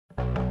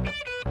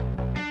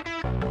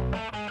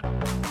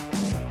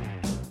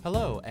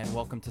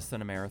Welcome to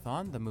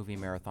Cinemarathon, the Movie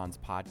Marathons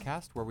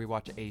podcast, where we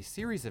watch a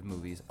series of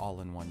movies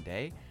all in one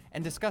day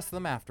and discuss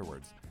them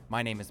afterwards.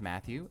 My name is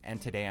Matthew,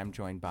 and today I'm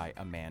joined by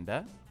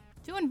Amanda.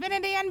 To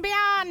infinity and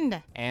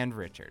beyond! And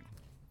Richard.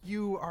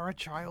 You are a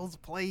child's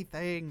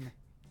plaything.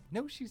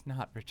 No, she's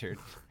not, Richard.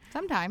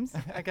 Sometimes.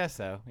 I guess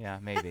so. Yeah,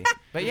 maybe.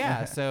 But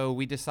yeah, so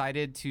we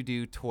decided to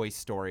do Toy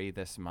Story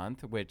this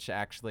month, which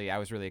actually I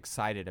was really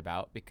excited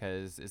about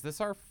because is this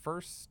our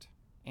first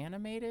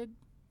animated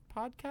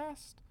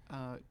podcast?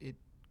 It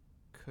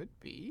could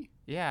be.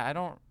 Yeah, I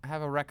don't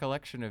have a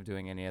recollection of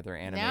doing any other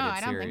animated No,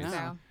 I don't series. think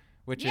so.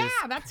 Which Yeah, is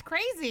that's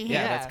crazy.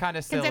 yeah, that's kind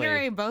of silly.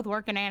 Considering we both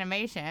work in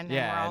animation and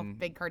Yeah, we're all and-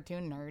 big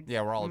cartoon nerds.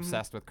 Yeah, we're all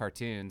obsessed with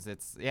cartoons.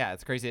 It's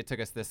crazy it took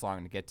us this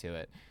long to get to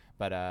it.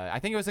 But I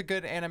think it was a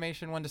good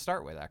animation one to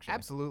start with, actually.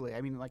 Absolutely. I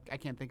mean, like, I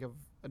can't think of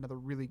another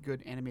really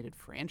good animated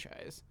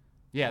franchise.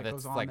 Yeah, that that's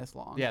goes on like this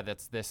long. yeah,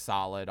 that's this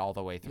solid all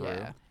the way through.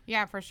 Yeah.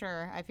 Yeah, for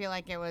sure. I feel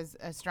like it was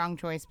a strong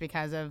choice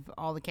because of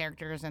all the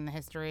characters and the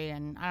history,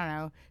 and I don't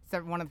know.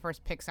 It's one of the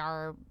first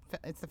Pixar.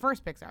 It's the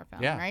first Pixar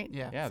film, Yeah. right?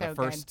 Yeah. Yeah, So the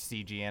first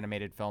CG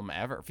animated film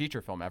ever,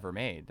 feature film ever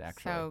made,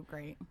 actually. So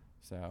great.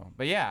 So,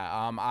 but yeah,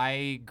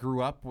 I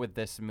grew up with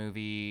this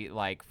movie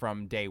like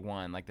from day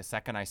one. Like the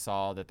second I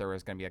saw that there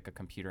was going to be like a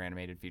computer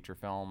animated feature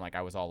film, like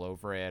I was all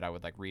over it. I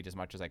would like read as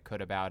much as I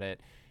could about it.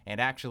 And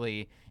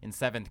actually, in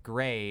 7th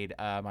grade,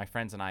 my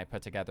friends and I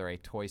put together a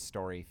Toy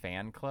Story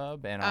fan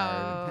club in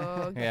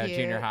our Oh, junior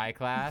cute. high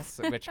class,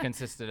 which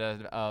consisted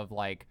of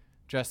like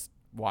just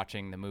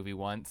watching the movie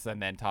once and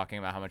then talking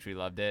about how much we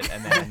loved it,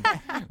 and then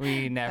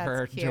we never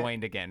That's cute.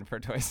 joined again for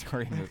Toy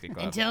Story Movie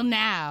Club Until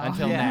now.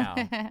 Until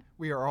Yeah. now.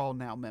 We are all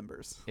now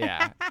members.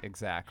 Yeah,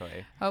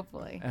 exactly.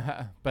 Hopefully.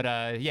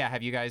 But yeah,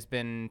 have you guys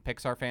been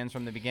Pixar fans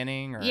from the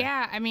beginning? Or?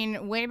 Yeah, I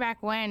mean, way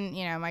back when,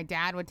 my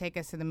dad would take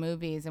us to the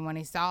movies, and when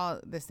he saw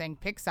this thing,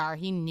 Pixar,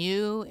 he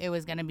knew it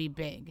was going to be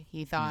big.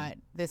 He thought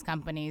this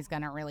company is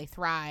going to really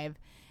thrive.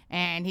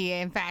 And he,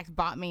 in fact,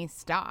 bought me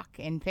stock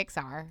in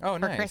Pixar Oh,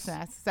 for nice.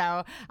 Christmas.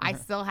 So I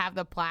still have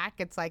the plaque.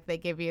 It's like they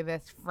give you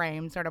this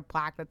framed sort of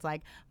plaque that's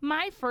like,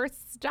 my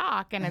first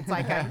stock. And it's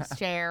like a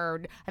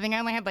share. I think I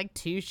only had like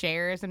 2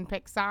 shares in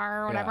Pixar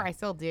or whatever. Yeah. I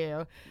still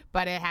do.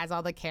 But it has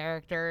all the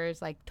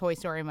characters, like Toy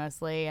Story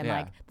mostly, and Yeah.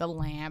 like the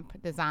lamp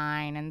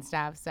design and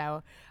stuff.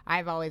 So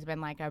I've always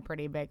been like a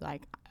pretty big,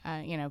 like,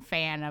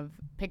 fan of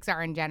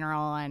Pixar in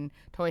general and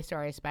Toy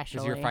Story especially.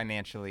 Because you're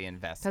financially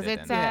invested. Because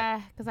it's in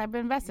it. because I've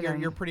been invested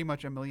in. You're pretty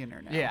much a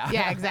millionaire now. Yeah.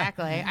 Yeah,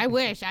 exactly. I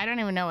wish. I don't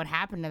even know what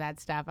happened to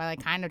that stuff. I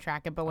like kind of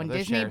track it, but when Those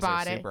Disney shares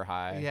bought are it, super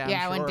high.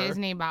 Yeah, I'm when sure.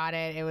 Disney bought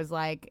it, it was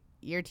like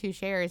your 2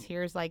 shares.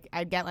 Here's like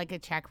I'd get like a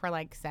check for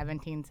like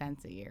 17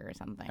 cents a year or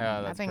something.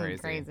 Oh, that's Nothing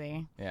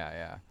crazy.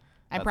 Yeah.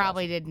 I That's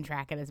probably awesome. didn't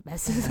track it as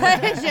best as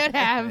I should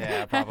have.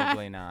 Yeah,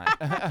 probably not.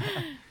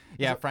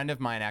 Yeah, a friend of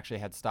mine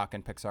actually had stock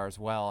in Pixar as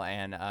well,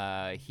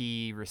 and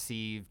he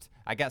received,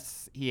 I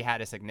guess he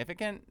had a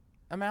significant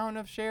amount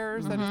of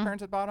shares that his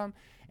parents had bought him,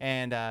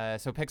 and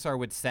so Pixar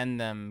would send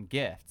them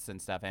gifts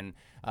and stuff, and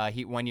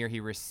one year he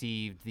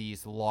received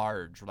these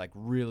large, like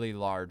really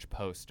large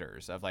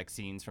posters of like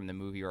scenes from the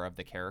movie or of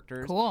the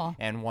characters. Cool.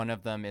 And one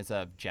of them is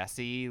of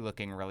Jessie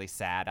looking really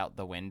sad out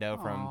the window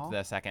Aw. from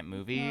the second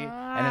movie,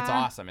 and it's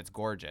awesome. It's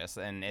gorgeous,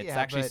 and it's Yeah,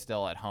 actually but-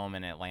 still at home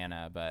in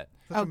Atlanta, but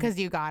Oh, because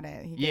you got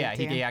it. He yeah,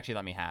 gave it to he you. actually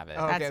let me have it.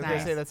 Oh, okay, That's I was gonna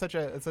say nice.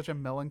 that's such a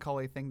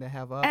melancholy thing to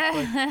have up.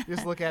 Like, you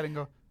just look at it and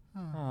go,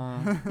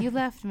 Aw. You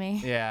left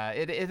me. Yeah,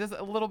 it is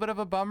a little bit of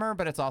a bummer,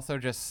 but it's also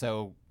just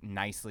so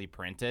nicely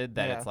printed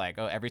that Yeah. it's like,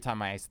 oh, every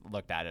time I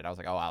looked at it, I was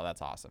like, oh wow,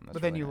 that's awesome. That's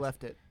but then really you nice.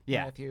 left it.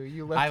 Yeah. Matthew,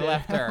 you left I it.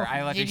 left her.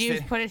 I let Did her you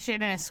sit- put a shit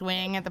in a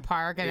swing at the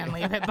park and then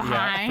leave it Yeah,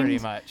 behind? pretty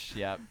much.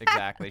 Yep,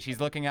 exactly. She's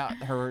looking out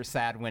her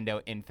sad window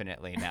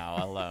infinitely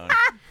now, alone,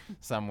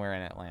 somewhere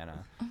in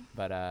Atlanta.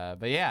 But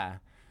yeah.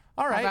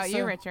 All right. How about so-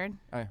 you, Richard?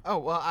 Oh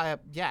well,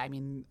 I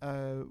mean,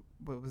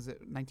 what was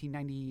it?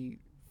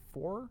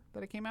 1994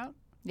 that it came out.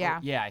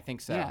 Yeah. Yeah, I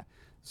think so. Yeah.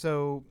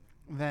 So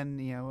then,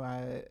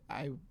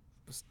 I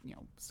was,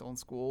 still in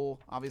school,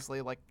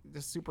 obviously, like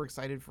just super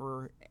excited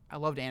I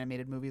loved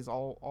animated movies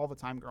all the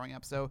time growing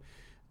up. So,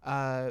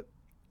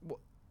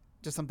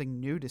 just something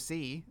new to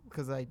see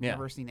because I'd Yeah.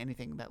 never seen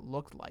anything that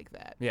looked like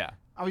that. Yeah.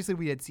 Obviously,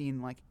 we had seen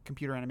like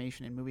computer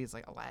animation in movies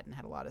like Aladdin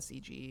had a lot of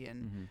CG,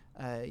 and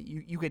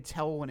you could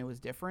tell when it was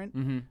different.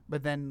 Mm-hmm.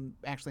 But then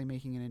actually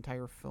making an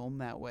entire film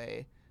that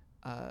way,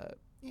 I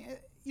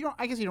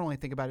guess you don't really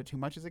think about it too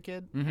much as a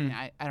kid. I mean,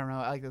 I don't know.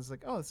 I like this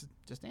like, oh, this is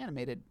just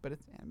animated, but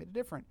it's animated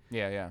different.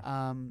 Yeah.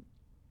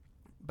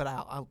 But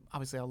I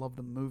obviously I loved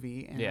the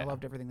movie, and Yeah. I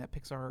loved everything that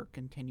Pixar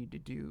continued to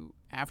do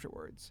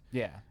afterwards.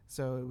 Yeah.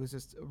 So it was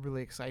just a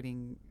really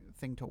exciting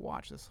thing to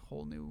watch, this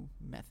whole new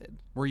method.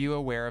 Were you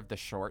aware of the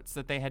shorts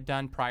that they had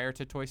done prior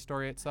to Toy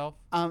Story itself?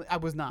 I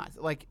was not.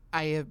 Like,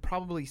 I have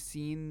probably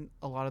seen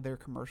a lot of their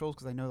commercials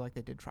because I know like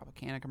they did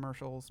Tropicana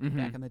commercials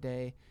back in the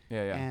day.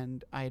 Yeah.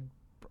 And I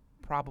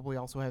probably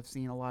also have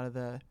seen a lot of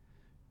the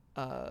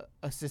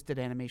assisted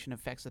animation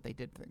effects that they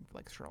did,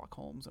 like Sherlock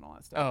Holmes and all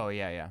that stuff. Oh,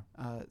 yeah.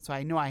 So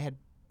I know I had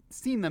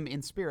seen them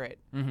in spirit.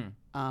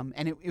 Mm-hmm.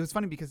 And it was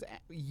funny because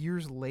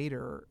years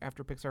later,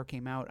 after Pixar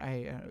came out,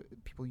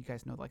 people, you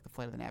guys know, like the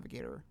Flight of the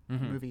Navigator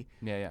movie.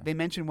 Yeah. They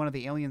mentioned one of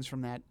the aliens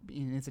from that,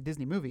 and it's a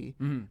Disney movie,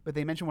 but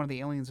they mentioned one of the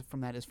aliens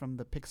from that is from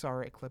the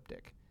Pixar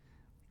Ecliptic.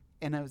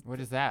 And I was, What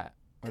is that?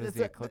 What is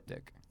the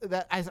ecliptic?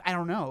 that I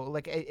don't know.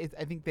 Like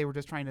I think they were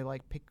just trying to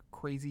like pick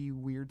crazy,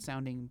 weird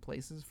sounding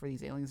places for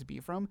these aliens to be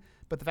from.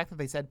 But the fact that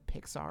they said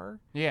Pixar,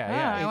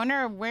 Yeah. I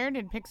wonder where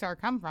did Pixar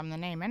come from, the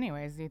name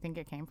anyways? Do you think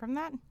it came from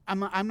that?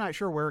 I'm not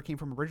sure where it came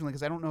from originally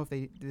because I don't know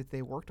if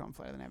they worked on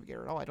Flight of the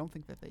Navigator at all. I don't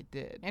think that they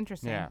did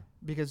Interesting. Yeah.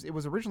 because it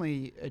was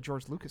originally a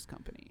George Lucas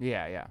company.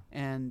 Yeah.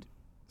 And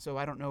so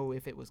I don't know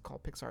if it was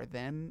called Pixar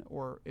then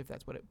or if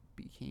that's what it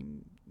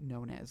became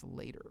known as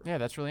later. Yeah,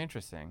 that's really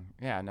interesting.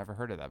 Yeah, I never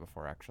heard of that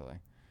before, actually.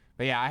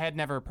 But yeah, I had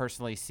never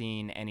personally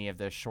seen any of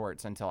the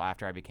shorts until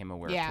after I became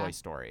aware of Toy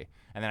Story.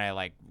 And then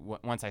I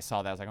once I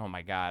saw that, I was like, oh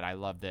my God, I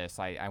love this.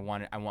 I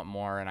want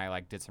more. And I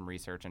did some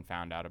research and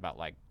found out about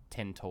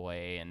Tin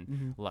Toy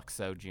and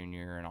Luxo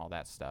Jr. and all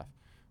that stuff.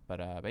 But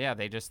yeah,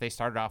 they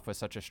started off with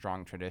such a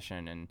strong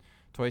tradition, and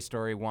Toy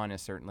Story 1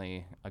 is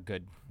certainly a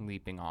good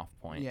leaping off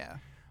point. Yeah.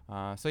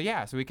 So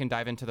we can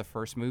dive into the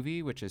first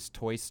movie, which is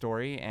Toy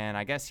Story, and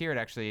I guess here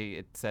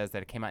it says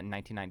that it came out in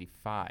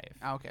 1995.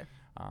 Oh, okay.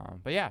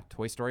 But yeah,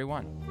 Toy Story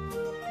 1.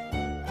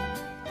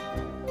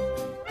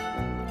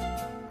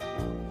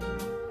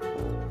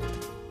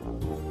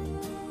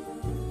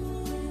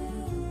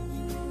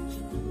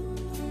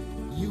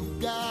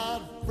 You've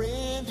got a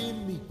friend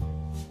in me.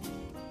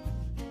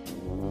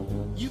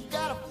 You've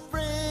got a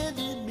friend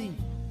in me.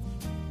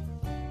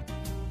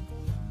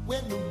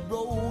 When the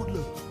road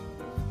looks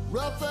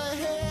rough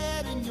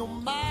ahead and you're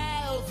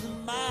miles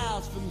and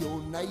miles from your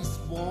nice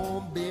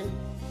warm bed,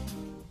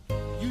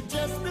 you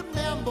just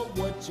remember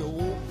what your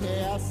old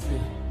past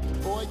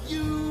said. Boy,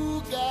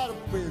 you got a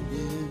friend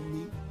in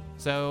me.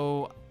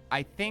 So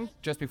I think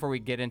just before we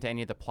get into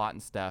any of the plot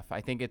and stuff, I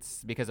think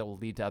it's because it will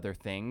lead to other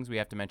things. We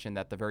have to mention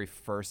that the very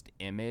first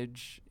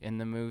image in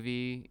the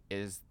movie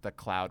is the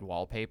cloud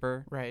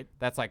wallpaper. Right.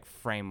 That's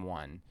frame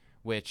 1,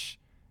 which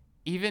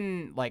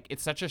even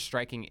it's such a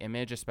striking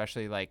image,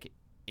 especially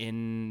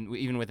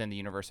even within the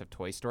universe of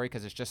Toy Story,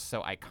 because it's just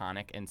so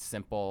iconic and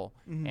simple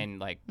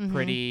and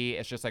pretty.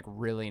 It's just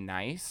really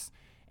nice.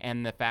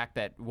 And the fact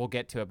that we'll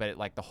get to it,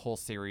 but the whole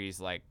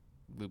series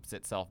loops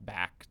itself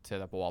back to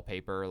the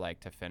wallpaper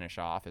to finish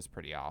off is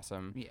pretty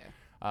awesome.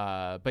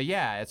 Yeah. But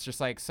yeah, it's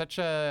just such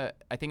a,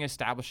 I think it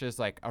establishes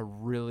a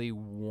really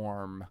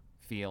warm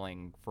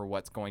feeling for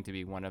what's going to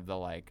be one of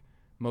the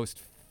most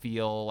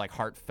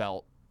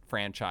heartfelt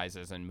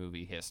franchises in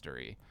movie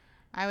history.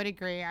 I would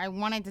agree. I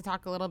wanted to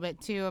talk a little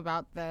bit too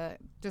about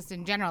just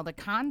in general, the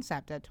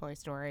concept of Toy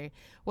Story.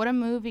 What a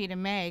movie to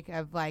make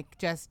of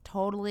just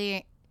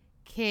totally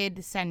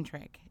kid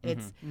centric.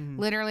 It's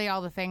literally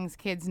all the things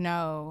kids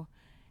know.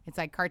 It's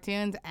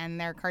cartoons,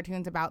 and they're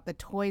cartoons about the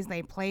toys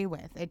they play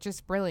with. It's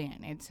just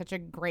brilliant. It's such a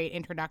great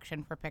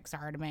introduction for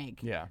Pixar to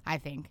make. Yeah. I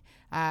think,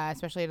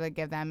 especially to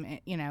give them,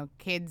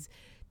 kids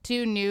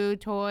 2 new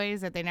toys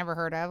that they never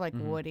heard of,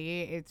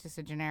 Woody. It's just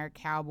a generic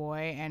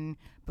cowboy, and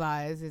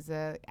Buzz is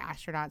a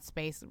astronaut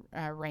space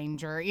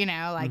ranger.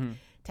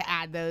 To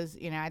add those,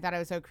 I thought it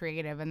was so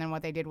creative. And then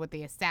what they did with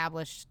the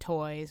established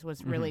toys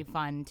was really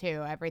fun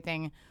too.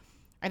 Everything,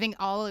 I think,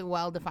 all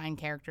well-defined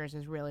characters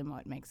is really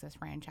what makes this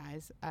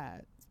franchise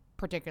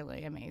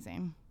particularly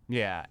amazing.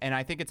 Yeah, and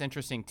I think it's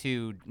interesting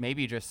too,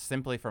 maybe just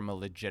simply from a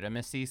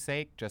legitimacy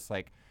sake, just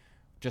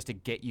to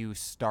get you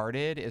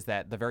started, is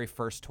that the very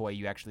first toy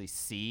you actually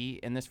see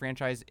in this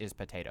franchise is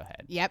Potato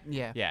Head. Yep.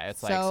 Yeah. Yeah,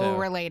 it's so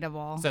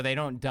relatable. So they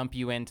don't dump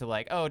you into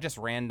just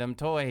random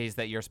toys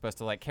that you're supposed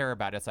to care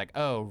about. It's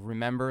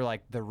remember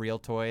the real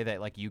toy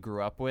that you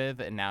grew up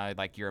with, and now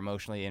you're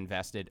emotionally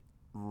invested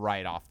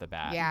right off the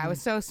bat. Yeah, it was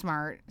so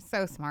smart.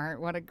 So smart.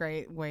 What a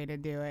great way to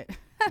do it.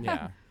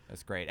 Yeah.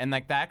 That's great. And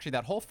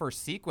that whole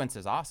first sequence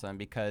is awesome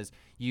because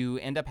you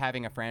end up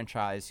having a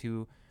franchise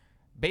who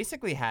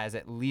basically has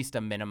at least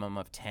a minimum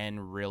of 10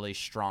 really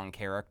strong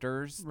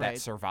characters that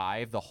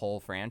survive the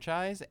whole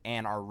franchise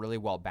and are really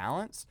well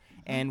balanced.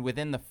 And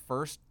within the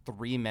first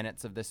 3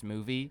 minutes of this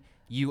movie,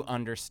 you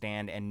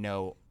understand and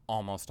know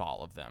almost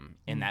all of them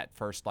in that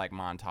first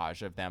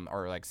montage of them,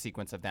 or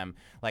sequence of them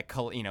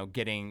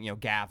getting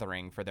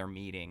gathering for their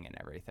meeting and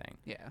everything.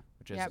 Yeah.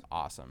 Which is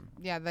awesome.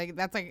 Yeah,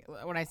 that's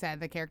what I said,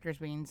 the characters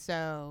being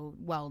so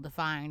well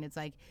defined. It's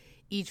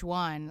each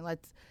one,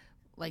 let's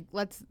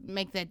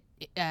make the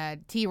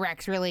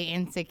T-Rex really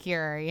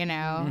insecure,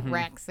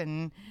 Rex,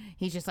 and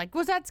he's just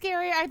was that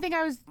scary? I think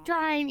I was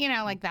trying,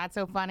 that's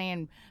so funny.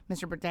 And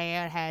Mr.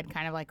 Potato Head,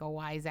 kind of a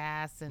wise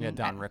ass. And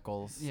Don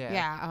Rickles.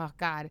 Yeah. Oh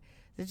God,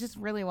 it's just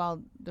really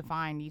well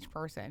defined, each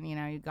person.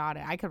 You got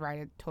it. I could write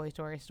a Toy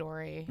Story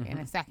story in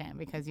a second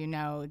because you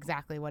know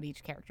exactly what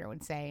each character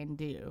would say and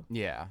do.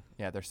 Yeah,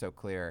 they're so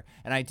clear.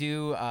 And I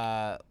do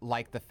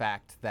like the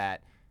fact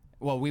that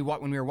Well,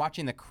 when we were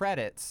watching the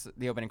credits,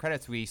 the opening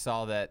credits, we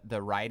saw that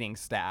the writing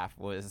staff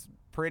was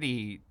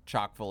pretty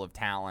chock full of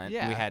talent.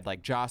 Yeah. We had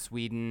like Joss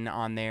Whedon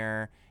on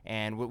there,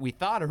 and what we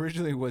thought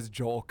originally was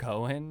Joel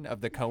Cohen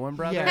of the Coen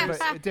brothers. Yeah,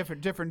 but a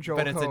different Joel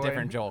But it's Coen. a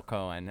different Joel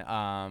Cohen.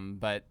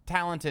 But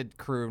talented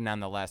crew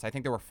nonetheless. I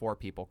think there were 4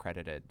 people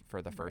credited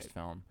for the first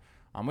film,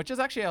 which is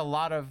actually a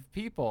lot of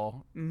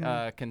people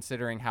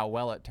considering how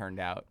well it turned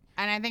out.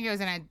 And I think it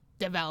was in a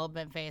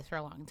development phase for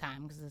a long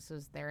time because this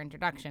was their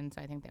introduction.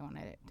 So I think they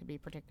wanted it to be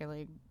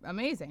particularly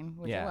amazing,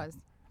 which it was.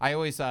 I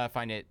always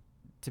find it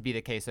to be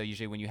the case, though,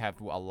 usually when you have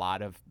a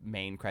lot of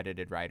main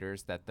credited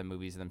writers, that the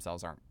movies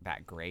themselves aren't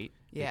that great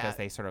because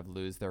they sort of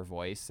lose their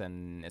voice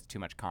and it's too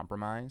much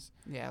compromise.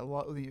 Yeah,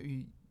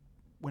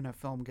 when a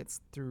film gets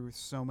through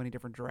so many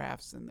different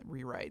drafts and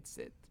rewrites,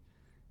 it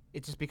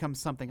just becomes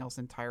something else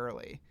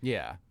entirely.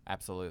 Yeah,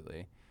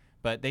 absolutely.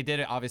 But they did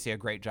obviously a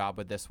great job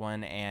with this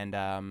one, and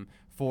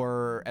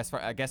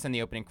I guess in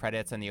the opening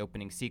credits and the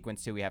opening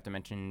sequence too, we have to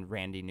mention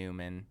Randy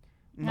Newman.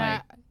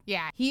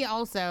 Yeah, he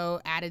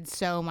also added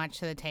so much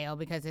to the tale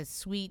because his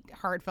sweet,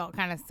 heartfelt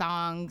kind of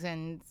songs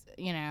and,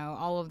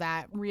 all of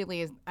that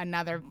really is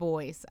another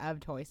voice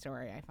of Toy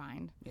Story, I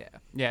find.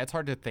 Yeah, it's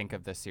hard to think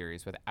of the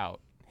series without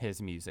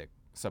his music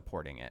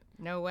supporting it.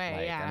 No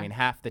way, I mean,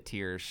 half the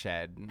tears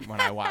shed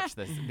when I watch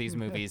these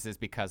movies is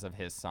because of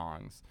his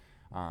songs.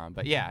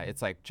 But yeah,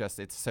 it's like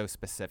it's so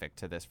specific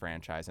to this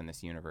franchise and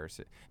this universe.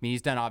 I mean,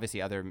 he's done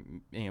obviously other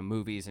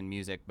movies and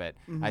music, but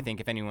I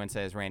think if anyone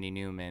says Randy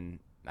Newman,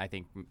 I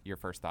think your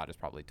first thought is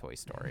probably Toy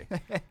Story.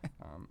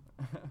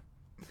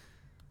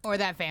 Or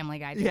that Family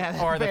Guy. Too.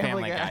 Yeah, or the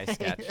Family Guy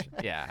sketch.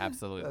 Yeah,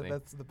 absolutely.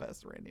 That's the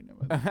best Randy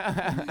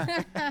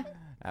Newman.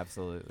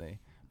 Absolutely.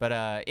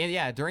 But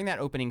during that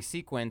opening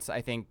sequence,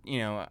 I think,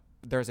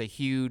 there's a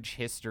huge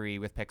history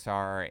with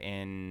Pixar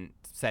in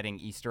setting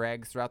Easter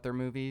eggs throughout their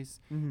movies.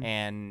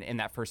 And in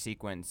that first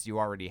sequence, you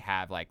already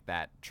have like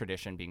that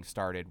tradition being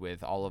started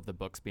with all of the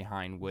books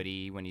behind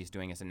Woody when he's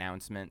doing his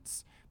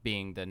announcements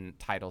being the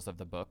titles of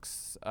the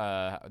books.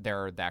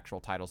 They're the actual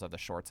titles of the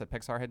shorts that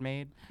Pixar had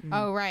made.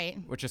 Oh, right.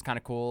 Which is kind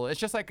of cool.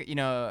 It's just like,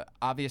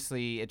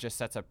 obviously it just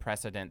sets a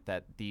precedent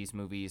that these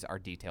movies are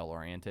detail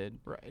oriented.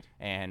 Right.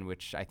 And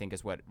which I think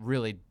is what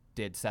really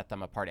did set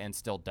them apart and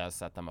still does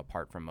set them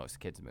apart from most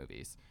kids'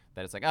 movies.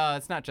 That it's like, oh,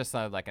 it's not just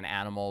like an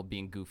animal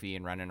being goofy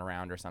and running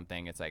around or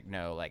something. It's like,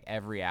 no, like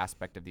every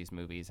aspect of these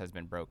movies has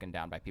been broken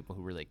down by people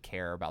who really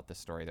care about the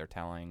story they're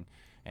telling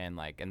and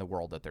like in the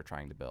world that they're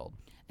trying to build.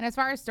 And as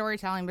far as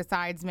storytelling,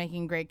 besides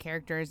making great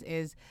characters,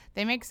 is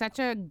they make such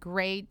a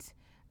great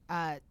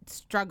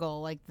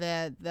struggle. Like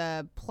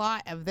the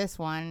plot of this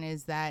one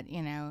is that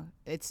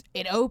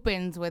it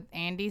opens with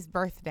Andy's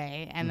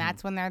birthday, and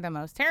that's when they're the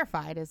most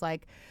terrified. Is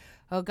like,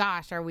 oh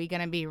gosh, are we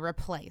going to be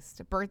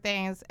replaced?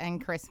 Birthdays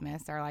and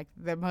Christmas are like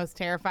the most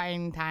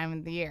terrifying time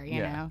of the year,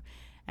 you know?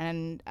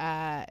 And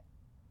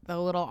the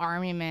little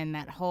army men,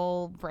 that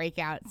whole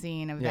breakout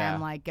scene of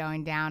them like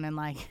going down and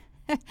like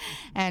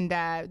and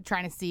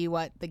trying to see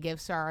what the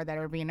gifts are that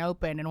are being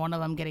opened, and one of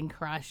them getting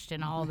crushed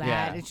and all that.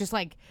 Yeah. It's just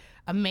like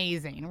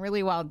amazing,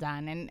 really well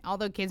done. And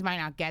although kids might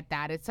not get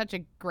that, it's such a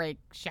great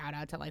shout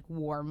out to like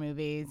war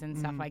movies and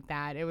stuff like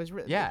that. It was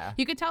really,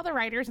 you could tell the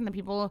writers and the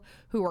people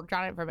who worked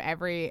on it from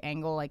every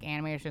angle, like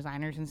animators,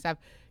 designers and stuff,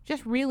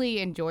 just really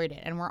enjoyed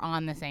it and were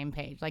on the same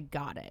page, like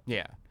got it.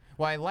 Yeah.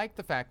 Well, I like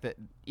the fact that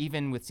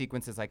even with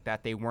sequences like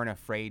that, they weren't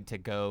afraid to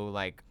go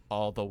like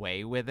all the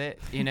way with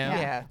it,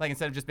 Yeah. Like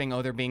instead of just being,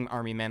 they're being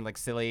army men, like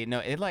silly. No,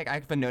 it like, I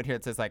have a note here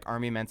that says like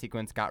army men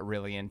sequence got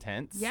really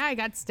intense. Yeah, he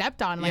got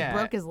stepped on, like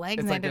broke his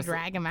legs, and they had to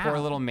drag him out. Poor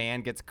little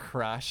man gets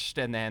crushed,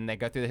 and then they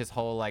go through his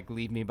whole like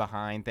leave me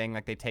behind thing.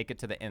 Like they take it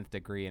to the nth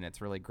degree, and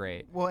it's really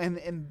great. Well,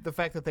 and the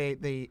fact that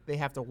they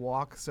have to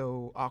walk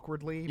so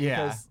awkwardly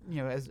because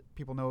as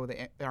people know,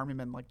 the army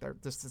men, like they're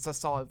just, it's a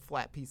solid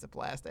flat piece of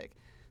plastic.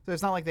 So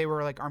it's not like they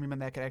were like army men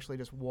that could actually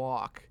just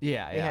walk.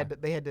 Yeah,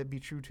 they had to be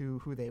true to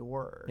who they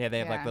were. Yeah, they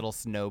have like little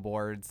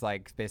snowboards,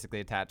 like basically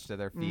attached to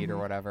their feet or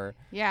whatever.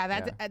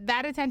 Yeah,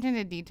 that attention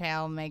to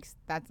detail makes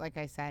like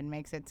I said,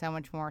 makes it so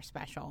much more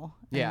special.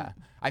 Yeah,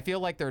 I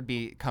feel like there would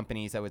be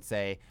companies that would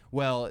say,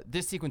 well,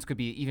 this sequence could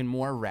be even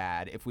more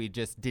rad if we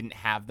just didn't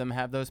have them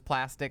have those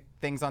plastic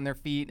things on their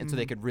feet, and so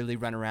they could really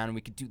run around and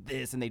we could do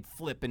this and they'd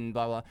flip and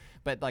blah blah.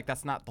 But like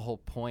that's not the whole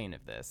point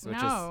of this,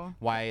 which is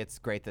why it's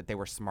great that they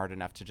were smart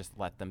enough to just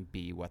let them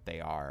be what they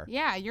are.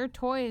 Yeah, your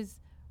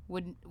toys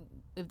would,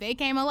 if they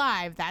came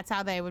alive, that's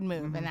how they would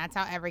move, and that's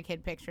how every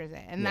kid pictures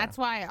it. And that's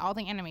why all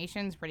the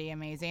animation's pretty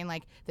amazing.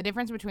 Like the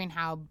difference between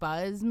how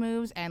Buzz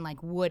moves and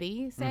like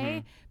Woody,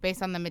 say,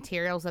 based on the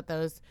materials that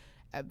those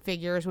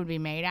figures would be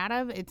made out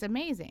of, it's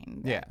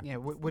amazing. Yeah.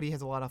 Woody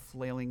has a lot of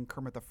flailing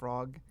Kermit the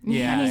Frog.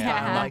 Yeah,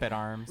 Yeah. Muppet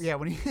arms.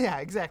 Yeah,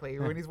 exactly.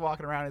 When he's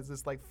walking around, it's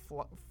this like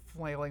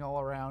flailing all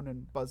around,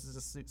 and Buzz is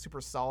just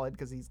super solid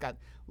because he's got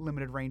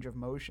limited range of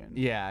motion.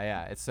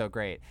 Yeah, it's so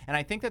great. And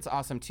I think that's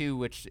awesome too,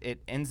 which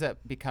it ends up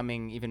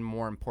becoming even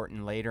more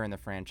important later in the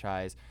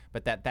franchise,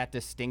 but that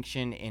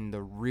distinction in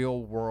the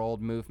real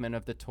world movement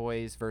of the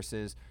toys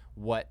versus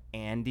what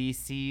Andy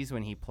sees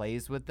when he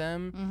plays with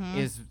them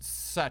is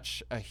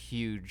such a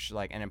huge,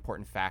 like, an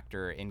important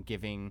factor in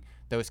giving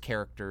those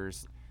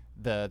characters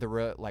the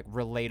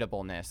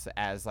relatableness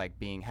as like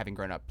having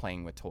grown up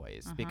playing with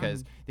toys.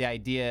 Because the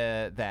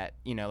idea that,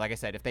 you know, like I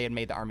said, if they had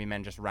made the army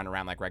men just run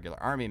around like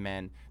regular army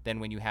men, then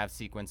when you have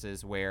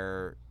sequences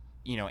where,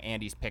 you know,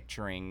 Andy's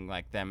picturing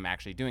like them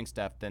actually doing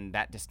stuff, then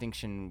that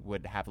distinction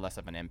would have less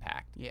of an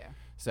impact. Yeah.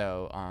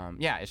 So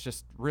it's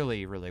just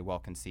really, really well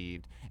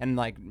conceived. And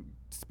like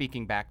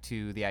speaking back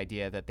to the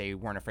idea that they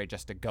weren't afraid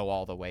just to go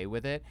all the way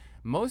with it,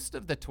 most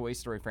of the Toy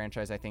Story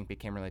franchise I think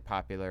became really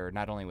popular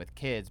not only with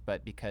kids,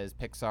 but because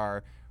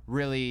Pixar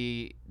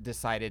really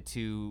decided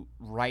to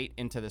write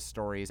into the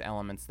stories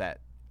elements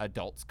that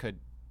adults could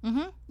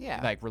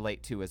like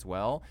relate to as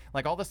well.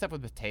 Like all the stuff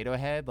with Potato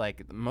Head,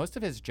 like most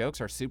of his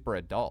jokes are super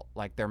adult.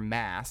 Like they're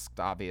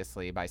masked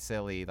obviously by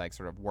silly like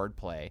sort of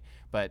wordplay,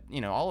 but you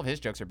know all of his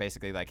jokes are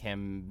basically like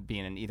him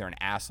being either an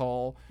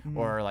asshole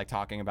or like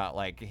talking about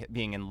like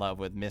being in love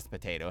with Miss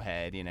Potato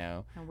Head, you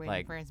know, Or waiting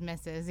like for his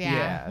missus.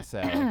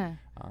 so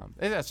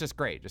that's just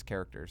great, just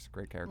characters,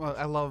 great characters. Well,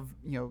 I love,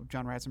 you know,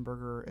 John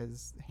Ratzenberger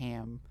as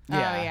Ham. Oh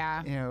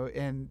yeah. You know,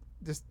 and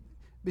just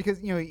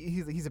because, you know,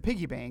 he's a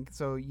piggy bank,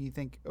 so you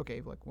think,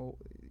 okay, like, well,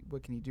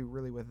 what can he do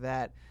really with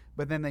that?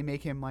 But then they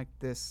make him like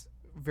this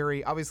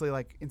very obviously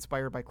like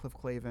inspired by Cliff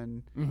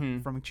Clavin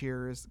from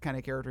Cheers kind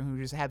of character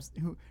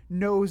who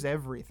knows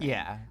everything.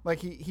 Yeah. Like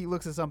he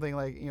looks at something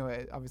like, you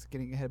know, obviously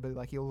getting ahead, but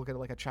like he'll look at it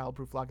like a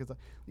childproof lock. It's like,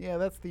 yeah,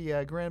 that's the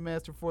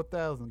Grandmaster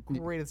 4000,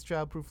 greatest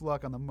childproof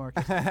lock on the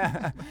market.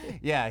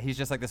 Yeah, he's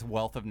just like this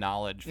wealth of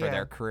knowledge for Yeah.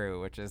 their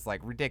crew, which is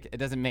like ridiculous. It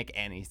doesn't make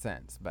any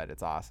sense, but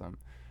it's awesome.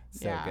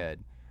 So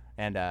good.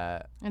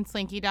 And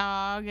Slinky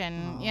Dog,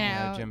 and you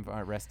know, Jim,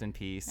 rest in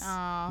peace.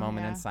 Oh,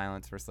 Moment yeah. in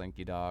silence for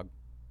Slinky Dog.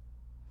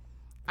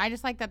 I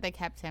just like that they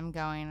kept him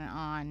going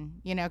on,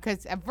 you know,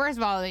 because first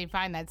of all, they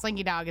find that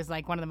Slinky Dog is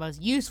like one of the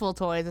most useful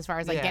toys as far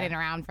as like Yeah. getting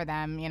around for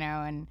them, you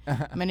know, and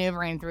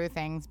maneuvering through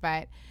things.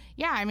 But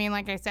yeah, I mean,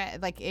 like I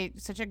said, like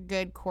it's such a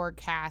good core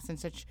cast and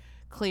such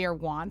clear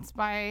wants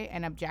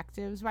and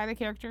objectives by the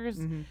characters.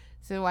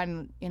 So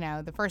when, you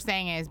know, the first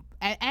thing is,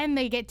 and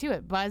they get to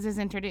it, Buzz is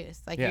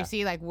introduced. Like you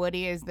see, like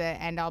Woody is the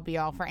end all be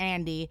all for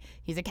Andy.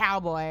 He's a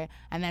cowboy,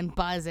 and then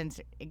Buzz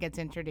gets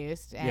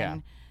introduced,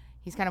 and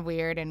he's kind of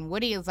weird. And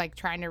Woody is like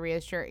trying to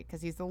reassure,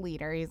 because he's the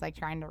leader. He's like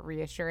trying to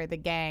reassure the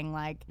gang,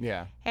 like,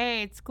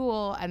 hey, it's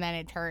cool. And then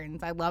it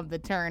turns. I love the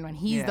turn when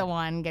he's the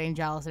one getting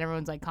jealous, and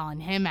everyone's like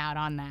calling him out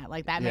on that.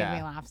 Like that made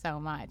me laugh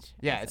so much.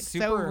 Yeah, it's it's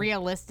like, so super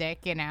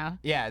realistic, you know.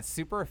 Yeah, it's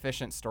super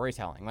efficient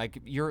storytelling. Like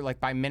you're like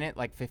by minute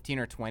like 15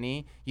 or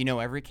 20, you know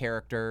every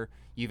character.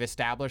 You've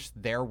established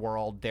their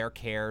world, their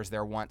cares,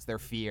 their wants, their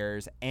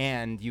fears,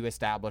 and you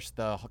establish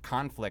the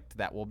conflict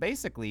that will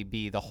basically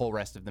be the whole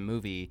rest of the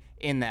movie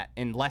in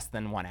less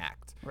than one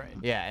act. Right.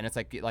 Yeah, and it's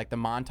like the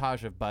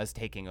montage of Buzz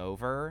taking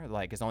over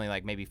like is only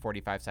like maybe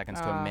 45 seconds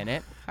to a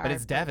minute, but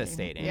it's heartbreaking.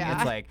 devastating. Yeah.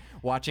 It's like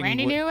watching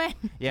Randy Newman.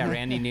 Yeah,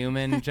 Randy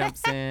Newman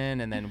jumps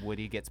in, and then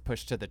Woody gets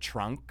pushed to the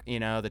trunk, you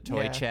know, the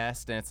toy Yeah.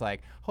 chest, and it's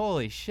like,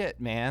 holy shit,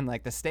 man!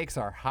 Like the stakes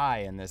are high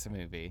in this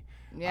movie.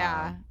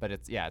 Yeah. But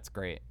it's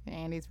great.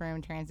 Andy's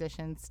room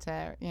transitions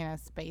to, you know,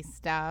 space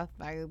stuff.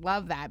 I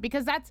love that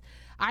because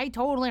I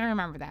totally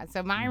remember that.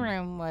 So my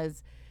room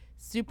was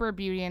super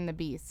Beauty and the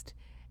Beast.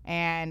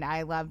 And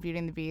I love Beauty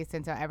and the Beast,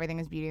 and so everything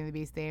was Beauty and the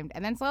Beast themed.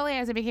 And then slowly,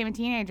 as I became a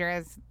teenager,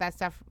 as that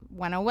stuff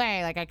went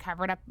away, like I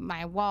covered up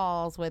my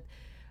walls with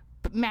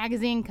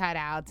magazine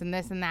cutouts and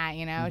this and that.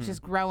 You know, it's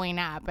just growing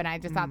up, and I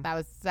just thought that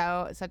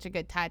was such a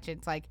good touch.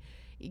 It's like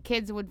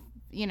kids would,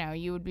 you know,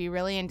 you would be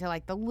really into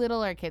like the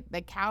littler kid.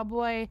 The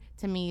cowboy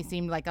to me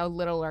seemed like a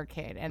littler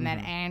kid, and then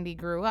Andy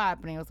grew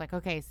up, and he was like,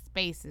 okay,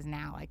 space is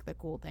now like the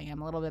cool thing.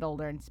 I'm a little bit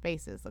older, and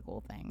space is the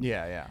cool thing.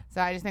 Yeah.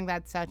 So I just think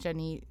that's such a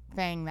neat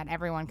thing that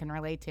everyone can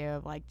relate to,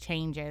 of like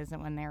changes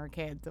and when they were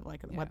kids, of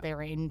like what they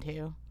were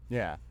into.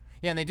 Yeah.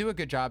 Yeah, and they do a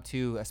good job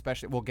too,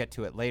 especially, we'll get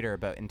to it later,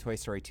 but in Toy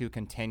Story 2,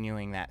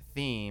 continuing that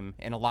theme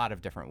in a lot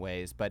of different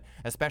ways, but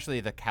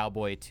especially the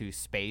cowboy to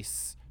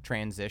space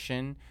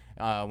transition,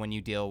 when you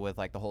deal with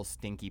like the whole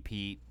Stinky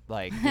Pete,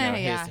 like, you know,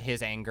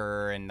 his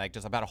anger, and like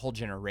just about a whole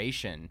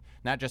generation,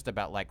 not just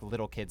about like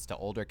little kids to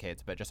older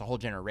kids, but just a whole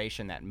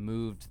generation that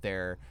moved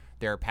their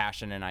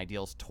passion and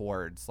ideals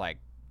towards like,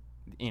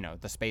 you know,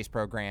 the space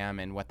program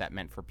and what that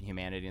meant for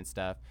humanity and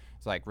stuff.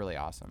 It's like really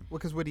awesome. Well,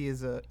 because Woody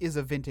is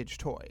a vintage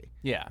toy.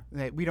 Yeah.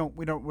 We don't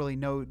really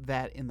know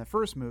that in the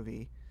first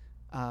movie,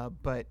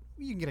 but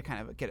you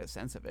can get a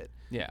sense of it.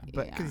 Yeah.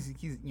 But because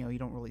he's you know, you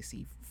don't really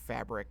see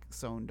fabric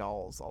sewn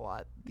dolls a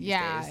lot these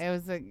Yeah, days. it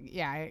was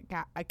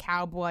a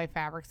cowboy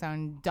fabric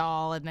sewn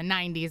doll in the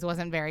 90s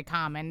wasn't very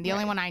common. The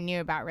only one I knew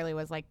about really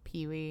was like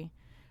Pee-wee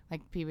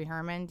like Pee Wee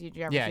Herman. Did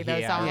you ever Yeah, see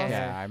those dolls?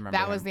 yeah, I remember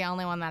That was him. the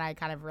only one that I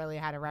kind of really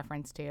had a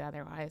reference to.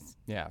 Otherwise,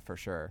 Yeah, for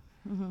sure.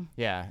 Mm-hmm.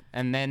 Yeah,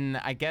 and then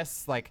I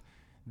guess like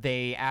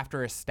they,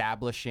 after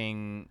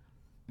establishing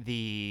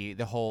the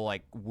whole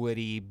like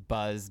Woody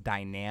Buzz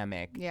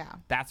dynamic, yeah,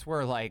 that's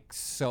where like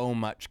so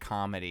much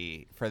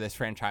comedy for this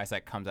franchise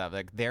that comes out.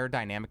 Like their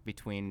dynamic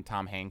between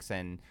Tom Hanks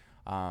and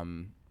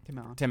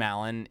Tim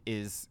Allen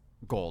is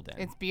golden.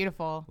 it's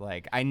beautiful.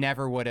 Like I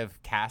never would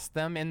have cast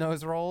them in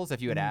those roles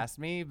if you had asked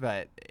me,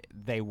 but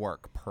they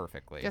work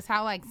perfectly. Just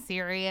how like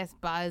serious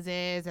Buzz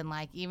is, and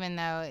like even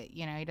though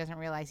he doesn't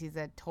realize he's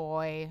a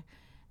toy,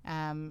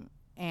 and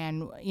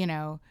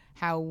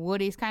how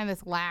Woody's kind of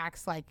this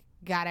lax, like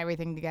got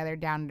everything together,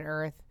 down to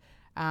earth.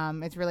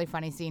 It's really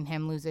funny seeing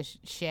him lose his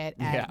shit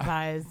at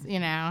Buzz,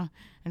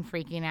 and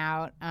freaking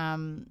out.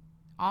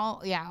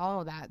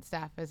 All of that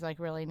stuff is like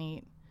really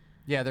neat.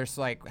 Yeah, there's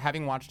like,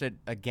 having watched it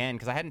again,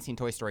 because I hadn't seen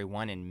Toy Story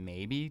 1 in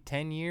maybe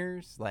 10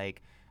 years.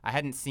 Like, I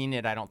hadn't seen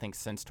it, I don't think,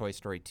 since Toy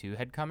Story 2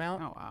 had come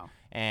out. Oh, wow.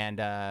 And,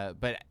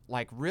 but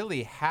like,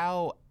 really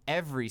how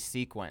every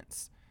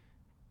sequence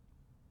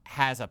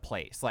has a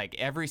place. Like,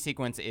 every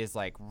sequence is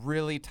like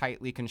really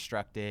tightly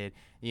constructed.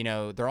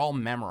 They're all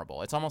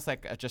memorable. It's almost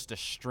like just a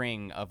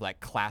string of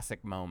like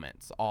classic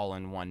moments all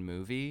in one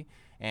movie.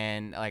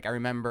 And like I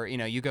remember,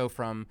 you go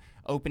from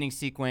opening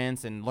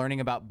sequence and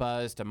learning about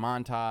Buzz to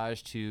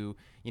montage to,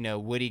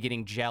 Woody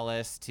getting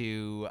jealous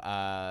to,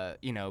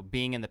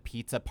 being in the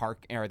pizza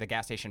park or the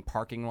gas station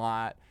parking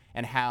lot,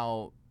 and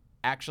how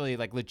actually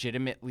like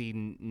legitimately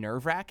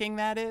nerve-wracking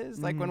that is,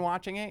 like when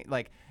watching it,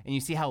 like, and you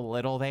see how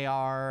little they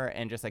are,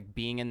 and just like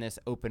being in this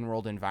open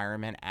world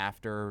environment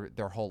after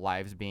their whole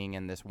lives being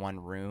in this one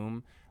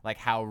room, like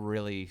how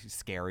really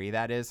scary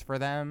that is for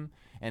them.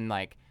 And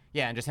like,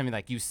 yeah, and just having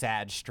like, you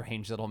sad,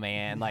 strange little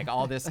man, like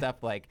all this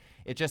stuff, like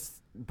it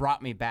just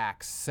brought me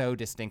back so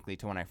distinctly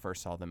to when I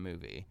first saw the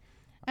movie.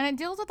 And it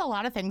deals with a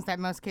lot of things that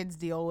most kids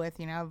deal with,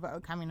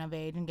 coming of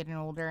age and getting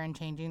older and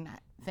changing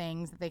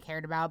things that they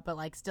cared about, but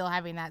like still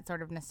having that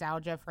sort of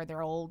nostalgia for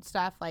their old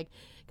stuff. Like,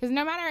 because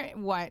no matter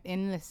what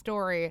in the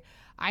story,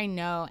 I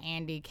know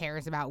Andy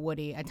cares about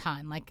Woody a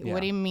ton. Like,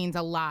 Woody means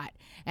a lot.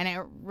 And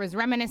it was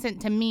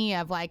reminiscent to me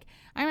of like,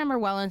 I remember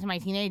well into my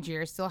teenage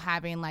years still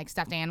having like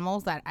stuffed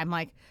animals that I'm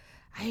like,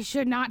 I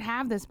should not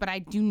have this, but I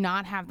do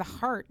not have the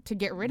heart to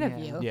get rid of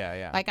you. Yeah,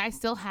 yeah. Like, I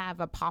still have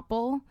a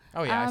Popple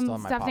Oh, yeah, I still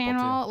have my stuffed Popple,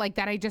 animal. too. Like,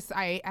 that I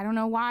don't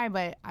know why,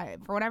 but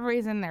for whatever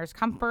reason, there's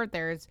comfort,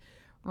 there's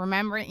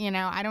remembering,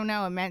 I don't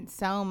know, it meant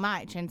so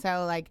much. And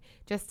so, like,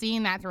 just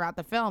seeing that throughout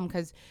the film,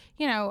 because,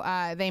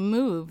 they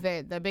move.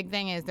 The big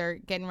thing is they're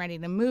getting ready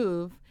to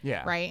move,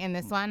 right, in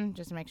this one,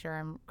 just to make sure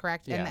I'm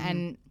correct.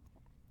 Yeah.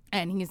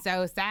 And he's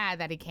so sad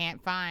that he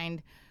can't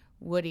find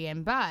Woody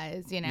and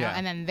Buzz,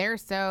 and then they're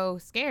so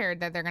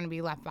scared that they're going to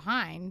be left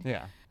behind.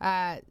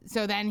 Yeah.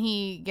 So then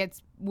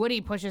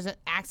Woody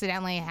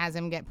accidentally has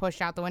him get pushed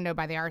out the window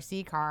by the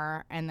RC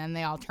car, and then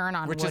they all turn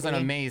on Which Woody. is an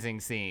amazing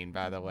scene,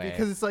 by the way.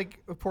 Because it's like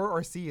poor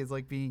RC is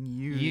like being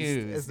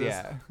used as this.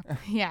 Yeah.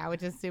 Yeah,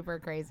 which is super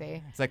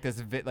crazy. It's like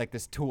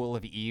this tool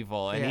of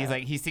evil,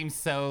 and he seems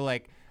so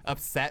like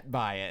upset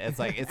by it. It's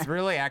like, it's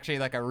really actually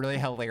like a really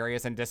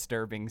hilarious and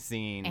disturbing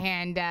scene.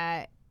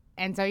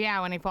 And so,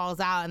 when he falls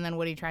out and then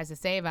Woody tries to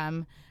save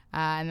him,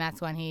 and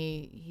that's when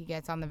he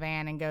gets on the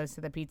van and goes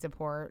to the Pizza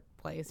Port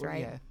place,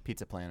 right? Yeah.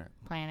 Pizza Planet.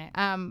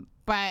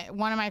 But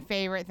one of my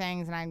favorite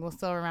things, and I will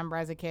still remember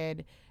as a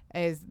kid,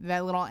 is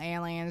the little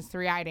aliens,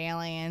 three-eyed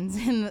aliens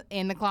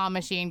in the claw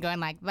machine going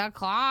like, the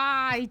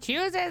claw, he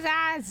chooses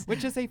us.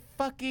 Which is a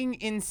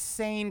fucking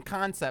insane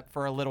concept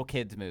for a little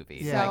kid's movie.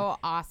 Yeah. So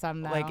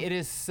awesome, though. Like, it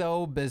is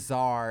so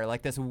bizarre.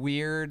 Like, this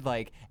weird,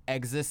 like,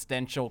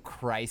 existential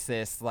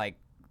crisis, like,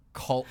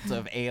 cult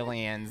of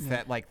aliens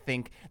that like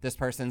think this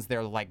person's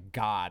their like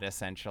god,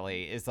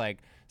 essentially, is like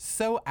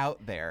so out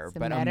there, it's a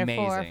but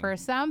metaphor amazing for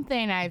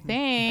something, I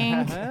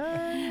think. But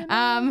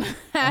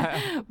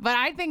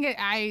I think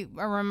I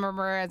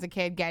remember as a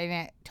kid getting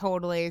it,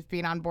 totally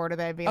being on board with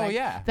it, being like,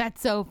 yeah,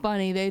 that's so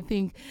funny. They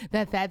think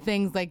that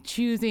thing's like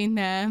choosing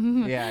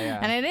them.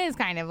 Yeah. And it is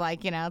kind of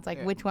like, it's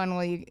like,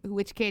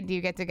 which kid do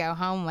you get to go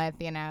home with,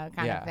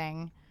 kind of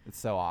thing. It's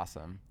so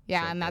awesome.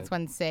 Yeah, So and that's good.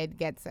 when Sid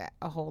gets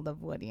a hold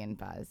of Woody and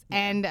Buzz.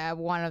 And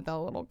one of the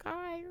little guys.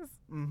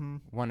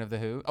 One of the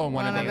who? Oh,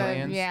 one of the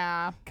aliens?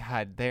 Yeah.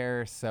 God,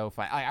 they're so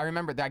fun. I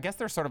remember, I guess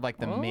they're sort of like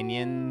the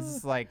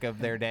Minions, like, of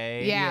their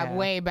day. Yeah,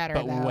 way better,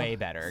 But though. way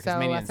better, because So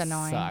Minions less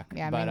annoying. suck.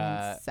 Yeah, but,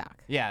 Minions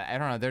suck. Yeah, I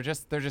don't know. They're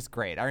just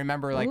great. I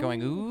remember like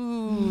going,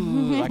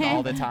 ooh, like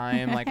all the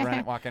time, like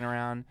walking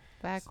around.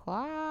 That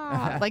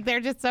claw. Like,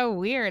 they're just so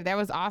weird. That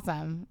was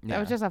awesome. That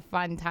was just a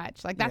fun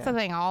touch. Like, that's the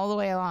thing all the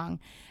way along.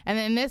 And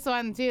then this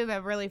one, too,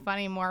 the really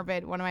funny,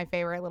 morbid, one of my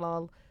favorite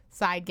little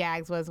side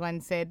gags was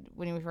when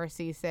we first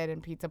see Sid in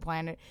Pizza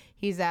Planet,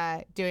 he's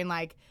doing,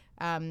 like,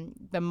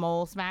 the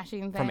mole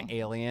smashing thing. From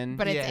Alien.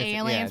 But it's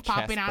aliens chest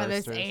popping out of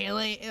this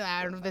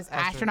bursters.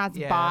 astronaut's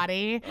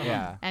body.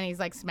 Yeah. And he's,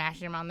 like,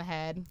 smashing him on the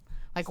head.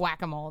 like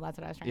whack-a-mole. That's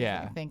what I was trying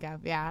Yeah. to think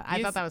of. Yeah, I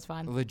He's thought that was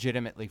fun.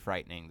 Legitimately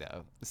frightening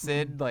though.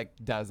 Sid like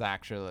does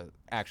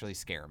actually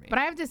scare me. But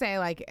I have to say,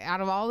 like,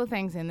 out of all the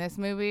things in this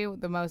movie,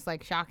 the most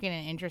like shocking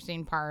and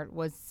interesting part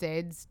was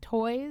Sid's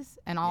toys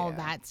and all of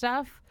Yeah. that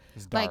stuff.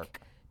 It's dark.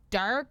 Like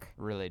dark,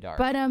 Really dark.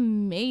 but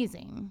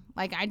amazing.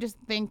 Like, I just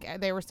think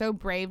they were so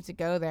brave to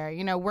go there.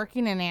 You know,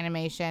 working in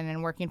animation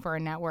and working for a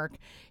network,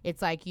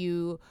 it's like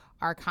you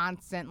are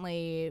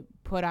constantly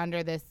put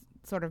under this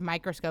sort of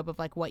microscope of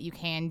like what you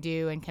can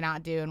do and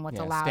cannot do and what's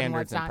yeah, allowed and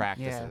what's standards and not.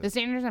 practices. Yeah. The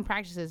standards and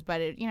practices,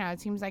 but it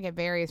seems like it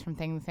varies from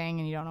thing to thing,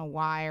 and you don't know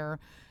why or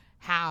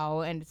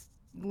how, and it's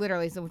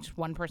literally just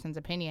one person's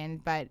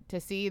opinion. But to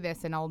see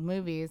this in old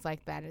movies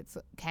like that,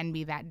 can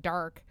be that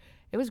dark.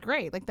 It was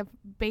great. Like the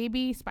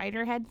baby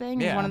spider head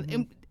thing. Yeah.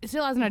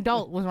 Still as an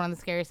adult was one of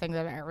the scariest things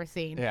I've ever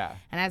seen. Yeah.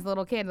 And as a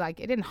little kid, like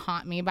it didn't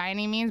haunt me by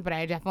any means, but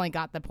I definitely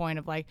got the point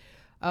of like,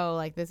 oh,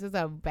 like this is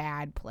a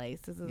bad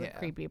place. This is a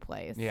creepy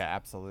place. Yeah,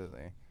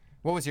 absolutely.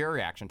 What was your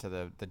reaction to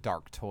the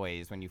dark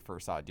toys when you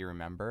first saw it? Do you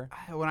remember?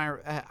 When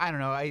I don't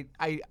know,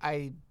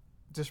 I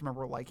just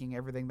remember liking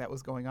everything that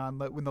was going on.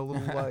 Like when the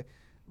little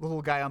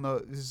little guy on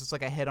it's just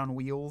like a head on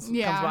wheels comes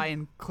by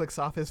and clicks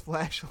off his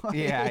flashlight.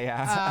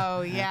 Yeah.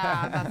 Oh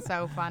yeah, that's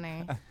so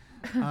funny.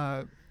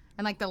 Uh,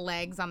 And like the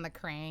legs on the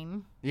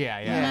crane. Yeah.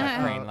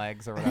 Like crane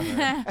legs or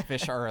whatever.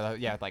 Fish or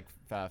like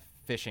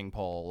fishing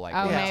pole. Like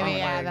Oh, Yeah, maybe on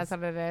yeah, legs. that's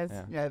what it is.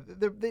 Yeah.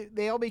 yeah,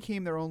 they all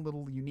became their own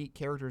little unique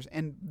characters,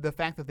 and the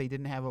fact that they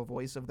didn't have a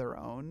voice of their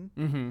own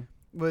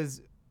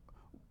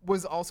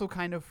was also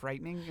kind of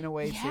frightening in a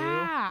way too.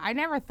 Yeah, I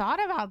never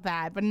thought about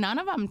that, but none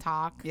of them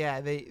talk.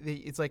 Yeah, they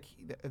it's like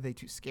are they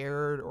too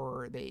scared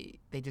or they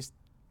just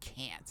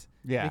can't.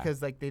 Yeah.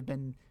 Because like they've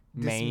been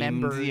maimed.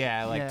 dismembered.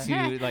 Yeah,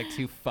 like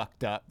too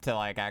fucked up to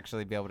like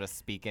actually be able to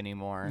speak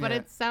anymore. But Yeah.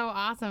 it's so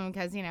awesome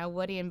because,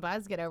 Woody and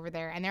Buzz get over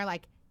there and they're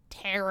like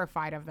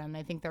terrified of them.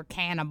 They think they're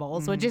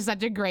cannibals, which is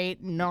such a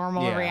great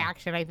normal Yeah.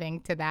 reaction, I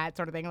think, to that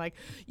sort of thing. Like,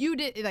 you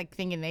did, like,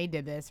 thinking they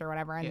did this or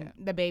whatever. And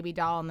the baby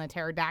doll and the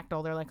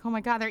pterodactyl, they're like, oh my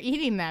God, they're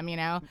eating them,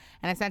 And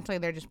essentially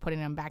they're just putting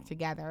them back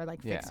together,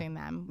 like fixing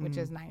them, which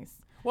is nice.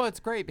 Well, it's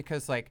great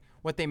because like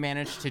what they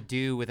managed to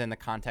do within the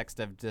context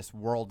of this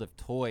world of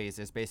toys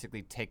is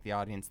basically take the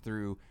audience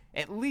through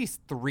at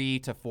least 3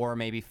 to 4,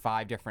 maybe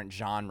 5 different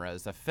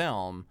genres of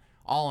film,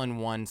 all in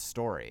one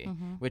story,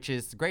 which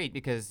is great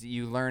because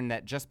you learn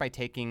that just by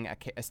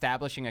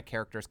establishing a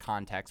character's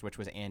context, which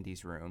was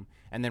Andy's room,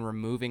 and then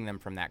removing them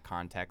from that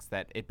context,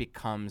 that it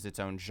becomes its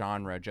own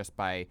genre just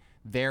by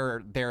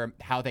their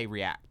how they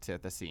react to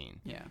the scene.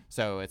 Yeah.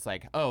 So it's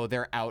like, oh,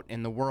 they're out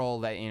in the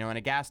world, in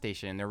a gas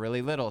station. They're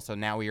really little, so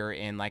now we are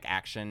in like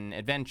action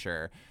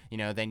adventure.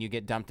 Then you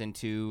get dumped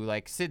into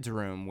like Sid's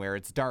room where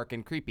it's dark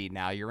and creepy.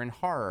 Now you're in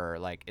horror.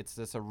 Like it's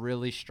just a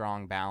really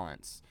strong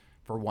balance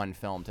for one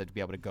film to be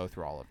able to go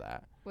through all of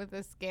that. With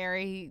a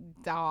scary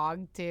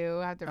dog, too.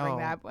 I have to bring Oh.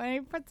 that up. When he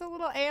puts a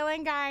little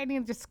alien guy and he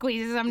just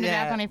squeezes him to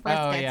Yeah. death when he first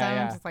Oh, gets yeah, him.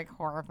 yeah. It's just like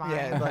horrifying.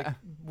 Yeah, like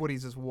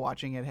Woody's just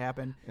watching it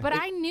happen. But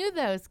I knew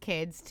those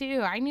kids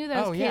too. I knew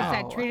those Oh, kids yeah.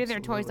 that Oh, treated their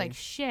toys absolutely. like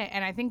shit.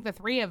 And I think the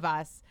three of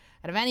us,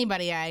 out of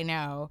anybody I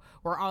know,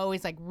 were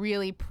always like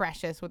really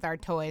precious with our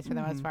toys for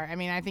the most part. I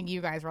mean, I think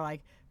you guys were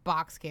like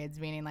box kids,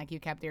 meaning like you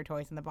kept your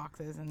toys in the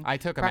boxes and I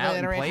took them probably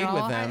out the and played original,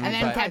 with them, and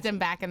then but- kept them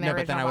back in the No,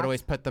 original but then I would box.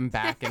 always put them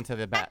back into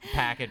the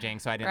packaging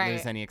so I didn't Right.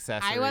 lose any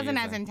accessories. I wasn't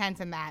as and- intense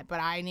in that, but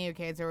I knew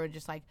kids who would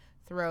just like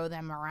throw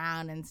them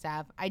around and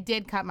stuff. I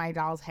did cut my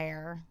doll's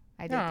hair.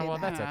 I did Oh, do well,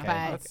 that. that's okay. But,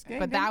 That's-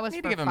 but that was need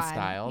for to give 'em fun.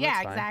 style. Yeah,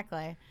 That's fine.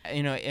 exactly.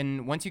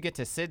 And once you get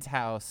to Sid's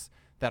house,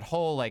 the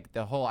whole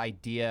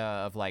idea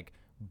of like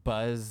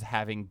Buzz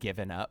having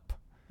given up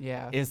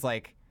Yeah. is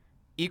like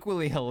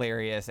equally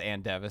hilarious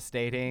and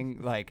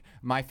devastating. Like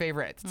my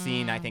favorite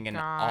scene, I think, in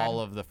God. all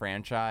of the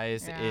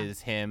franchise Yeah.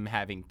 is him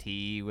having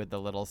tea with the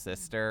little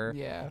sister.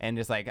 Yeah. And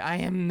just like, I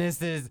am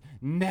Mrs.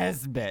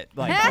 Nesbit.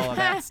 Like all of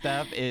that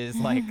stuff is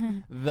like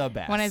the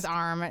best. When his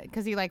arm,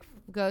 because he like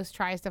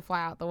tries to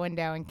fly out the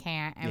window and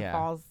can't, and Yeah.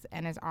 falls,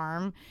 and his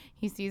arm,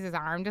 he sees his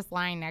arm just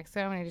lying next to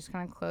him, and he just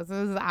kind of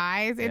closes his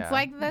eyes. It's Yeah.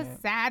 like the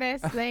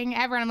saddest thing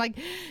ever. And I'm like,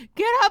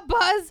 get up,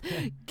 Buzz,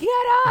 get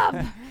up.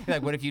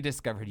 like, what if you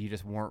discovered you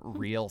just weren't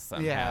real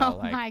somehow? Yeah. Oh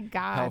Like, my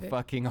How God.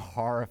 fucking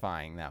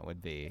horrifying that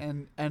would be.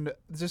 and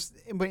just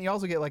but you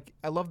also get like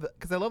I love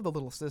the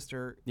little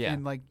sister. Yeah.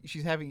 And like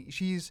she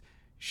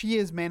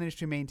has managed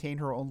to maintain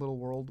her own little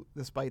world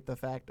despite the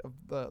fact of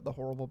the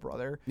horrible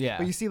brother. Yeah.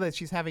 But you see that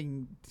she's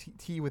having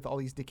tea with all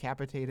these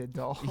decapitated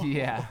dolls.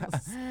 Yeah.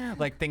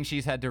 Like things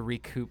she's had to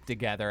recoup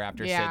together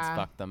after Yeah. Sid's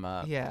fucked them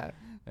up. Yeah.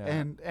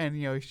 Yeah.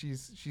 And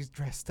she's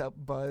dressed up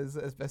Buzz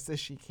as best as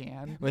she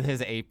can. With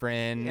his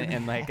apron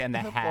and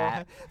the full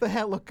hat. The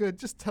hat looked good.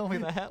 Just tell me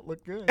the hat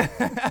looked good.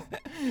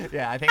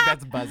 Yeah, I think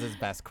that's Buzz's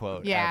best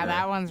quote. Yeah, ever.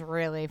 that one's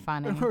really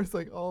funny. It was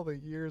like all the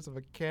years of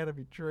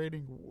academy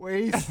training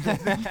wasted.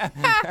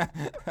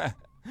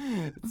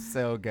 It's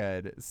so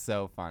good.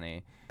 So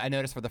funny. I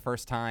noticed for the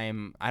first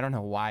time, I don't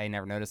know why I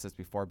never noticed this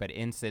before, but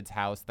in Sid's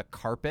house, the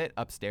carpet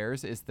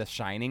upstairs is the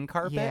Shining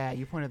carpet. Yeah,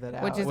 you pointed that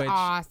out. Which is Which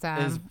awesome.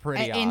 is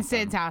pretty In awesome.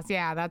 Sid's house.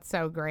 Yeah, that's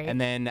so great.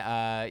 And then,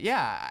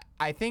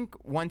 I think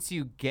once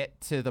you get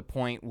to the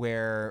point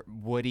where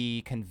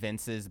Woody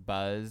convinces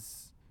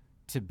Buzz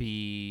to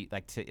be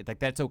like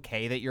that's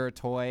okay that you're a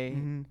toy,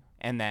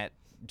 and that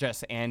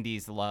just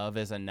Andy's love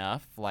is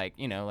enough. Like,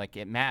 like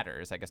it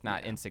matters. Like it's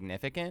not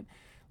insignificant.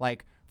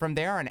 Like from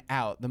there on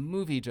out, the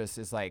movie just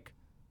is like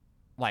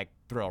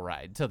thrill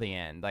ride till the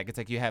end. Like it's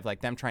like you have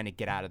like them trying to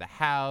get out of the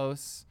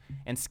house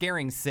and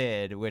scaring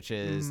Sid, which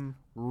is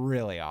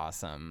really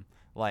awesome.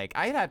 Like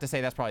I'd have to say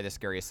that's probably the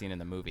scariest scene in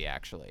the movie,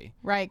 actually.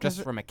 Right,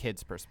 just from a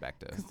kid's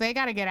perspective. Because they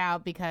got to get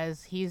out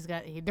because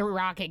the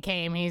rocket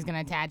came. He's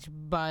gonna attach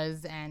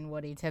Buzz and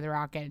Woody to the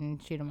rocket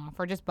and shoot him off,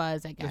 or just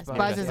Buzz, I guess. Buzz.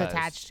 Buzz Just is Buzz.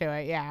 attached to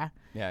it. Yeah.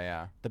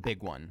 Yeah, the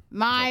big one.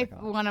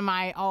 One of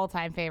my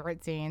all-time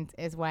favorite scenes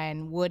is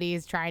when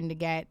Woody's trying to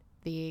get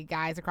the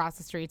guys across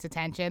the street's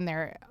attention,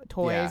 their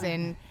toys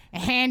in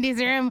Andy's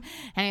room,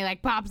 and he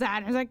like pops out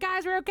and he's like,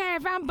 "Guys, we're okay. I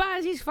found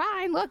Buzz. He's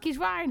fine. Look, he's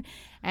fine."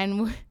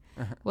 And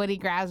Woody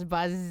grabs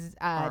Buzz's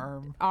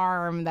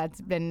arm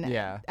that's been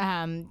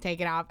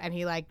taken off, and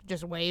he like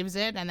just waves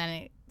it, and then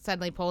it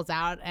suddenly pulls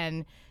out,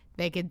 and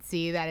they could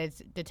see that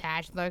it's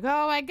detached. They're like,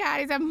 "Oh my God,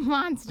 he's a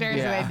monster!"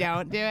 So they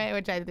don't do it,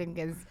 which I think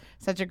is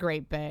such a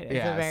great bit.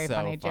 It's a very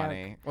funny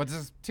joke. Well,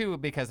 just too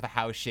because of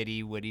how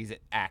shitty Woody's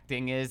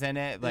acting is in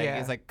it. Like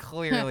it's like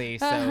clearly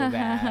so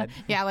bad.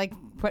 Yeah, like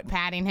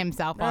patting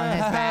himself on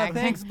his back.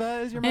 Thanks,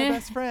 Buzz. You're my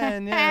best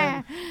friend.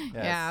 Yeah.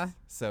 Yeah.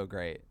 So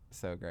great.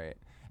 So great.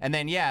 And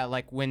then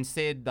like when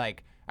Sid,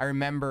 like I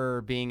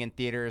remember being in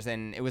theaters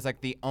and it was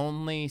like the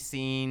only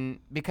scene,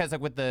 because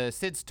like with the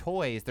Sid's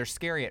toys, they're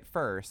scary at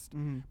first,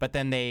 but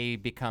then they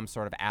become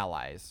sort of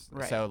allies.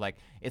 Right. So like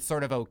it's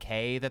sort of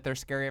okay that they're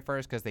scary at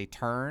first because they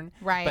turn.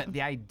 Right. But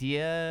the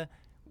idea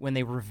when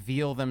they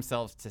reveal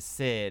themselves to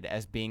Sid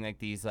as being like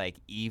these like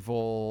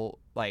evil,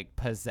 like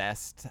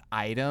possessed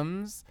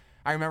items,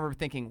 I remember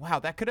thinking, wow,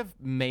 that could have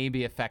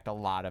maybe affect a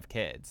lot of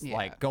kids. Yeah.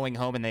 Like going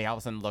home and they all of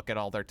a sudden look at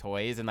all their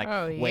toys and like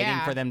waiting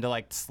yeah. for them to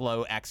like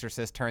slow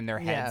exorcist turn their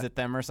heads at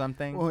them or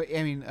something. Well,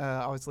 I mean,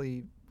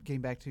 obviously,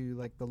 getting back to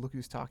like the Look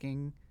Who's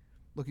Talking,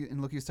 Look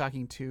Who's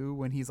Talking 2,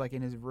 when he's like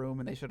in his room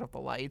and they shut off the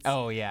lights.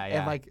 Oh yeah.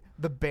 And like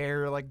the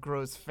bear like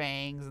grows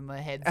fangs and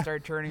the head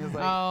start turning. It's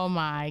like, Oh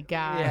my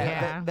God.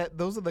 Yeah.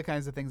 those are the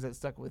kinds of things that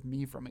stuck with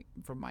me from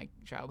my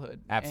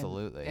childhood.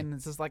 Absolutely. And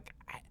it's just like,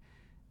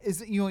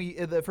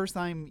 the first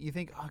time you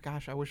think, oh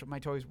gosh, I wish my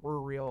toys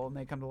were real and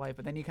they come to life,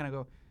 but then you kind of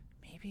go,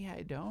 maybe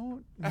I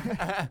don't.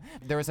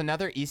 There was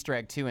another Easter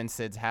egg too in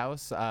Sid's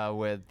house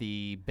with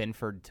the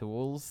Binford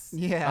Tools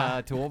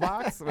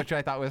toolbox, which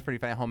I thought was pretty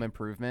funny. Home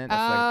Improvement.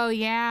 That's Oh like,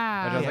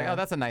 yeah. which I was like, oh,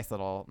 that's a nice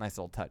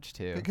little touch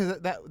too. Because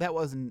that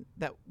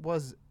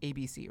was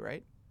ABC,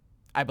 right?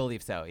 I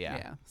believe so. Yeah.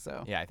 Yeah.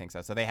 So. Yeah, I think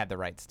so. So they had the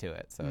rights to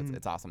it. So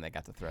it's awesome they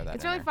got to throw that.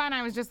 It's in really there. fun.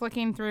 I was just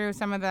looking through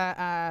some of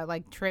the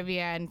like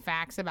trivia and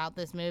facts about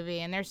this movie,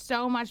 and there's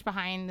so much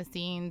behind the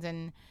scenes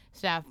and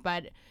stuff.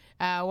 But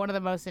one of the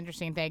most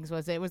interesting things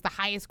was it was the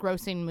highest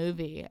grossing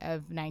movie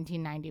of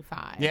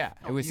 1995. Yeah,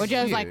 it was. Which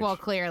I was like, huge. well,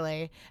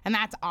 clearly, and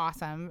that's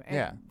awesome.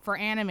 Yeah. For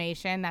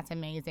animation, that's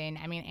amazing.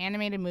 I mean,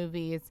 animated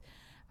movies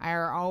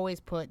are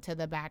always put to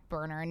the back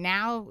burner.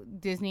 Now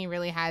Disney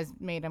really has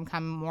made them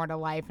come more to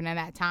life, and at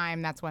that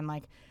time, that's when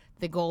like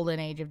the golden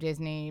age of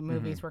Disney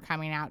movies were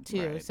coming out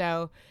too. Right.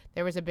 So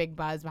there was a big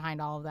buzz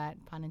behind all of that,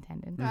 pun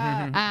intended.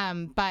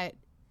 But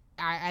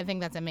I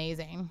think that's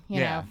amazing. You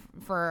know,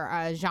 for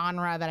a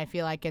genre that I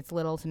feel like gets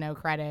little to no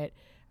credit.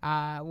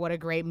 What a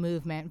great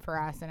movement for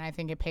us, and I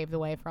think it paved the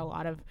way for a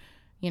lot of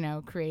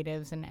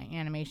creatives and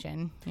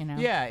animation.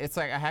 Yeah, it's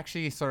like I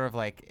actually sort of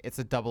like it's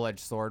a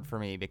double-edged sword for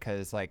me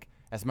because like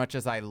as much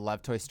as I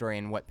love Toy Story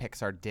and what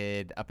Pixar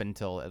did up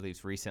until at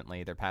least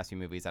recently, their past few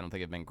movies I don't think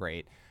have been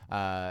great.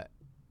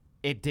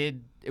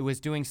 It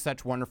was doing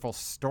such wonderful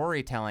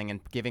storytelling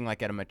and giving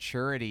like a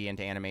maturity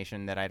into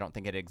animation that I don't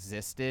think it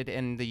existed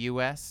in the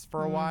US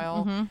for a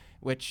while,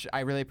 which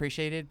I really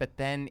appreciated, but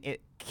then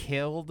it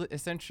killed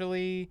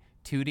essentially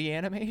 2D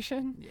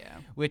animation. Yeah.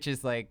 Which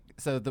is like,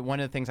 so one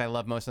of the things I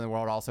love most in the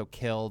world also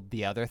killed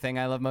the other thing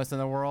I love most in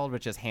the world,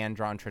 which is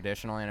hand-drawn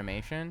traditional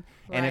animation.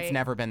 And it's Right.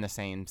 never been the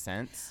same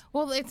since.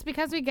 Well, it's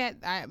because we get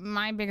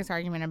my biggest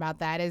argument about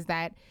that is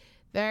that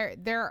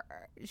their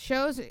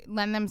shows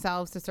lend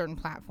themselves to certain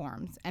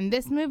platforms, and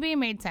this movie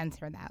made sense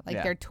for that.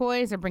 Like their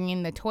toys are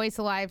bringing the toys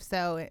to life,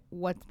 so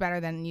what's better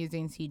than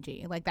using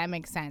CG? Like that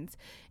makes sense.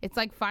 It's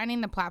like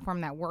finding the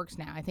platform that works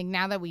now. I think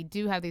now that we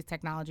do have these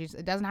technologies,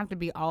 it doesn't have to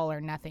be all or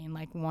nothing,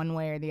 like one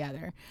way or the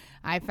other.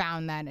 I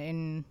found that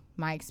in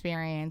my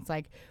experience,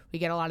 like we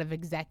get a lot of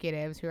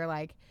executives who are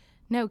like,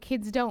 no,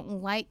 kids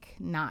don't like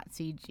not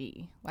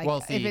CG. Like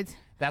Well, see, if it's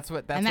that's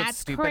what's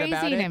stupid crazy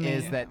about to it me.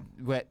 is that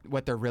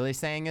what they're really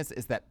saying is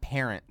that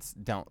parents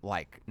don't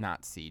like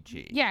not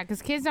CG. yeah,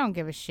 because kids don't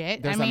give a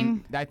shit. There's I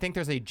mean, I think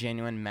there's a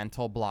genuine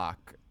mental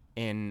block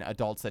in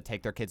adults that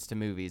take their kids to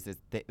movies is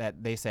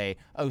that they say,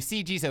 oh,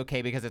 CG's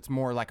okay because it's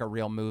more like a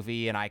real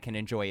movie and I can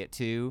enjoy it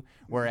too.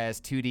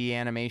 Whereas 2D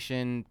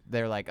animation,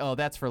 they're like, oh,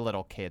 that's for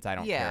little kids. I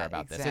don't care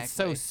about this. It's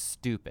so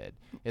stupid.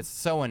 It's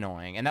so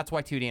annoying. And that's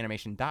why 2D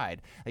animation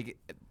died. Like,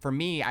 for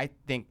me, I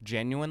think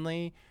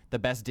genuinely the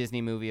best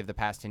Disney movie of the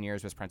past 10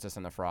 years was Princess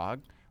and the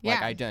Frog.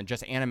 Like, I done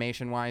just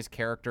animation-wise,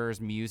 characters,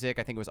 music,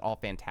 I think it was all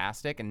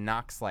fantastic, and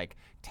knocks like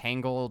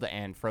Tangled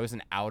and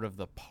Frozen out of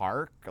the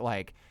park.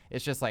 Like,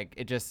 it's just like,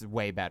 it just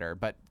way better.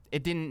 But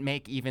it didn't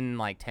make even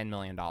like $10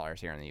 million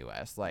here in the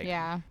U.S. Like,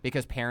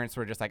 because parents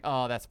were just like,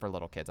 oh, that's for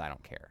little kids, I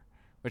don't care,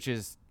 which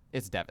is,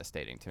 it's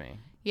devastating to me.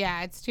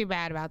 Yeah, it's too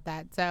bad about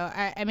that. So,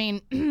 I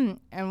mean,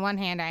 on one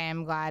hand, I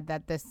am glad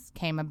that this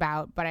came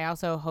about, but I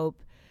also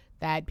hope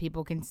that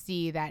people can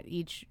see that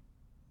each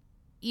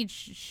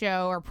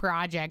show or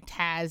project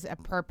has a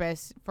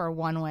purpose for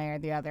one way or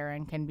the other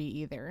and can be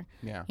either.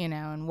 Yeah. You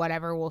know, and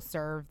whatever will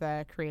serve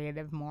the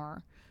creative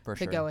more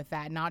to go with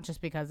that, not just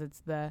because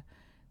it's the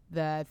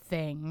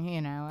thing,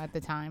 you know, at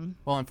the time.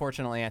 Well,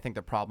 unfortunately, I think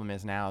the problem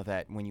is now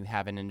that when you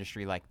have an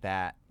industry like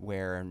that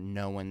where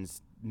no one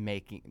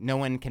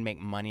can make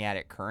money at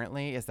it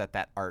currently, is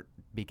that art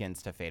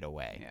begins to fade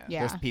away. Yeah.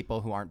 There's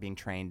people who aren't being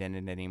trained in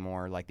it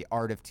anymore. Like, the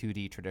art of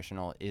 2D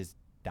traditional is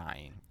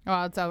dying.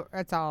 Well,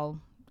 it's all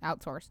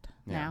outsourced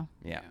now.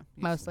 Yeah.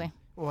 Mostly.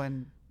 Well,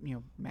 and you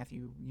know,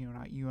 Matthew, you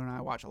and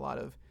I watch a lot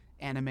of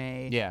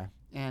anime. Yeah.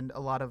 And a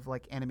lot of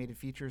like animated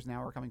features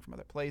now are coming from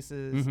other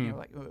places. You know,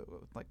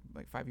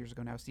 like 5 years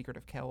ago now, Secret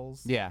of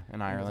Kells. Yeah,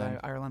 in Ireland.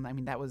 Ireland. I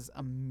mean, that was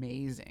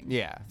amazing.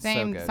 Yeah.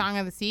 Same so good. Song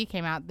of the Sea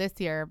came out this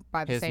year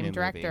by the His same new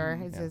director.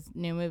 movie. It's his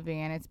new movie,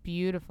 and it's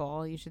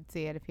beautiful. You should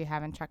see it if you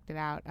haven't checked it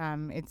out.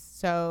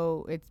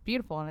 It's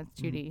beautiful, and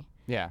it's 2D.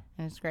 Yeah.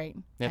 And it's great.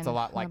 It's and a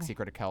lot like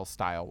Secret of Kells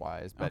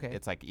style-wise, but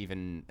it's like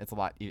it's a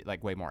lot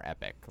like way more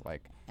epic.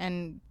 Like,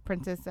 and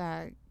Princess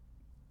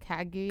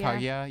Kaguya.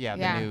 Kaguya,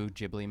 the new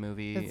Ghibli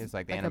movie is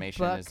like the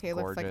animation is gorgeous. It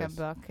looks like a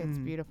book. It's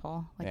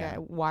beautiful, like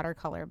a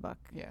watercolor book.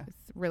 Yeah,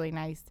 it's really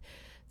nice.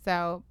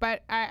 So,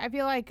 but I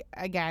feel like,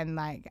 again,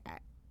 like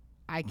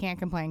I can't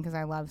complain because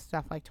I love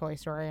stuff like Toy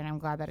Story, and I'm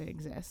glad that it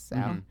exists.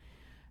 So.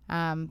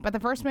 But the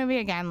first movie,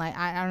 again, like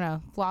I don't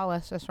know,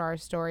 flawless as far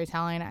as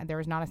storytelling. There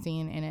was not a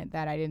scene in it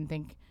that I didn't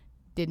think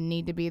didn't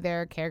need to be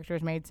there.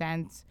 Characters made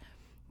sense.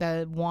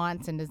 The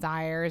wants and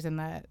desires and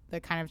the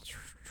kind of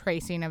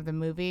tracing of the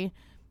movie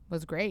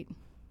was great.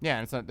 Yeah,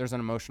 and so there's an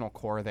emotional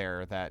core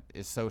there that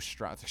is so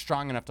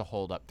strong enough to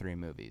hold up 3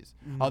 movies.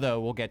 Although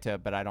we'll get to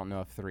it, but I don't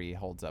know if 3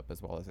 holds up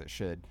as well as it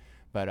should.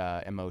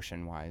 But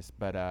emotion wise,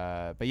 but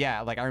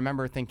yeah, like I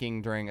remember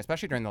thinking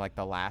especially during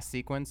the last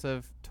sequence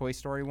of Toy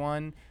Story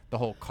 1, the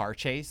whole car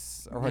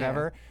chase or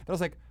whatever, that was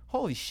like,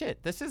 holy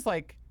shit, this is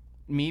like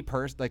to me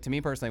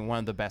personally, one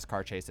of the best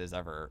car chases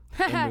ever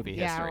in movie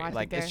history.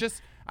 Like, it's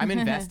just, I'm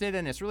invested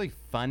and it's really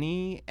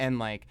funny, and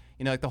like,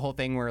 you know, like the whole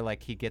thing where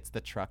like he gets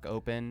the truck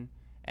open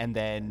and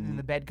then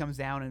the bed comes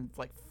down and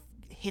like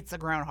hits the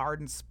ground hard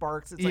and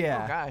sparks. It's like,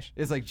 oh gosh.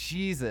 It's like,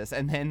 Jesus.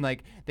 And then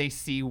like they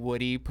see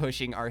Woody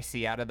pushing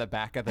RC out of the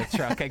back of the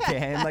truck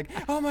again. Like,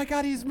 oh my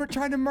God, he's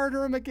trying to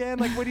murder him again.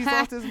 Like, Woody's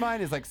lost his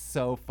mind. Is like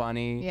so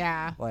funny.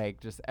 Yeah. Like,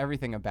 just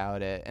everything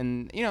about it.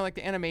 And, you know, like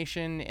the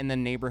animation in the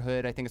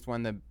neighborhood, I think it's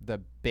one of the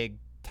big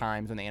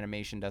times when the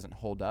animation doesn't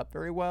hold up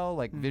very well,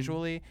 like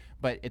visually,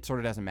 but it sort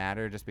of doesn't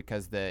matter just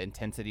because the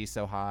intensity is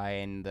so high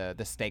and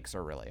the stakes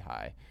are really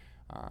high.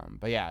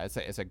 But yeah,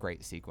 it's a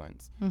great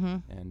sequence.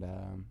 And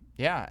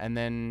and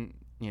then,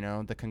 you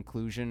know, the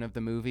conclusion of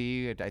the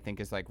movie, I think,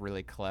 is like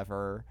really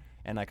clever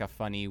and like a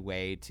funny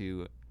way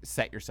to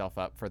set yourself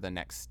up for the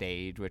next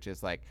stage, which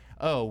is like,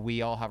 oh,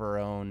 we all have our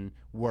own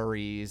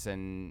worries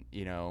and,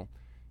 you know,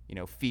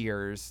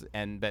 fears,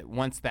 but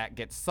once that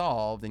gets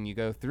solved and you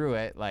go through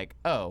it, like,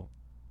 oh,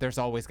 there's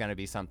always going to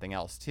be something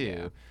else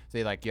too. So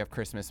you have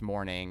Christmas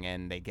morning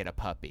and they get a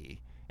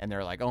puppy. And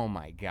they're like, oh,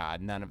 my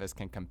God, none of us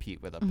can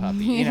compete with a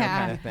puppy, you know,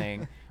 kind of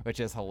thing, which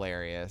is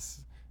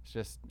hilarious. It's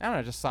just, I don't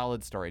know, just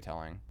solid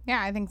storytelling.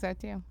 Yeah, I think so,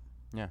 too.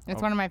 Yeah.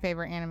 It's one of my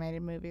favorite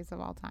animated movies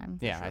of all time.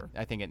 Yeah, sure.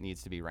 I think it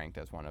needs to be ranked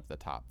as one of the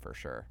top for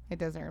sure. It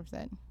deserves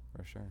it.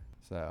 For sure.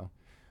 So,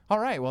 all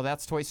right, well,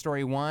 that's Toy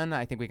Story 1.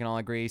 I think we can all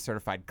agree,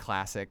 certified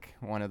classic,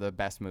 one of the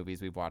best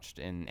movies we've watched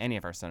in any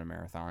of our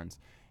Cinemarathons.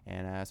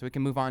 And so we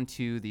can move on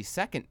to the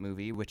second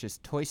movie, which is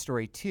Toy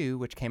Story 2,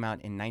 which came out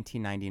in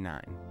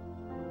 1999.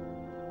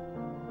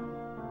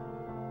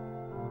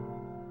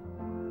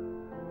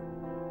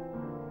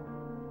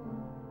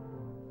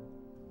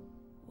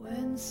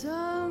 When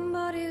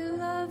somebody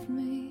loved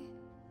me,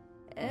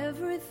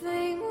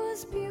 everything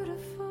was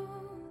beautiful.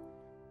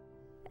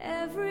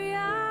 Every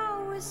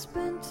hour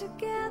spent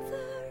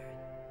together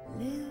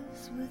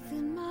lives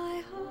within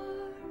my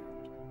heart.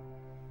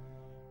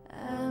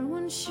 And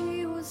when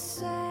she was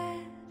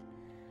sad,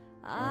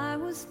 I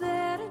was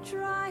there to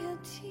dry her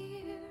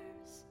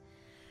tears.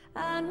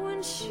 And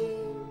when she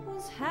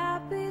was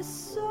happy,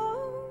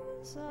 so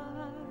was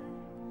I.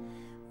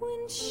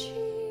 When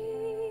she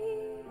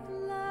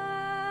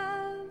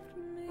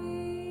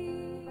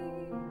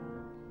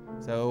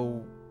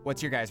So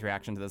What's your guys'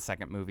 reaction to the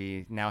second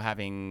movie now,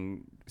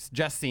 having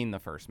just seen the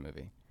first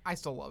movie? I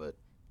still love it.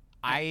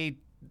 I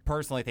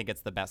personally think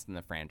it's the best in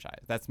the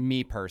franchise. That's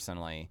me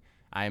personally.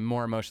 I'm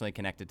more emotionally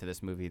connected to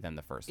this movie than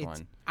the first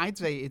one. I'd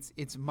say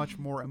it's much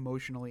more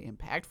emotionally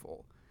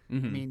impactful. I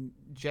mean,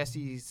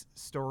 Jesse's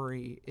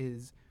story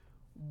is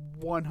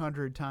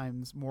 100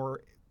 times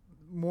more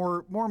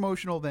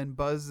emotional than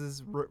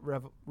Buzz's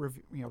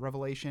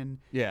revelation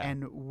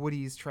and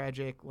Woody's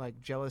tragic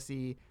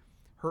jealousy.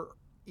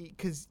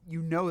 Because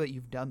you know that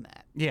you've done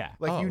that. Yeah.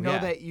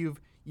 That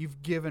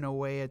you've given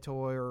away a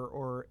toy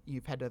or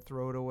you've had to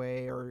throw it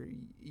away or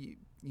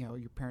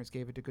your parents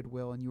gave it to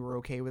Goodwill and you were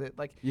okay with it.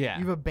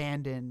 You've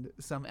abandoned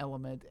some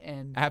element,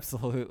 and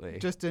absolutely,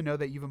 just to know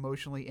that you've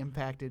emotionally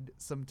impacted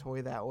some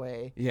toy that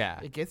way. Yeah,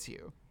 it gets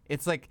you.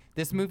 It's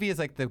this movie is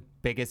the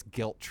biggest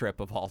guilt trip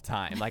of all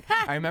time.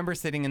 I remember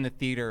sitting in the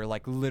theater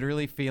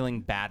literally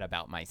feeling bad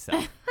about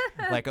myself,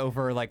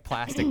 over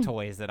plastic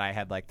toys that I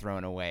had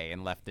thrown away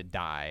and left to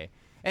die.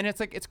 And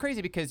it's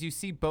crazy because you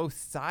see both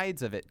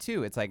sides of it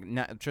too. It's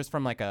not just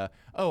from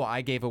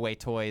I gave away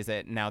toys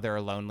that now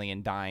they're lonely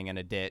and dying in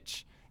a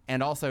ditch,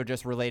 and also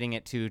just relating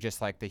it to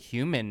just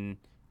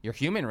your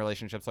human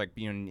relationships,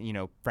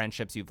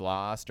 friendships you've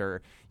lost,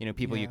 or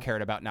people you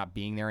cared about not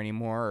being there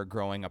anymore or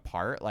growing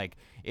apart.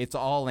 It's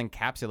all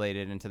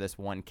encapsulated into this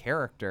one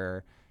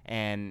character.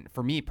 And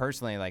for me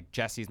personally,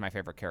 Jesse's my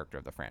favorite character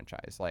of the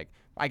franchise.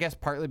 I guess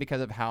partly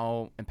because of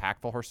how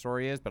impactful her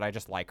story is, but I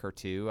just like her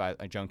too.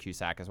 Joan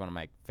Cusack is one of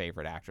my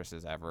favorite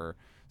actresses ever.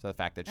 So the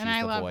fact that she's the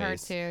voice. And I love her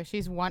too.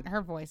 She's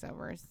her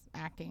voiceovers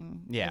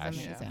acting. Yeah,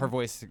 is amazing. Her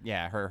voice.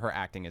 Yeah, her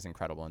acting is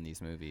incredible in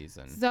these movies.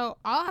 And so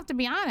I'll have to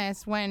be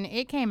honest. When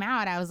it came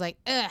out, I was like,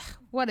 ugh,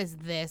 what is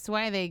this?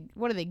 What are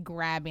they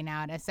grabbing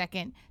out? A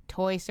second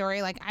Toy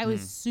Story? I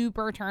was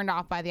super turned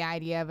off by the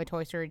idea of a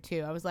Toy Story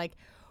 2. I was like,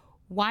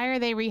 why are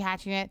they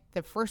rehatching it?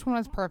 The first one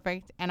was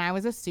perfect, and I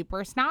was a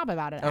super snob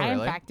about it. Oh, really? I, in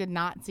fact, did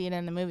not see it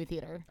in the movie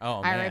theater.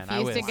 Oh, I man.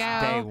 refused to go.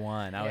 Day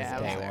one. I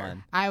was day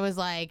one. I was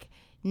like,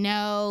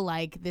 no,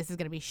 this is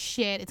going to be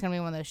shit. It's going to be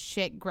one of those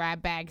shit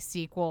grab bag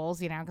sequels,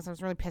 because I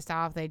was really pissed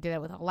off. They did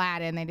it with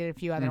Aladdin. They did a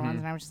few other ones,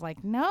 and I was just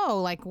like,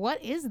 no,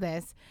 what is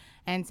this?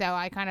 And so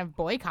I kind of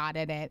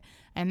boycotted it.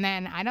 And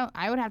then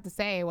I would have to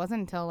say it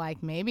wasn't until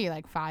maybe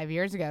 5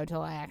 years ago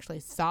till I actually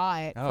saw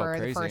it for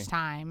crazy. the first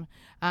time.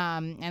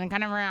 And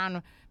kind of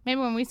around maybe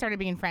when we started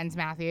being friends,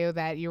 Matthew,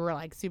 that you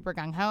were super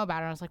gung ho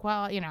about it. I was like,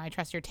 well, I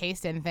trust your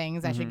taste in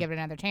things. I should give it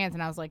another chance.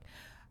 And I was like,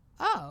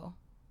 oh,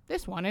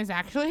 this one is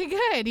actually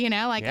good.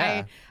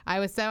 I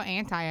was so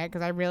anti it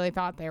because I really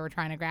thought they were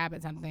trying to grab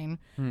at something.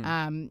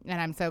 And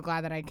I'm so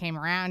glad that I came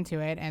around to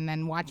it. And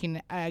then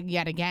watching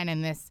yet again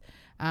in this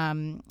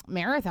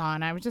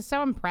marathon, I was just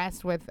so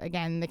impressed with,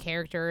 again, the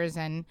characters.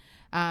 And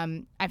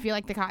I feel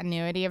the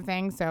continuity of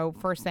things. So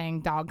first thing,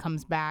 dog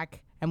comes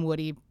back and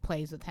Woody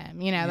plays with him.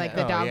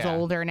 The dog's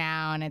older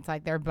now, and it's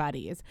they're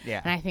buddies.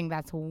 Yeah. And I think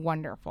that's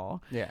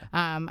wonderful. Yeah.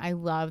 I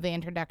love the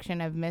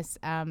introduction of Miss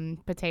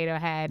Potato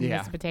Head. Yeah.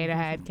 Miss Potato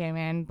Head came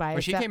in by.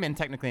 Well, she came in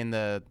technically in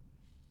the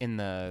end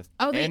of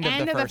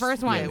the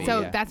first one. Movie,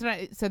 so that's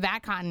what. So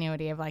that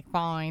continuity of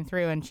following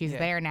through, and she's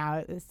there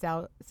now.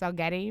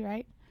 Salgetti,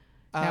 right?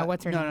 No,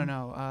 what's her name?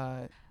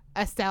 No.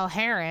 Estelle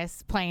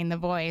Harris playing the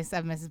voice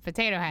of Mrs.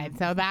 Potato Head.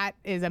 So that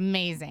is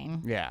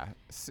amazing. Yeah.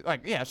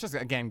 It's just,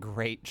 again,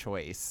 great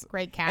choice.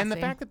 Great casting. And the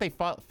fact that they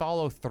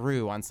follow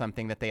through on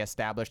something that they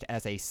established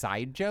as a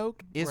side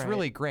joke is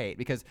really great,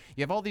 because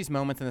you have all these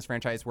moments in this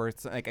franchise where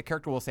it's a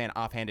character will say an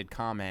offhanded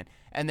comment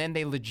and then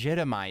they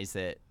legitimize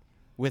it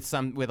with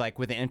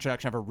the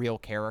introduction of a real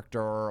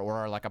character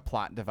or a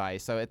plot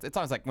device. So it's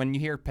always when you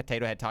hear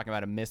Potato Head talking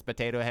about a Miss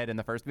Potato Head in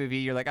the first movie,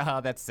 you're like,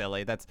 oh, that's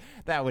silly.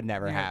 That would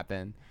never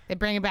happen. They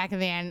bring it back at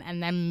the end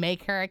and then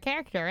make her a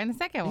character in the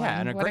second one. Yeah,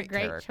 and what great a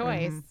great character.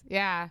 choice.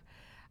 Yeah.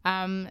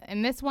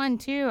 And this one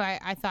too,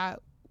 I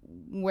thought,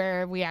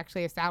 where we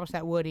actually established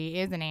that Woody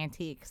is an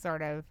antique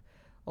sort of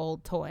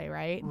old toy,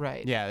 right?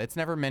 Right. Yeah, it's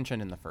never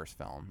mentioned in the first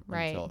film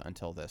Right.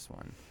 until this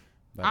one.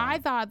 But, I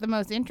thought the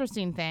most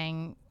interesting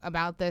thing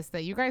about this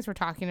that you guys were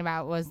talking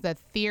about was the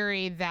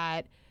theory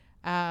that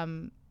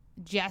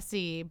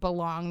Jesse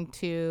belonged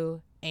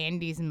to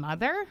Andy's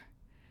mother.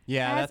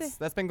 Yeah,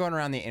 that's been going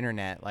around the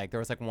internet. There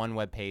was one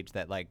web page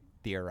that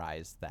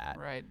theorized that.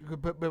 Right.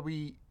 But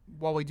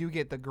while we do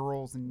get the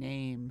girl's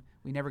name,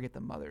 we never get the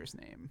mother's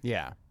name.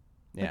 Yeah.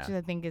 Yeah. Which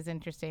I think is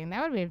interesting.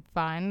 That would be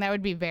fun. That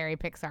would be very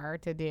Pixar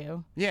to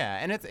do. Yeah,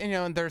 and it's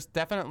and there's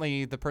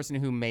definitely the person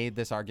who made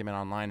this argument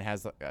online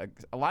has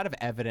a lot of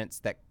evidence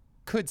that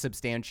could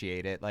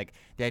substantiate it.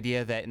 The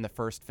idea that in the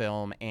first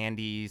film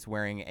Andy's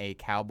wearing a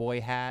cowboy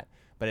hat,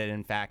 but it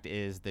in fact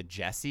is the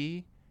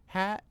Jesse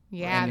hat.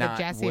 Yeah, and the not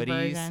Jesse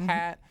Woody's version.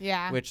 hat.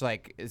 Yeah. Which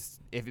is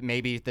if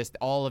maybe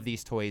all of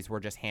these toys were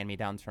just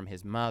hand-me-downs from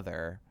his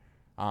mother.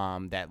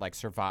 That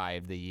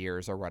survived the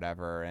years or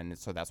whatever, and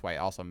so that's why it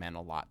also meant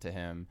a lot to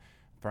him.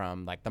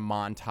 From the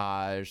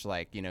montage,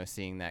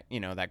 seeing that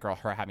that girl,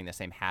 her having the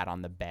same hat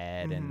on the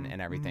bed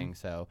and everything.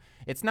 So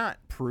it's not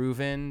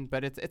proven,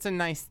 but it's a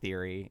nice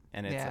theory,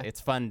 and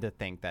it's fun to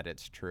think that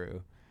it's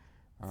true.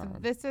 So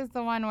this is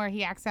the one where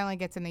he accidentally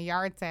gets in the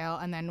yard sale,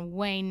 and then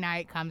Wayne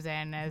Knight comes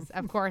in as,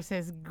 of course,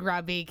 his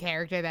grubby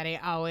character that he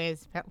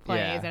always plays,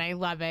 Yeah. and I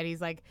love it.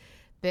 He's like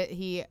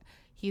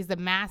he's the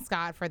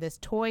mascot for this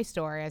toy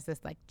store as this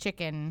like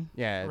chicken.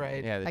 Yeah,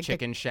 Right. Yeah, the Like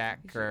chicken shack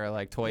or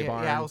like toy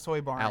barn. Yeah, Al's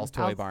Toy Barn. Al's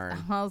Toy Barn.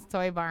 Al's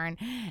Toy Barn,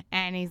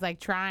 and he's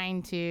like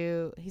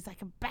he's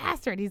like a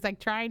bastard. He's like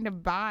trying to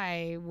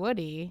buy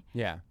Woody,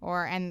 Yeah.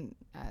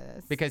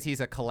 Because he's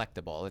a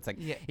collectible. It's like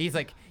Yeah. he's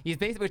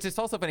basically, which is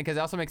also funny because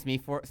it also makes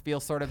me feel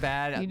sort of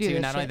bad You do too.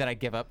 this Not only shit. that I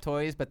give up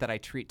toys, but that I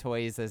treat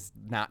toys as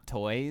not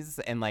toys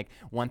and like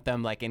want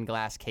them like in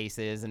glass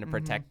cases and to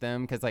protect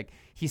them because like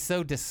he's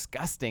so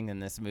disgusting in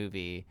this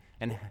movie.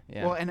 And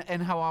yeah, Well,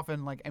 and how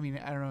often, like, I mean,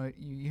 I don't know,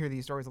 you hear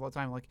these stories all the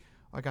time, like,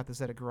 I got this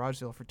at a garage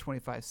sale for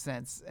 25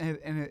 cents, and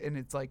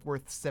it's like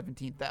worth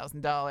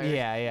 $17,000.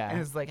 Yeah, yeah.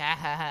 And it's like, ha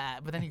ha ha.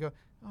 But then you go,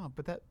 oh,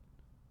 but that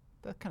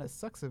kind of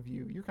sucks of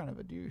you. You're kind of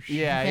a douche.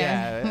 yeah,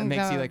 Yeah. it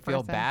makes you The like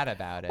feel person. bad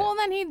about it. Well,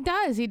 then he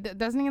does.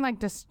 Doesn't he like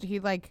just he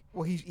like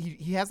Well,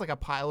 he has like a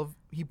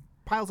he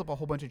piles up a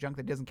whole bunch of junk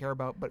that he doesn't care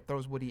about, but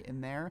throws Woody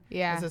in there.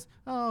 Yeah. And says,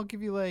 oh, I'll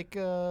give you like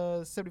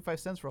 75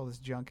 cents for all this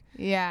junk.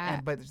 yeah.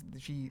 But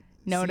she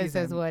Notices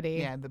sees him. Woody.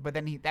 Yeah, but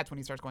then that's when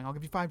he starts going, I'll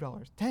give you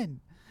 $5,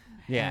 10.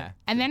 yeah.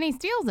 And then he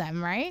steals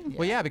them, right?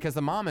 Well, yeah, because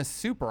the mom is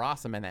super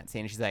awesome in that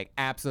scene. She's like,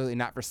 absolutely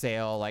not for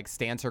sale, like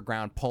stands her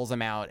ground, pulls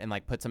him out, and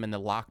like puts him in the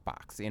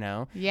lockbox, you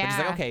know? But she's Yeah.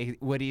 like, okay,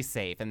 Woody's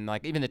safe. And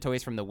like even the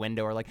toys from the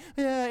window are like,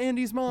 yeah,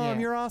 Andy's mom,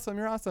 Yeah. you're awesome,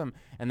 you're awesome.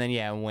 And then,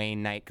 yeah,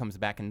 Wayne Knight comes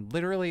back and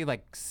literally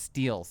like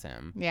steals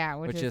him, Yeah,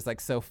 which is like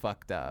so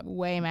fucked up.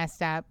 way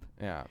messed up.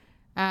 Yeah.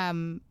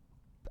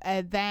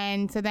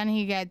 Then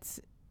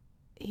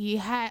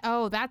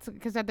that's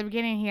because at the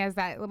beginning he has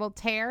that little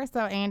tear,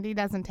 so Andy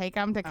doesn't take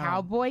him to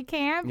cowboy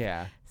camp.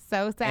 Yeah.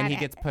 So sad. And he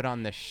gets put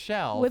on the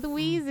shelf. with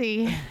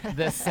Wheezy.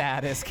 the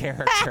saddest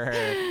character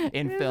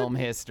in film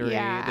history,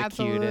 Yeah, the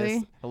absolutely.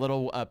 cutest, a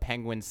little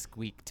penguin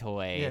squeak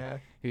toy Yeah.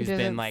 who's Who been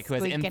doesn't like, who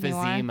has squeak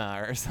anymore.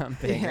 emphysema or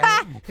something.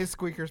 Yeah. His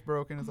squeaker's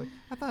broken. It's like,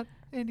 I thought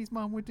Andy's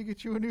mom went to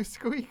get you a new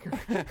squeaker.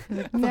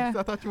 Yeah.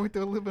 I thought you went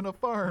to live in a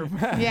farm.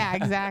 Yeah,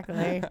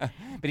 exactly.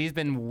 But he's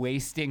been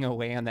wasting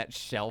away on that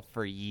shelf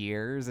for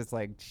years. It's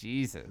like,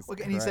 Jesus.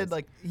 Look, and he said Christ.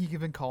 like he had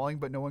been calling,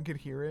 but no one could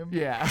hear him.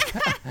 Yeah.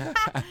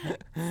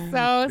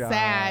 So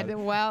sad.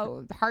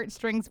 Well,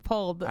 heartstrings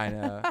pulled. I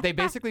know. They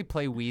basically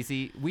play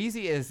Wheezy.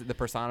 Wheezy is the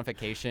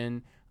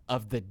personification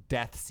of the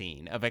death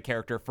scene of a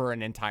character for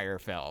an entire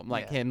film.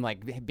 Like Yeah. him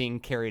like being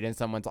carried in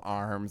someone's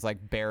arms,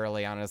 like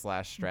barely on his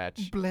last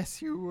stretch.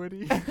 Bless you,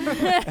 Woody.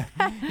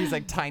 He's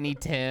like Tiny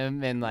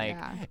Tim and like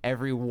Yeah.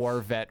 every war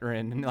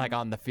veteran like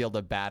on the field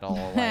of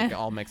battle, like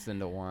all mixed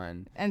into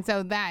one. And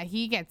so that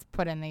he gets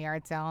put in the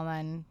yard sale, and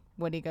then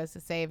Woody goes to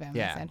save him,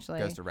 Yeah. essentially.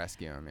 Goes to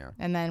rescue him, yeah.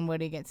 And then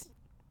Woody gets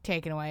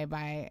taken away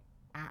by,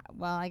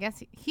 well, I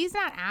guess he's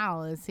not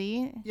Al, is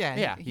he? Yeah,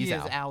 Yeah, he he's is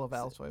Al. Al of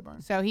Al's Toy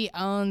Barn. So he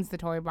owns the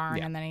toy barn,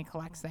 Yeah. and then he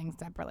collects things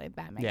separately.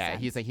 That makes Yeah,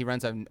 sense. he's like he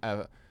runs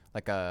a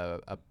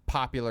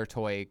popular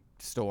toy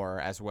store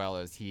as well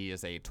as he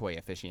is a toy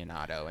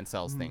aficionado and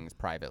sells things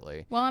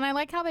privately. Well, and I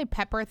like how they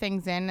pepper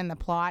things in the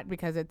plot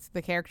because it's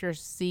the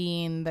characters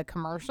seeing the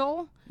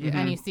commercial,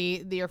 and you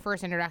see your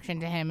first introduction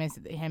to him is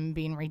him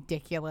being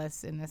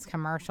ridiculous in this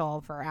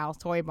commercial for Al's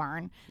Toy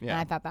Barn, and Yeah.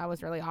 I thought that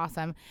was really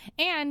awesome.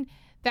 And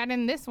that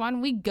in this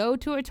one we go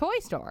to a toy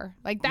store,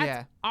 like that's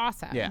Yeah.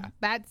 awesome. Yeah.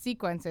 That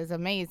sequence is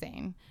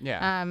amazing.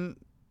 Yeah.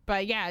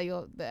 But yeah,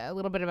 a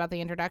little bit about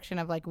the introduction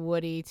of like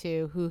Woody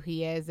to who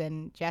he is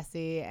and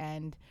Jesse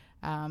and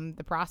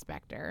the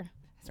prospector.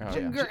 Oh,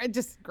 yeah.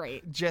 Just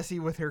great. Jessie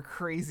with her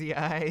crazy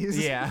eyes.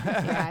 Yeah.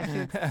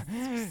 Yeah,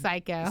 she's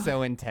psycho.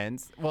 So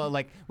intense. Well,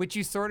 like, which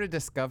you sort of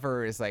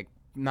discover is like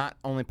not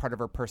only part of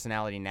her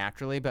personality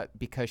naturally, but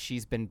because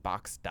she's been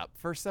boxed up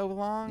for so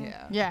long.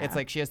 Yeah. Yeah. It's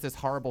like she has this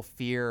horrible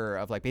fear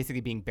of like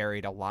basically being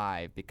buried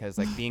alive because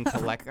like being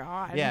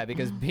God. Yeah,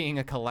 because being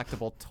a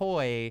collectible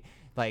toy,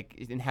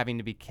 like and having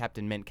to be kept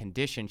in mint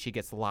condition, she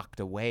gets locked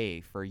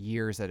away for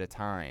years at a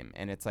time,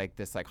 and it's like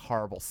this like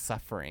horrible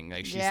suffering.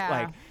 Like she's Yeah.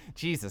 like,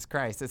 Jesus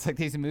Christ! It's like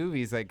these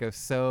movies that go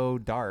so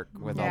dark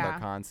with all Yeah. their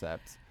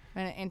concepts.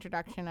 An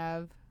introduction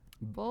of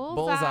Bullseye.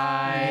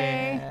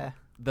 Bullseye. Yeah.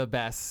 The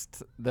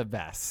best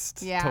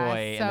Yeah,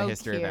 toy in so the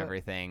history cute. of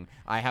everything.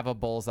 I have a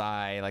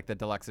Bullseye, like the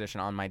deluxe edition,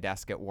 on my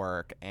desk at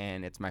work,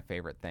 and it's my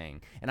favorite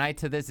thing. And I,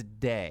 to this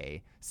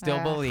day,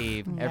 still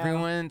believe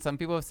no. some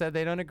people have said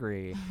they don't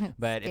agree,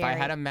 but if I Scary.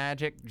 had a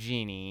magic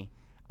genie,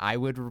 I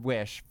would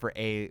wish for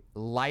a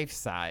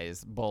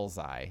life-size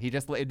Bullseye. He'd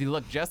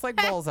look just like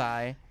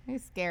Bullseye,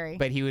 He's scary.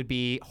 but he would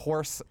be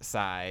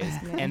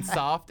horse-sized and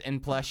soft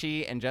and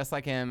plushy and just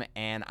like him,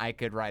 and I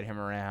could ride him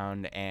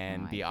around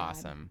and Oh my be God.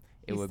 awesome.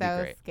 It He's would so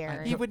be great.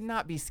 scary. He would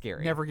not be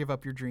scary. Never give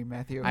up your dream,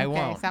 Matthew. I okay,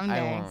 won't. someday.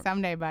 I won't.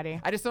 Someday, buddy.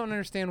 I just don't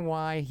understand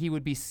why he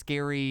would be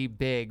scary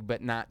big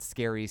but not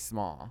scary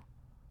small.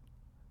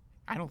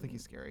 I don't think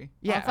he's scary.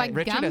 Yeah, it's like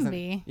Richard doesn't-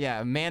 Gumby.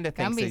 Yeah, Amanda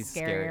thinks Gumby's he's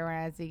scarier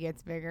scary. as he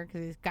gets bigger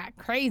because he's got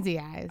crazy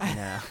eyes.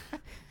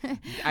 No.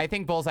 I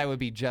think Bullseye would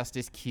be just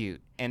as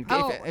cute. And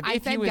Oh, if I he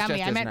said was Gumby.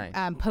 just I as meant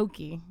nice.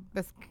 Pokey,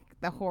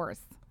 the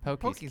horse.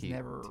 Pokey's cute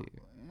never. too.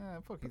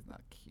 Pokey's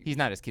not cute. He's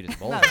not as cute as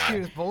Bullseye. Not as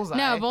cute as Bullseye.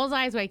 No,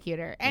 Bullseye's way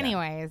cuter.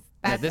 Anyways,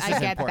 that's, this I is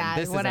get important. that.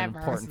 This Whatever. is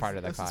an important part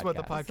of the This podcast. is what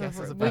the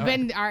podcast is about. We've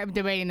been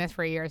debating this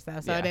for years, though,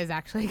 so it is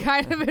actually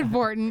kind of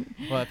important.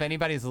 Well, if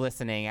anybody's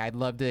listening, I'd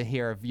love to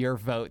hear your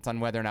votes on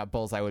whether or not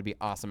Bullseye would be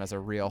awesome as a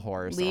real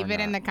horse. Leave or it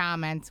in not. the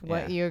comments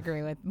what Yeah. you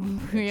agree with.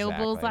 Real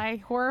Exactly. Bullseye,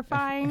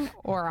 horrifying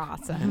or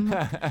awesome.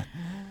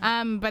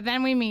 But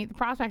then we meet the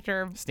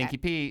prospector, Stinky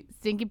Pete.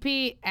 Stinky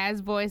Pete, as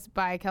voiced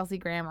by Kelsey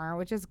Grammer,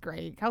 which is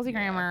great. Kelsey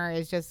Grammer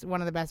is just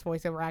one of the best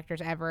voiceover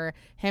actors ever.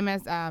 Him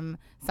as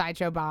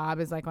Sideshow Bob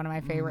is like one of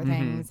my favorite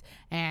things,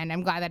 and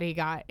I'm glad that he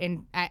got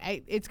in.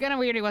 It's kind of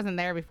weird he wasn't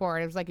there before.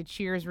 It was like a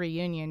Cheers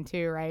reunion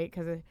too, right?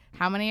 Because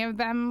how many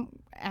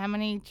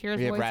Cheers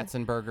We have voices?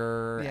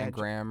 Ratzenberger Yeah, and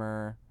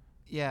Grammer.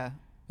 Yeah.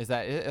 Is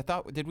that it? I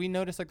thought, did we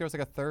notice like there was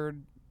like a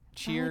third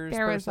Cheers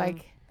There was person?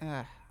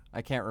 like,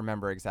 I can't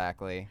remember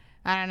exactly.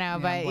 I don't know,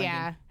 I'm but blanking.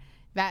 yeah,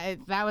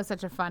 that was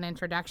such a fun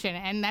introduction,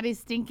 and that is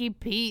Stinky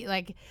Pete.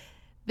 Like,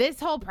 this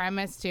whole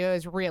premise too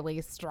is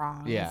really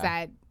strong. Yeah. Is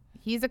that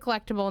he's a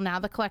collectible. Now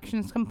the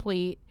collection's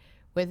complete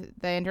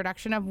with the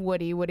introduction of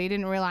Woody. Woody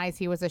didn't realize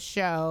he was a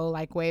show,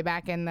 like way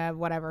back in the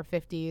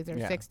 50s or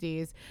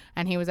 60s,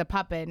 and he was a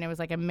puppet, and it was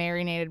like a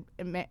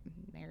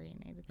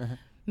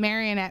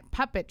marionette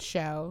puppet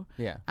show.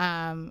 Yeah.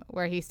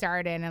 Where he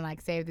starred in and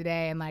like saved the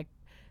day, and like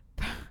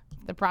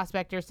the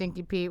prospector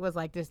Stinky Pete was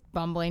like this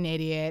bumbling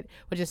idiot,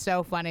 which is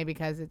so funny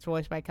because it's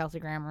voiced by Kelsey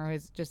Grammer,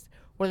 who's just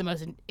one of the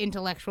most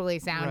intellectually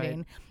sounding.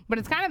 Right. But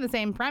it's kind of the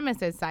same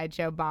premise as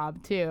Sideshow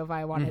Bob too. If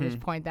I wanted to just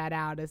point that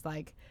out, is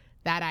like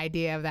that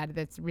idea of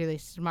that's really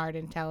smart,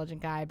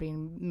 intelligent guy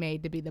being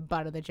made to be the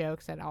butt of the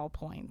jokes at all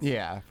points.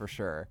 Yeah, for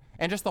sure.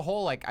 And just the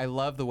whole, like, I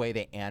love the way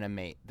they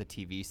animate the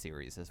TV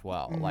series as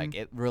well. Like,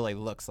 it really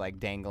looks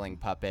like dangling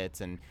puppets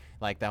and,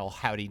 like, the whole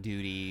Howdy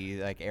Doody,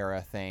 like,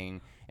 era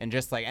thing. And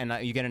just, like, and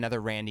you get another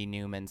Randy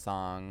Newman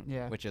song,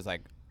 which is,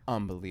 like,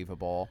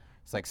 unbelievable.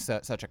 It's, like,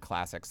 such a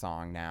classic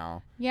song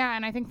now. Yeah,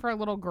 and I think for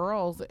little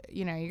girls,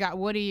 you know, you got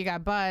Woody, you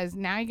got Buzz,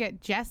 now you get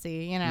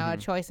Jessie, you know, a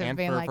choice of And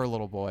being like... for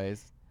little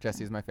boys.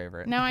 Jesse's my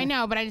favorite. No, I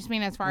know, but I just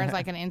mean as far as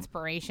like an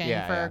inspiration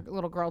for a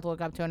little girl to look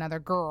up to another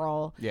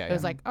girl. Yeah, it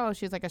was like, oh,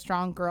 she's like a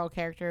strong girl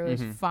character who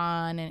was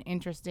fun and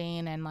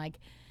interesting and like,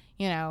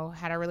 you know,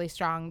 had a really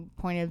strong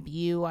point of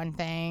view on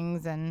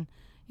things and,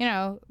 you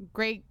know,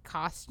 great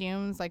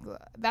costumes. Like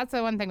that's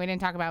the one thing we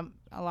didn't talk about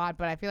a lot,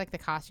 but I feel like the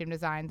costume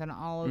designs on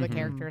all of the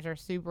characters are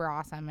super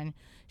awesome, and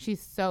she's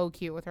so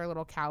cute with her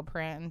little cow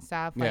print and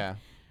stuff. Like, Yeah.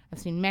 I've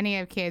seen many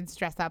of kids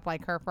dress up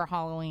like her for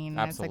Halloween.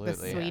 And it's like the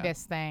Absolutely, yeah.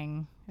 sweetest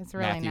thing. It's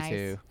really Matthew nice.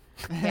 too.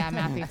 Yeah,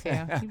 Matthew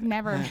too. You've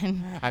never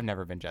been. I've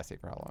never been Jesse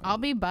for Halloween. I'll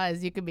be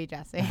Buzz. You could be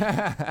Jesse.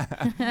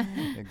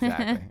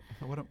 Exactly.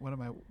 What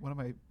am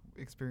I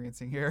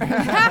experiencing here?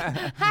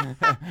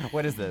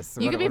 What is this?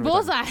 You What- could be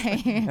what are we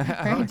talking-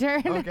 Bullseye.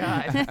 Richard. Oh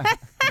God.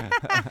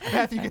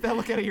 Matthew, get that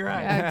look out of your Oh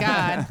eye.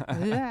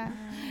 God. Yeah.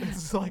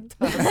 It's like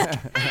Tusk.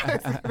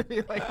 It's gonna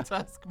be like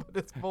Tusk, but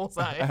it's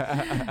Bullseye.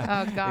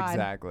 Oh God.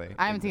 Exactly.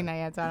 I haven't seen that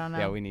yet, so I don't know.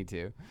 Yeah, we need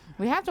to.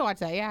 We have to watch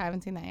that. Yeah, I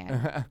haven't seen that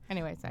yet.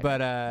 Anyway, sorry.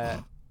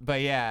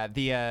 But yeah,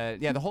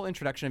 the whole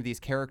introduction of these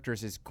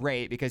characters is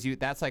great because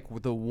that's like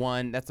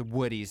that's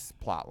Woody's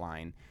plot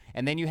line.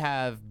 And then you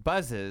have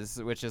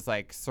Buzz's, which is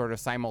like sort of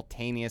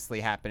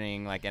simultaneously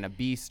happening like in a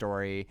B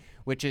story,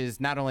 which is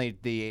not only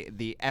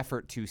the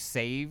effort to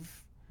save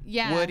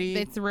yeah, Woody.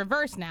 it's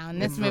reversed now. In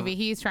this movie,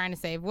 he's trying to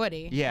save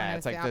Woody. Yeah, when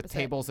it's like the opposite.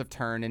 tables have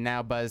turned, and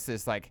now Buzz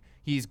is like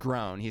he's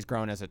grown. He's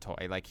grown as a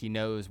toy. Like he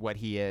knows what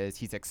he is.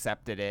 He's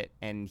accepted it,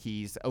 and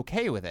he's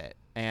okay with it.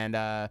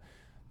 And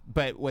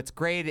but what's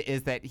great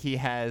is that he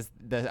has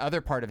the other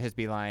part of his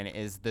beeline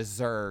is the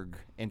Zurg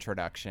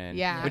introduction.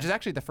 Yeah. which is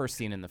actually the first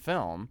scene in the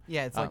film.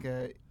 Yeah, it's like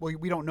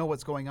we don't know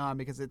what's going on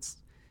because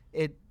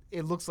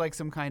it looks like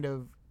some kind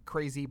of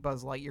crazy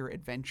Buzz Lightyear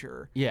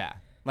adventure. Yeah.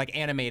 Like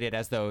animated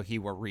as though he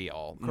were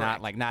real,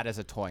 Correct. not as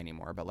a toy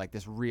anymore, but like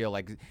this real,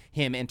 like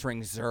him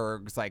entering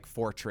Zurg's like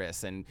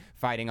fortress and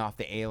fighting off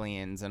the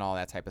aliens and all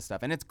that type of stuff.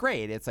 And it's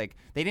great. It's like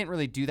they didn't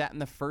really do that in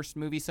the first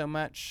movie so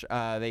much,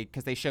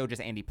 because they showed just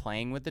Andy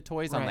playing with the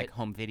toys on Right. like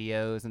home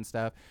videos and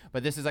stuff.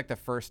 But this is like the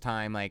first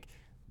time like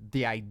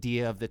the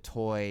idea of the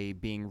toy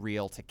being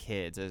real to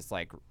kids is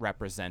like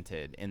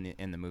represented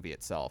in the movie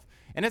itself,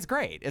 and it's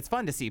great. It's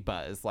fun to see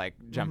Buzz like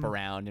jump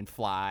around and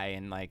fly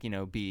and like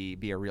be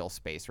a real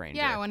space ranger.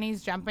 Yeah, when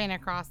he's jumping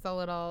across the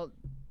little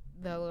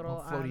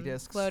floaty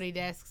discs. floaty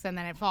discs, and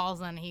then it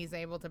falls, and he's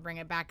able to bring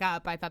it back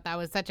up. I thought that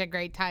was such a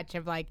great touch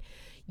of like,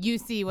 you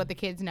see what the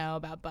kids know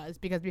about Buzz,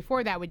 because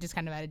before that we just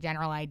kind of had a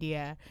general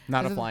idea.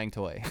 Not a This is- flying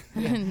toy.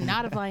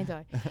 Not a flying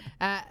toy.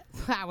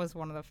 That was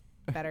one of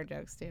the better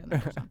jokes too in the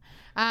first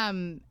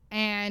one.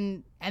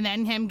 And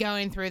then him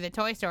going through the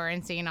toy store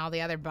and seeing all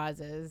the other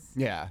Buzzes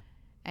Yeah.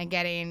 and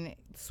getting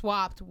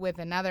swapped with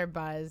another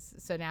Buzz.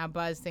 So now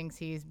Buzz thinks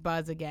he's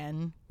Buzz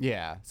again.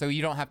 Yeah. So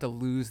you don't have to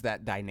lose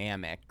that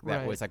dynamic that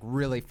Right. was like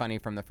really funny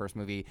from the first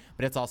movie,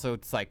 but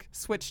it's like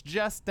switched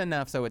just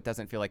enough so it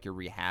doesn't feel like you're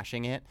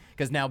rehashing it,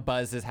 because now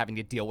Buzz is having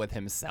to deal with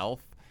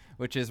himself,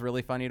 which is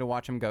really funny to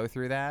watch him go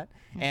through that.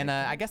 And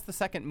I guess the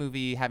second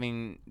movie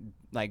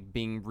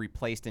being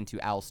replaced into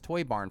Al's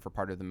Toy Barn for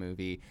part of the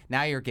movie,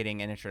 now you're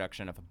getting an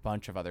introduction of a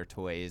bunch of other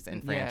toys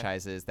and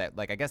franchises that,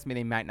 like, I guess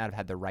they might not have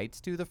had the rights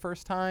to the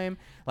first time,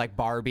 like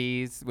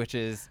Barbies, which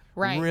is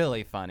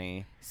really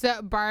funny.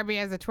 So Barbie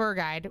as a tour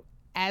guide,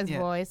 as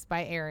voiced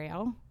by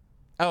Ariel.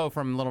 Oh,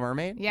 from Little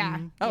Mermaid? Yeah.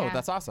 Oh, yeah.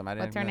 that's awesome. I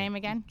didn't What's her name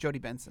again?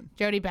 Jodie Benson.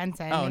 Jodie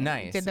Benson. Oh,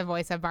 nice. Did the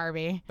voice of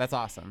Barbie. That's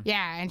awesome.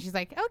 Yeah, and she's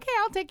like, okay,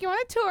 I'll take you on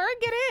a tour.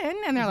 Get in.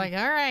 And they're like,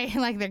 all right.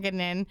 Like, they're getting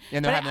in.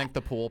 And they're having, like,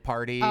 the pool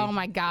party. Oh,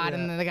 my God.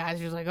 And then the guys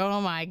are just like,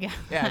 oh, my God.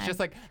 Yeah, it's just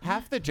like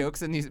half the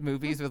jokes in these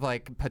movies with,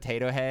 like,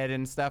 Potato Head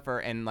and stuff,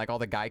 and, like, all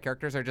the guy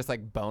characters are just,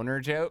 like, boner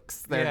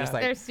jokes. They're just,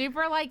 like... They're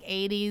super, like,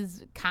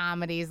 80s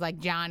comedies, like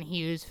John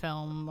Hughes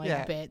film,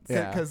 like, bits.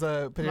 Because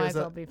might as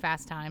well be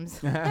Fast Times.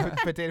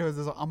 Potato Head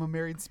is, I'm a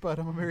married spud.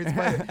 I'm a married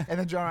spud. And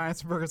then John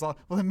Ratzenberger's all,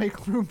 well, then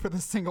make room for the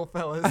single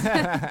fellas.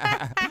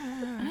 Yeah,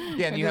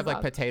 and you have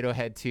like Potato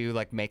Head too,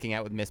 like making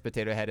out with Miss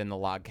Potato Head in the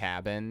log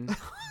cabin.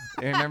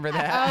 You remember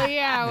that? Oh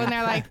yeah, when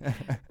they're like,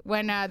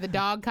 when the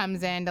dog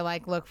comes in to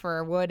like look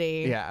for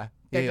Woody. Yeah.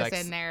 They're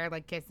just in there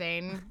like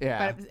kissing,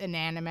 but it's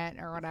inanimate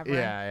or whatever.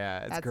 Yeah,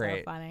 it's That's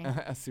great. So funny.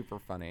 Super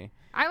funny.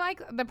 I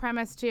like the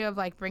premise too of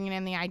like bringing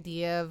in the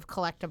idea of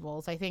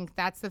collectibles. I think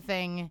that's the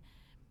thing.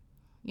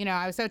 You know,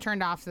 I was so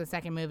turned off to the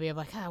second movie of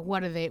like,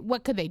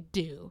 what could they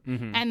do?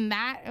 Mm-hmm. And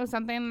that was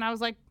something that I was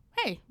like,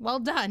 hey, well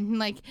done.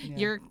 Like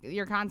your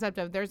concept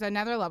of there's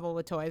another level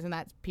with toys, and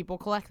that's people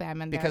collect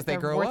them, and because they're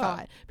grow worth up. a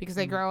lot. Because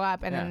they grow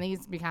up, and then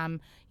these become,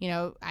 you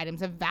know,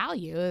 items of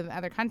value in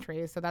other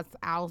countries. So that's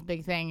Al's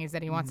big thing is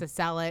that he wants to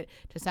sell it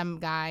to some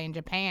guy in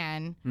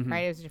Japan,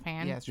 right? It was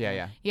Japan. Yes.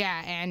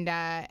 Yeah,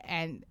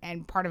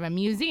 and part of a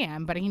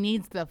museum, but he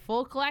needs the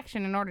full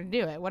collection in order to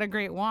do it. What a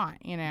great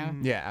want, you know?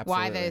 Yeah, absolutely.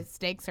 Why the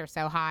stakes are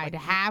so high to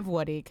have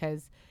Woody,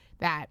 because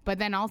that. But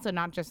then also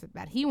not just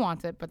that he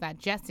wants it, but that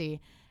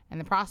Jesse and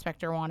the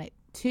prospector want it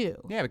too.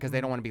 Yeah, because they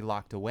don't want to be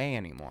locked away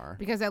anymore.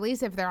 Because at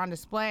least if they're on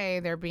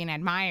display, they're being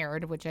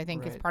admired, which I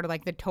think is part of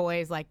like the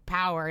toys, like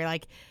power.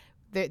 Like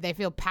they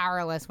feel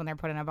powerless when they're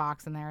put in a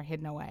box and they're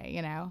hidden away,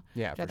 you know?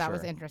 Yeah, which I thought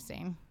was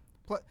interesting.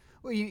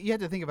 Well, you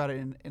have to think about it,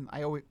 and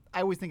I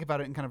always think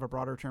about it in kind of a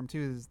broader term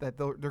too. Is that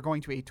they're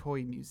going to a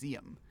toy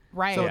museum,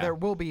 right? So there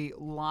will be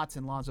lots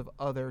and lots of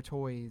other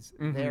toys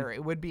there.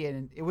 It would be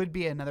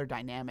another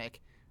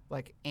dynamic,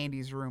 like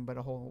Andy's room, but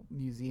a whole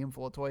museum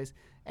full of toys.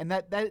 And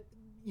that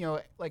you know,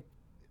 like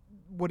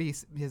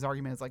his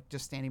argument is like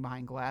just standing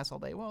behind glass all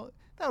day. Well,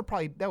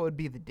 that would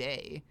be the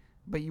day.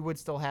 But you would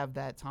still have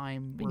that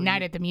time.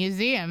 Night at the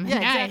museum. Yeah,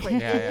 exactly.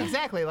 Yeah.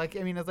 Exactly. Like,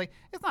 I mean, it's like,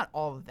 it's not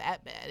all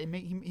that bad. He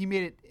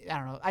made it, I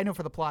don't know. I know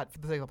for the sake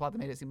of the plot, they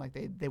made it seem like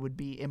they would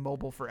be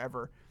immobile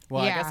forever.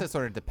 Well, I guess it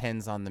sort of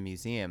depends on the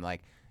museum.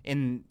 Like,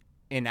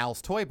 in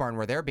Al's Toy Barn,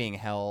 where they're being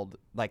held,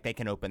 like, they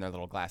can open their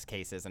little glass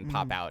cases and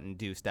pop out and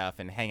do stuff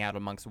and hang out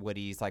amongst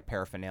Woody's, like,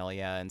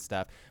 paraphernalia and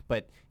stuff.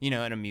 But, you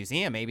know, in a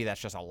museum, maybe that's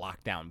just a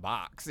lockdown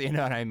box. You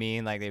know what I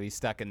mean? Like, they'd be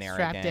stuck in there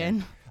strapped again.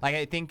 in. Like,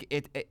 I think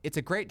it's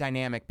a great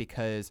dynamic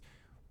because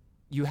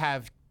you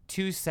have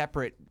two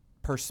separate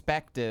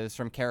perspectives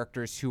from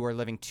characters who are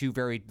living two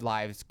varied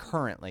lives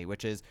currently,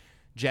 which is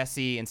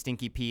Jesse and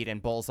Stinky Pete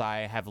and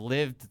Bullseye have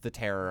lived the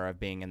terror of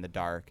being in the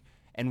dark.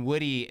 And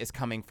Woody is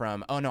coming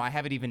from, oh, no, I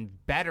have it even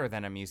better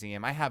than a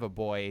museum. I have a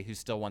boy who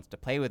still wants to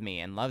play with me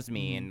and loves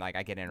me and, like,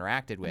 I get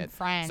interacted with. And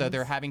friends. So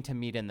they're having to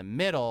meet in the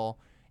middle,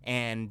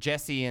 and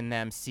Jesse and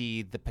them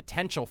see the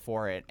potential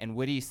for it. And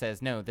Woody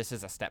says, no, this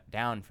is a step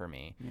down for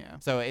me. Yeah.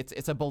 So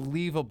it's a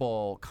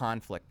believable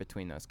conflict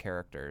between those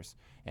characters.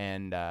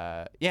 And,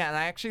 and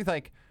I actually,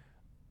 like,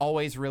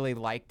 always really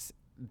liked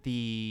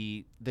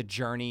the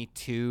journey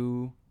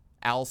to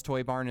Al's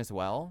Toy Barn as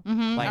well.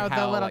 Mm-hmm. Like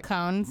the little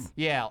cones.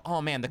 Yeah.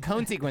 Oh man, the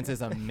cone sequence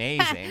is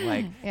amazing.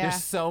 Like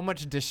there's so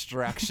much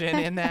destruction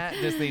in that.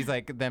 Just these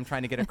like them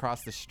trying to get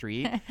across the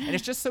street, and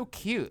it's just so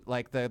cute.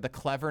 Like the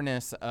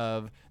cleverness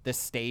of the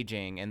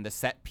staging and the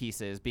set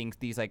pieces being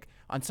these like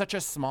on such a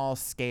small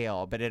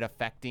scale, but it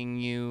affecting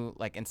you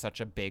like in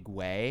such a big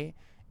way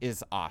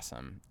is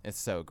awesome. It's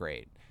so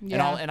great.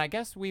 Yeah. And I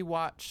guess we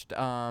watched.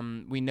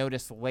 We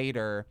noticed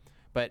later,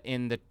 but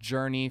in the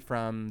journey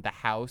from the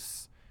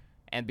house.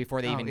 And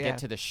before they even get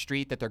to the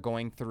street that they're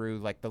going through,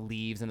 like the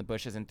leaves and the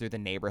bushes and through the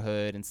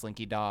neighborhood, and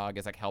Slinky Dog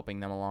is like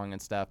helping them along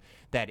and stuff,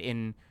 that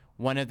in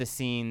one of the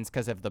scenes,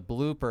 because of the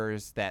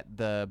bloopers, that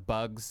the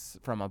bugs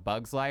from A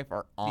Bug's Life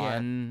are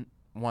on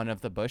one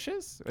of the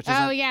bushes. Which is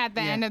at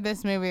the end of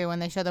this movie, when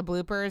they show the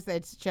bloopers,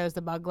 it shows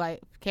the Bug Life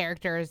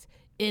characters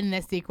in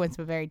this sequence,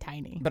 but very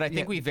tiny. But I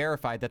think we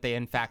verified that they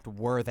in fact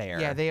were there.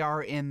 Yeah, they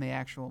are in the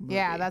actual movie.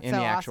 Yeah, that's in so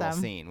the actual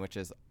awesome. scene, which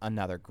is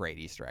another great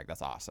Easter egg.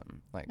 That's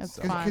awesome. Like That's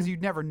so. fun. Because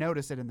you'd never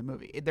notice it in the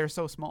movie. They're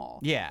so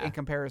small. Yeah. In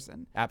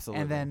comparison.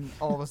 Absolutely. And then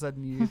all of a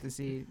sudden you get to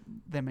see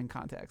them in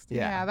context.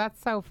 Yeah.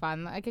 That's so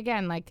fun. Like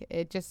again, like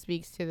it just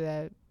speaks to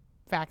the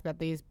fact that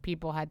these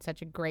people had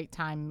such a great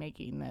time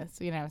making this.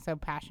 You know, so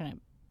passionate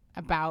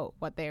about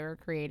what they were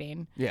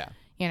creating. Yeah.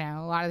 You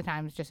know, a lot of the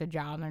times it's just a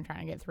job they're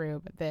trying to get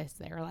through, but this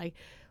they were like,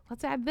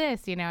 let's add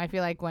this. I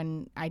feel like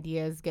when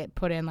ideas get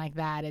put in like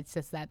that, it's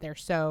just that they're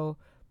so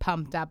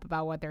pumped up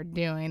about what they're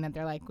doing that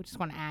they're like, we just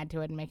want to add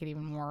to it and make it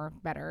even more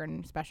better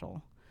and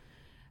special.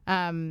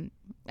 I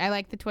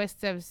like the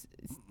twist of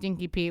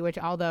Stinky Pete, which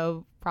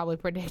although probably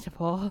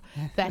predictable,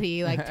 that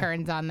he like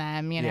turns on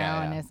them,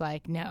 and is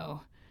like,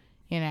 no,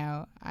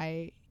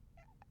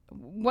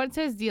 what's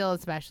his deal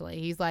especially?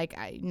 He's like,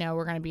 no,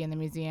 we're going to be in the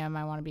museum.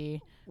 I want to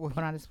be put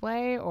on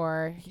display.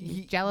 Or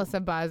he's jealous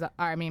of Buzz,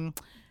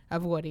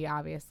 of Woody,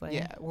 obviously.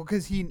 Yeah, well,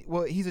 because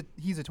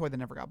he's a toy that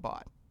never got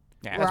bought.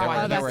 Yeah, Right.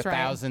 there That's were right.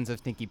 thousands of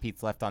Stinky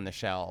Pete's left on the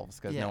shelves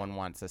because no one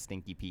wants a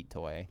Stinky Pete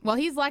toy. Well,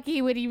 he's lucky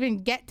he would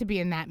even get to be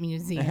in that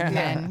museum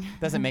then.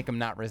 Doesn't make him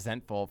not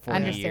resentful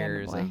 40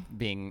 years Understandably. of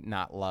being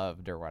not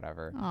loved or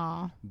whatever.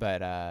 Aw.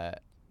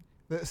 But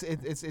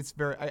It's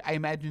very. I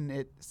imagine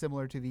it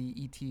similar to the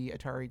E.T.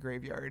 Atari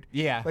graveyard.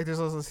 yeah. Like there's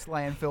also this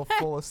landfill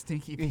full of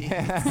Stinky Pete's.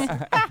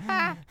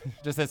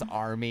 Just this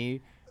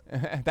army.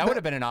 That would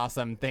have been an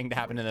awesome thing to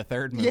happen in the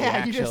third movie, Yeah,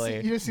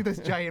 actually. you just see this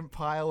giant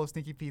pile of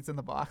Stinky Pete's in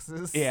the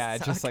boxes. Yeah,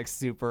 it's just Suck. like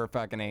super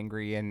fucking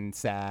angry and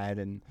sad,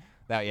 and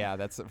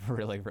that's a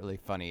really, really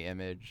funny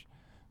image.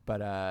 But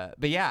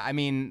yeah, I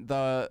mean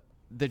the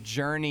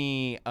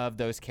journey of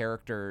those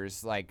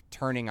characters like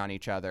turning on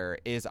each other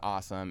is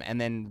awesome. And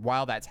then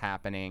while that's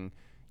happening,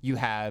 you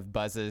have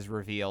Buzz's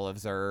reveal of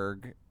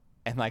Zurg.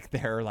 And like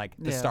they're like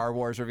the Star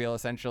Wars reveal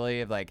essentially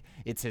of like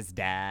it's his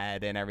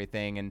dad and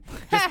everything, and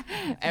just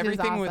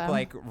everything with awesome.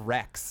 like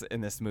Rex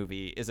in this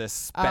movie is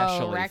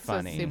especially Rex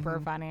funny. was super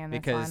funny in this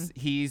Because one.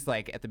 he's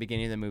like at the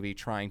beginning of the movie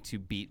trying to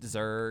beat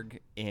Zurg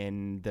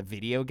in the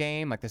video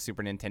game, like the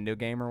Super Nintendo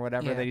game or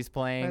whatever that he's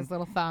playing. With his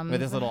little thumbs. With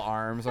his little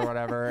arms or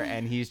whatever,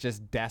 and he's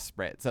just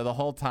desperate. So the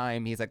whole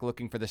time he's like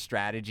looking for the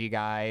strategy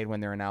guide when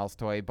they're in Al's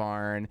Toy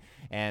Barn,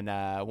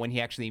 and when he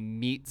actually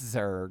meets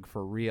Zurg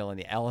for real in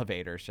the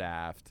elevator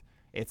shaft,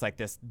 it's like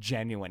this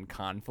genuine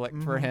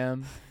conflict for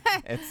him.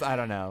 I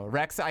don't know.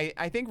 Rex, I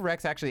think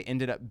Rex actually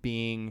ended up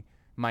being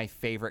my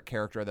favorite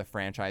character of the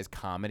franchise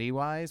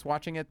comedy-wise,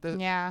 watching it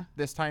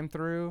this time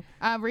through.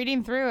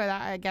 Reading through it,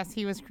 I guess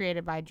he was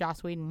created by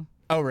Joss Whedon.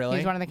 Oh, really?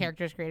 He's one of the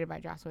characters created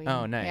by Joss Whedon.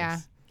 Oh, nice. Yeah.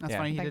 That's Yeah.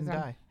 funny. He Think didn't so.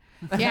 die.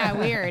 Yeah,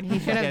 weird. He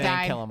should have Yeah, they didn't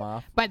died. kill him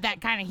off. But that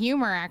kind of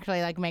humor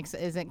actually like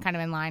isn't kind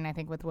of in line, I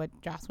think, with what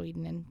Joss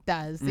Whedon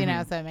does, so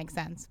it makes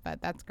sense.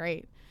 But that's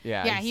great.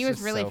 Yeah, Yeah, it's he was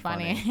just really so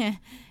funny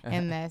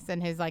in this,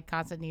 and his like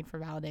constant need for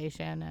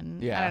validation,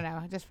 and I don't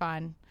know, just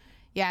fun.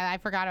 Yeah, I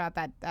forgot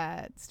about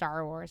that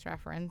Star Wars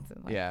reference.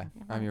 Like, Yeah,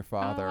 I'm your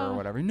father or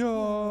whatever.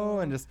 No,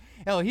 and just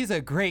he's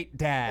a great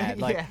dad.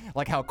 Like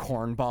like how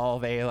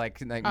cornball they like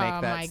make oh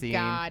that my scene.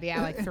 God,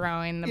 yeah, like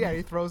throwing the Yeah,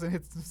 he throws and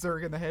hits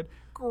Zurg in the head.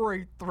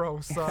 Great throw,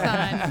 son.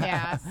 sun.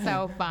 Yeah,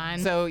 so fun.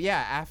 So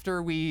yeah,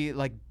 after we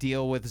like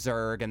deal with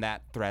Zurg and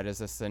that threat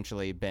has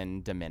essentially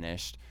been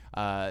diminished,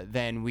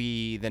 then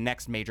the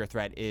next major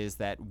threat is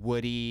that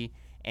Woody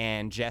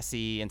and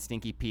Jesse and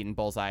Stinky Pete and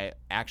Bullseye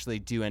actually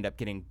do end up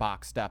getting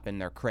boxed up in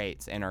their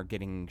crates and are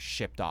getting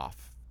shipped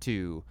off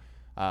to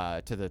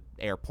the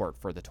airport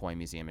for the Toy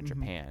Museum in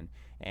Japan.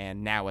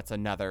 And now it's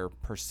another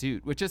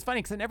pursuit, which is funny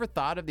because I never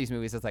thought of these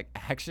movies as like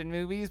action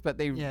movies, but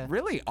they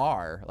really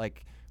are.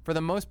 Like for the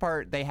most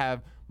part, they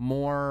have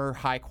more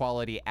high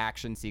quality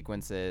action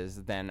sequences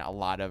than a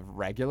lot of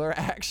regular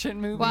action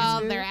movies.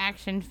 well, do. they're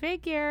action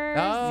figures.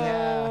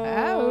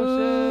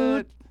 Oh,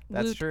 shit.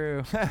 That's Whoop.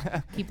 true.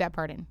 Keep that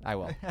part in. I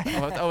will.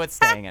 It's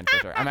staying in for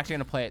sure. I'm actually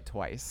gonna play it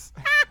twice.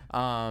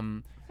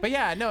 But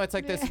yeah, no, it's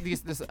like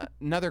this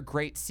another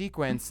great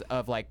sequence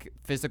of like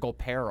physical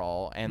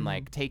peril and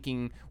like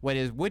taking what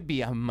would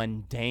be a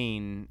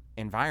mundane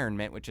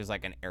environment, which is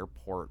like an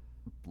airport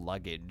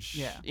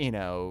luggage,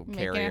 Making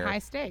carrier, it high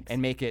stakes.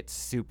 and make it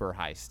super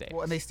high stakes.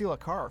 Well, and they steal a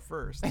car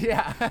first.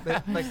 yeah.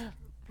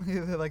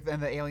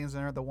 And the aliens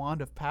are the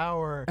wand of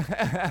power.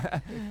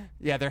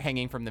 Yeah, they're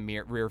hanging from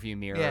the rear view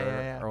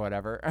mirror or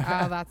whatever.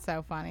 Oh, that's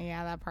so funny.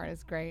 Yeah, that part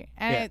is great.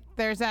 And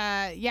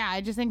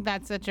I just think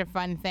that's such a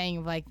fun thing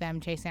of like them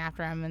chasing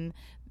after him, and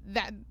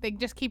that they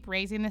just keep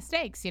raising the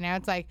stakes.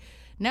 It's like,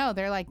 no,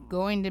 they're like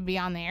going to be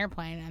on the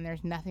airplane, and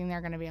there's nothing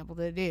they're going to be able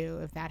to do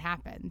if that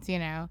happens.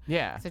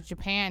 Yeah. So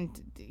Japan,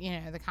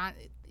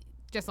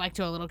 just like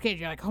to a little kid,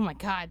 you're like, oh my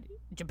God,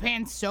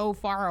 Japan's so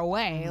far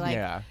away.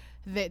 Like,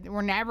 that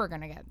we're never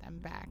gonna get them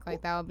back.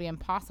 Like that would be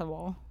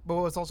impossible. But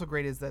what's also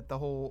great is that the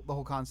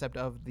whole concept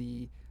of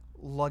the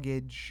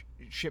luggage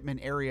shipment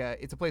area,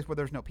 it's a place where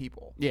there's no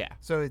people. Yeah.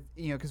 So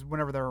because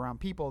whenever they're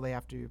around people, they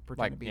have to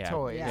pretend to be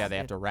toys. Yeah, they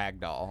have to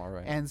ragdoll. All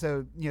right. And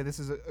so this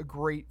is a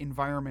great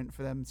environment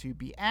for them to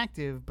be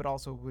active, but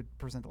also would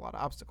present a lot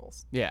of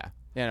obstacles. Yeah.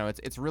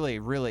 It's really,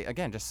 really,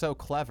 again, just so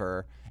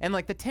clever. And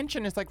like the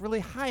tension is like really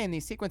high in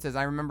these sequences.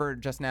 I remember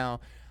just now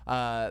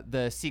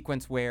the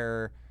sequence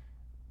where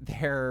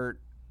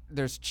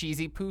there's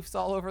cheesy poofs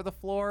all over the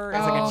floor. It's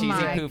like a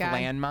cheesy poof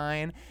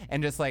landmine,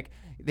 and just like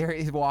there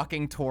he's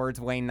walking towards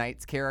Wayne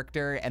Knight's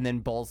character, and then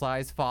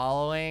Bullseye's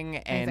following,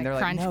 and like, they're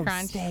like, crunch, "No,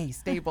 crunch."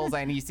 stay,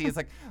 Bullseye." And you see his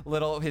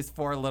his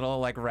 4 little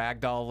like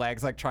ragdoll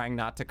legs like trying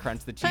not to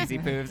crunch the cheesy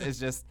poofs. Is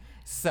just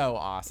so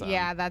awesome.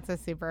 Yeah, that's a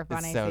super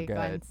funny it's so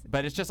sequence. good.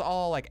 But it's just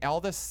all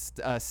this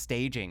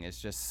staging is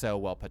just so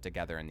well put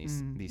together in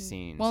these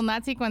scenes. Well, in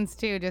that sequence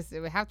too, just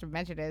we have to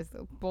mention is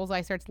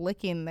Bullseye starts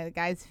licking the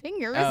guy's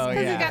fingers Oh,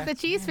 because yeah. he's got the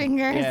cheese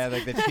fingers. yeah,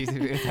 like the cheesy.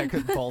 It's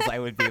like Bullseye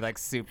would be like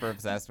super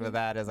obsessed with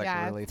that. It's like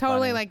yeah, really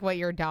totally funny. like what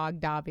your dog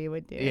Dobby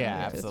would do.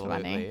 Yeah, which is absolutely.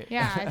 funny.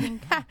 Yeah, I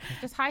think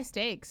just high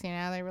stakes. You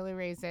know, they really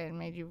raised it and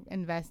made you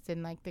invest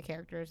in like the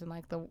characters and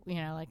like the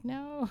like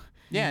no.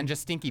 Yeah, and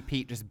just Stinky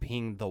Pete just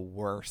being the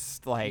worst.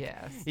 Like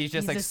Yes. he's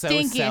just He's like the so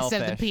stinkiest selfish.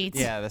 of the Petes.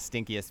 Yeah, the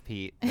stinkiest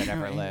Pete that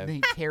ever And lived. then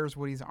he tears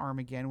Woody's arm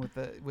again with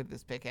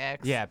this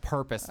pickaxe. Yeah,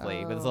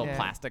 purposely with his little Yeah.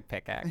 plastic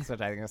pickaxe,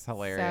 which I think is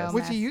hilarious.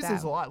 Which he messed uses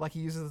up. a lot. Like he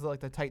uses like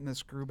to tighten the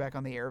screw back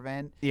on the air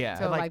vent. Yeah.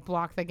 To like- like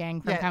block the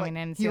gang from Yeah, coming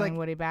like, in and he, stealing like-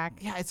 Woody back.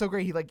 Yeah, it's so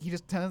great. He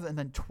just turns and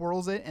then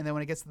twirls it, and then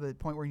when it gets to the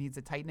point where he needs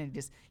to tighten it, he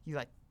just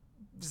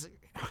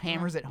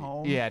hammers it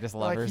home. Yeah, just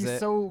levers he's it.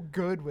 so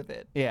good with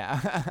it.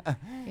 Yeah.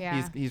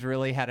 Yeah. He's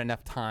really had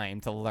enough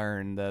time to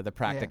learn the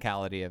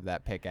practicality of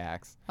that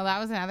pickaxe. Well, that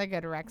was another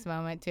good Rex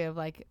moment too, of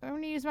like I'm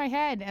gonna use my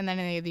head, and then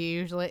they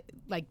usually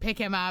like pick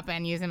him up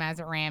and use him as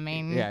a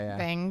ramming Yeah.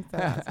 thing. So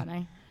that's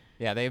funny.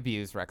 Yeah, they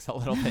abuse Rex a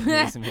little bit in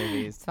these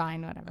movies. It's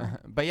fine,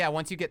 whatever. But yeah,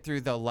 once you get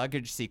through the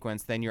luggage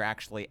sequence, then you're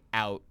actually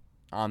out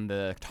on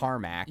the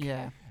tarmac.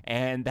 Yeah.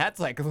 And that's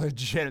like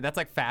legit. That's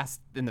like Fast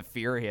and the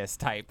Furious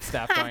type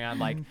stuff going on,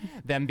 like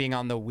them being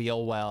on the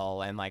wheel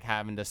well and like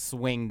having to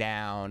swing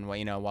down,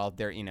 while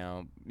they're,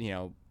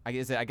 I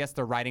guess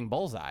they're riding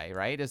Bullseye,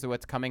 right? Is it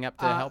what's coming up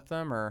to help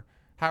them, or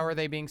how are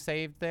they being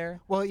saved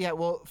there? Well, yeah.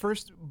 Well,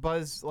 first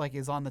Buzz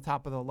is on the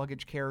top of the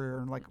luggage carrier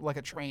and like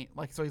a train,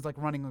 so he's like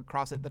running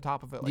across at the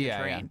top of it like Yeah,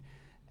 a train,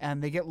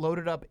 and they get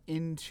loaded up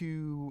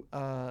into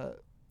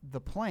the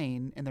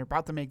plane, and they're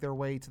about to make their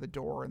way to the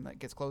door, and that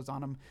gets closed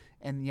on them,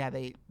 and yeah,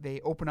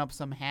 they open up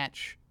some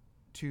hatch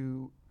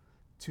to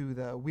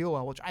the wheel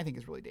well, which I think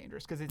is really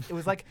dangerous because it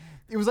was like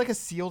a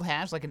sealed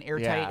hatch, like an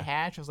airtight Yeah.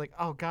 hatch. I was like,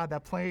 oh god,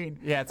 that plane.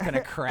 Yeah, it's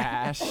gonna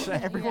crash.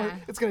 Everyone, Yeah.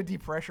 it's gonna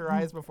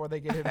depressurize before they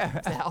get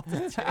into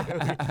altitude.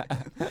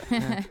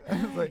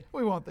 I was like,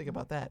 we won't think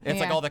about that. It's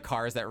like Yeah. all the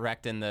cars that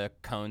wrecked in the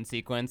cone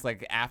sequence.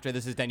 Like after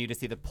this is done, you just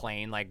see the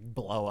plane like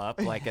blow up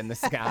like in the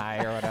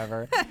sky or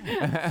whatever.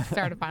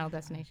 Start a Final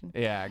Destination.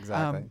 Yeah,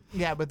 exactly.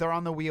 Yeah, but they're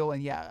on the wheel,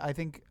 and yeah, I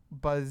think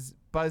Buzz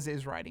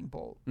is riding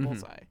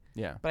Bullseye,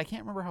 Yeah. but I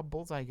can't remember how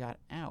Bullseye got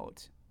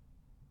out.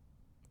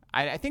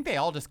 I think they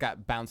all just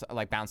got bounced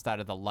out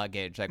of the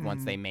luggage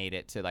once they made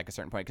it to like a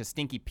certain point, because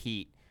Stinky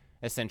Pete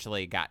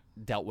essentially got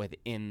dealt with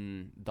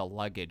in the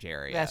luggage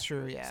area. That's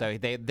true. Yeah. So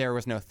there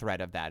was no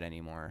threat of that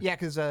anymore. Yeah,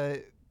 because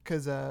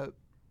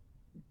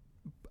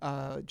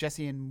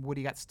Jesse and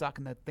Woody got stuck,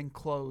 and the thing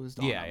closed.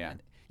 On Yeah, them. yeah.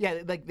 And-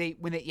 yeah, like they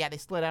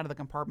slid out of the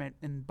compartment,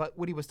 but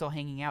Woody was still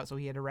hanging out, so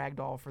he had a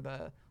ragdoll for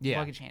the Yeah.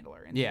 luggage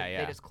handler, and Yeah, they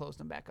yeah. just closed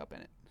him back up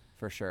in it.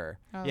 For sure.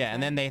 Oh, Yeah,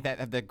 and okay. then they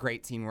have the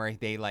great scene where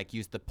they like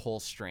use the pull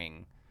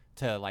string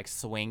to like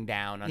swing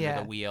down under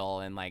Yeah. the wheel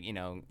and like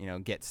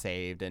get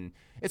saved. And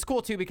it's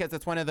cool too because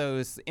it's one of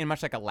those, in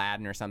much like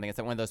Aladdin or something, it's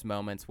like one of those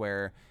moments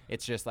where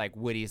it's just like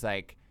Woody's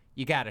like,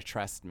 you gotta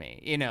trust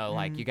me,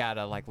 like you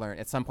gotta like learn,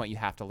 at some point you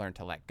have to learn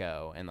to let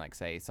go and like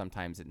say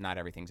sometimes not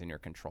everything's in your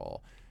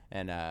control.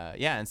 And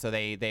and so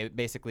they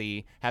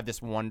basically have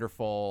this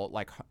wonderful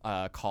like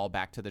call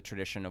back to the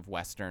tradition of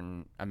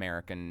Western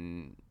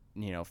American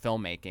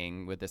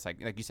filmmaking with this like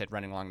you said,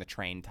 running along the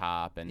train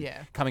top and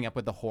Yeah. coming up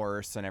with the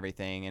horse and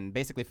everything, and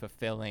basically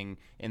fulfilling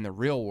in the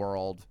real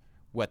world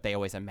what they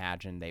always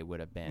imagined they would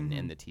have been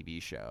in the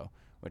TV show,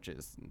 which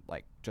is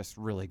like just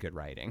really good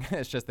writing.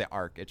 It's just the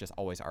arc; it just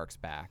always arcs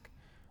back.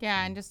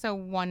 Yeah, and just so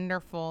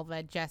wonderful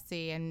that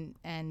Jesse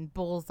and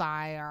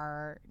Bullseye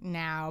are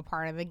now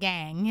part of the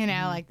gang.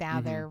 Like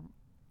now they're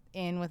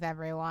in with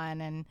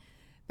everyone, and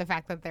the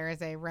fact that there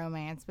is a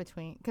romance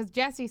between, because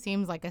Jesse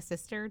seems like a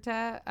sister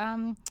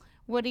to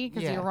Woody,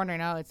 because Yeah. you're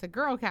wondering, oh, it's a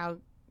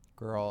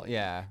cowgirl,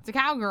 Yeah. it's a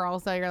cowgirl,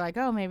 so you're like,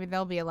 oh, maybe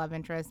there'll be a love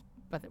interest,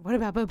 but what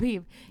about Bo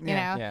Peep? You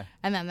know, Yeah.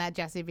 and then that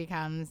Jesse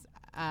becomes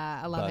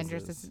a love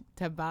interest Buzz's.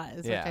 to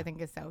Buzz, Yeah. which I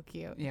think is so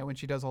cute. Yeah, when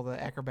she does all the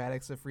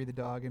acrobatics to free the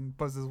dog and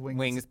Buzz's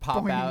wings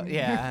Pop boing. out.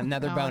 Yeah,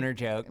 another Oh, boner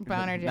joke.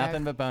 boner joke.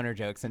 Nothing but boner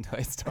jokes in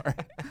Toy Story.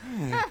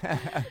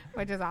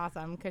 Which is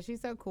awesome because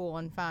she's so cool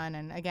and fun,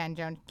 and again,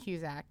 Joan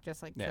Cusack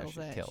just like Yeah, kills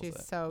she it. kills She's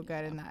it. so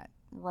good in that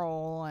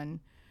role, and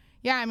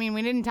yeah, I mean,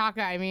 we didn't talk.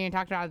 I mean, we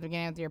talked about it at the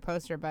beginning of your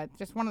poster, but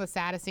just one of the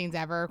saddest scenes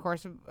ever. Of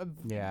course,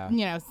 Yeah.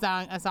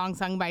 a song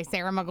sung by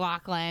Sarah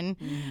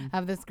McLachlan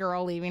of this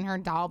girl leaving her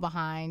doll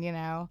behind.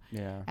 Yeah.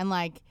 And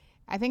like,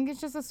 I think it's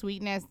just a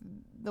sweetness.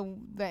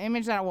 The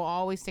image that will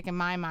always stick in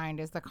my mind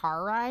is the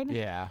car ride.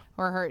 Yeah.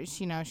 Where her,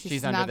 she's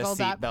She's under the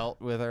snuggled up.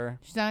 seatbelt with her.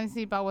 She's on a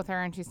seatbelt with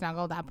her, and she's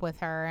snuggled up with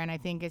her. And I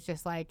think it's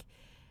just like,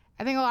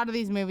 I think a lot of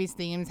these movies'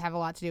 themes have a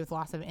lot to do with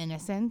loss of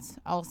innocence,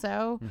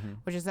 also,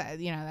 which is that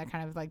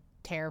kind of like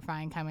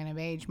terrifying coming of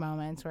age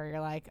moments where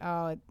you're like,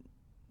 oh,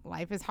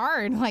 life is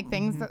hard. Like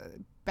things,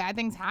 bad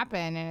things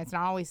happen, and it's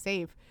not always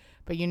safe.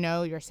 But you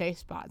know your safe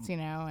spots, you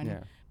know,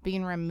 and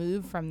being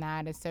removed from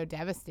that is so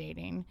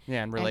devastating.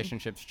 Yeah, and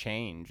relationships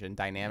change, and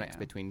dynamics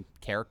between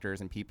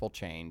characters and people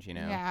change, you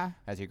know,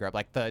 as you grow up.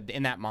 Like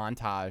in that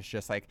montage,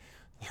 just like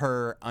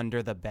her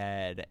under the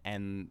bed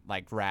and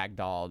like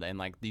ragdolled, and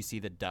like you see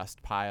the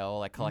dust pile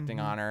like collecting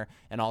on her,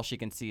 and all she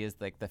can see is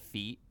like the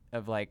feet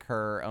of like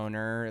her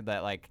owner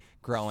that like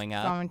growing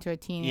up Going to a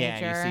teenager. Yeah,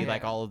 and you see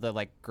like all of the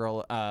like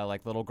girl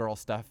like little girl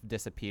stuff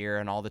disappear,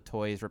 and all the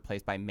toys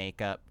replaced by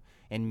makeup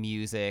and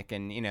music,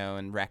 and you know,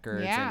 and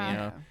records, and you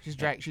know,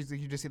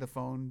 you just see the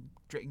phone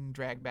getting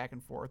dragged back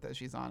and forth as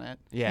she's on it.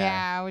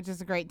 Yeah, which is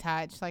a great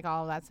touch. Like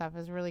all of that stuff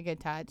is a really good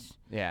touch.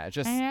 Yeah, it's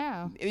just I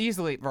know.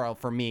 Easily, well,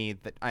 for me,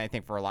 I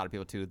think for a lot of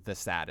people too, the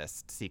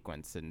saddest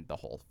sequence in the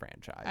whole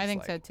franchise. I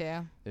think like,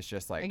 so too. It's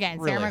just like again,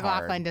 really Sarah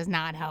McLachlan hard. does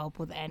not help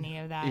with any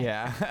of that.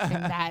 Yeah,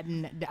 and that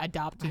and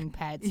adopting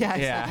pets.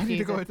 Yeah, I need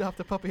to go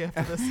adopt a puppy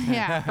after this.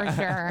 Yeah, for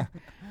sure,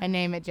 and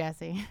name it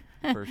Jesse.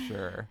 For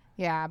sure.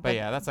 Yeah, but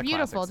yeah, that's a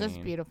beautiful, classic just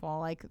scene. beautiful.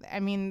 Like,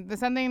 I mean, the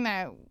something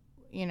that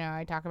you know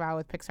I talk about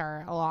with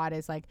Pixar a lot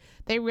is like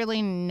they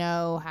really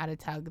know how to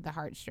tug the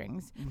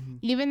heartstrings,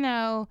 even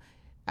though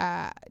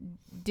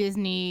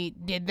Disney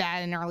did that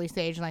in an early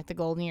stage, like the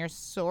golden years,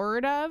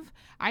 sort of.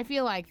 I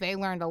feel like they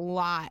learned a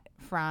lot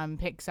from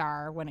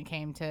Pixar when it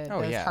came to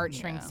those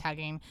heartstrings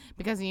tugging,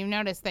 because you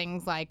notice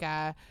things like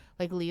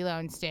Lilo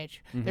and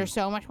Stitch. There's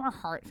so much more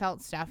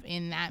heartfelt stuff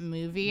in that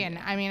movie, and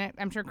I mean,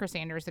 I'm sure Chris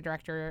Sanders, the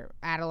director,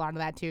 added a lot of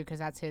that too, because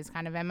that's his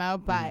kind of MO.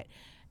 But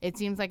it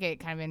seems like it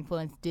kind of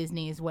influenced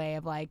Disney's way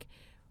of like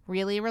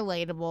really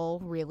relatable,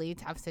 really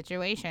tough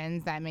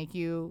situations that make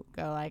you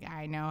go like,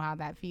 I know how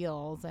that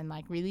feels, and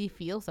like really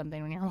feel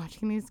something when you're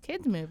watching these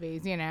kids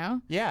movies, you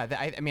know? Yeah,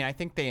 I mean, I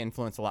think they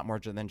influence a lot more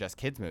than just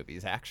kids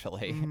movies,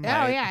 actually. Oh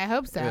yeah, I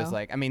hope so. It was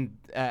like, I mean,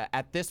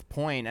 at this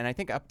point, and I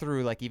think up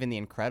through like even The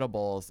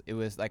Incredibles, it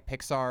was like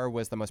Pixar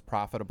was the most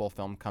profitable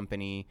film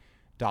company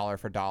dollar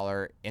for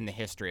dollar in the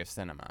history of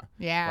cinema.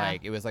 Yeah.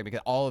 Like it was like because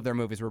all of their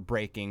movies were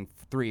breaking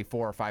 $300,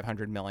 $400,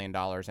 $500 million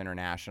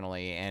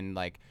internationally, and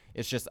like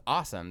it's just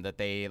awesome that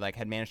they like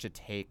had managed to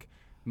take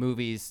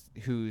movies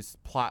whose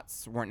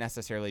plots weren't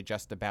necessarily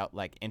just about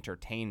like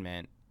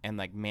entertainment and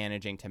like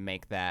managing to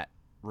make that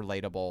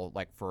relatable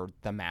like for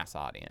the mass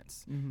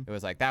audience. It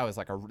was like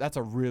that's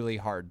a really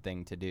hard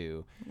thing to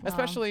do,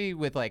 especially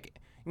with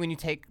like when you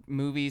take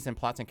movies and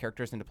plots and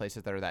characters into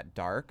places that are that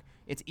dark.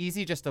 It's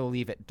easy just to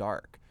leave it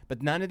dark.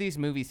 But none of these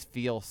movies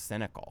feel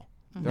cynical.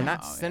 They're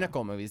not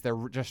cynical movies.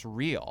 They're just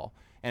real.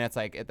 And it's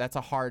like, that's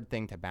a hard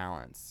thing to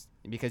balance,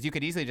 because you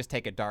could easily just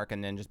take it dark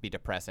and then just be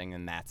depressing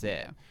and that's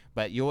it.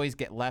 But you always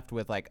get left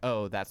with like,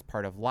 oh, that's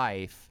part of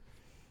life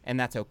and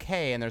that's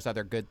okay. And there's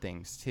other good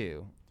things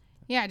too.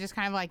 Yeah, just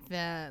kind of like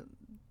the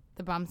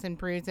bumps and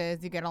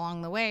bruises you get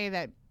along the way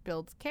that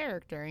builds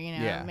character, you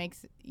know, it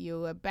makes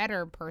you a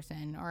better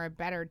person or a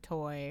better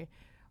toy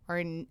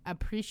or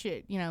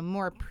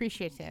more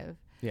appreciative.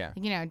 Yeah.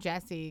 You know,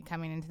 Jessie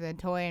coming into the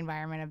toy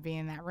environment of being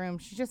in that room,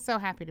 she's just so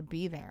happy to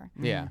be there.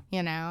 Yeah.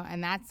 You know,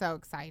 and that's so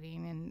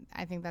exciting. And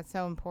I think that's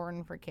so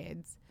important for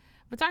kids.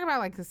 But talk about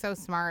like so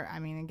smart. I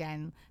mean,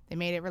 again, they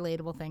made it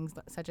relatable things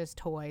such as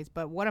toys,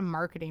 but what a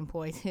marketing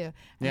ploy too.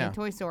 I mean,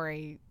 Toy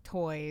Story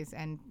toys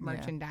and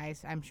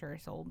merchandise, I'm sure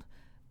sold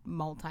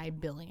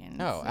multi-billions.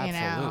 Oh, absolutely. You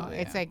know,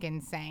 it's like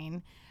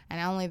insane. And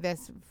only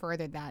this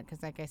furthered that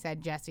because, like I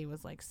said, Jessie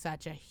was like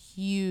such a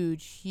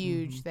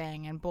huge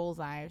thing, and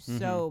Bullseye is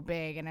so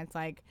big, and it's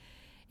like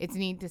it's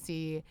neat to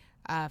see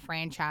a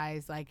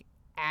franchise like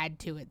add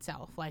to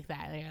itself like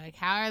that. They're like,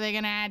 how are they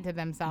going to add to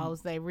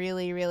themselves? They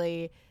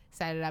really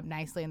set it up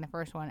nicely in the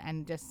first one,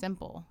 and just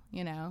simple,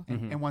 you know.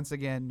 And once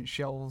again,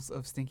 shelves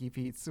of Stinky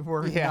Pete's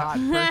were not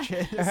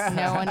purchased.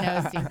 No one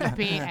knows Stinky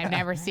Pete. I've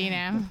never seen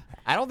him.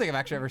 I don't think I've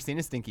actually ever seen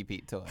a Stinky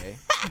Pete toy,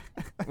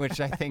 which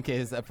I think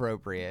is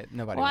appropriate.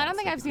 Nobody. Well, I don't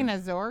wants think I've Stinky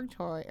seen a Zorg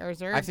toy or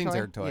Zurg. I've seen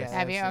toy. Zurg toys.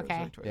 Have you? Zurg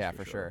Okay. toys Yeah,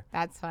 for sure.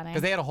 That's funny.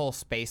 Because they had a whole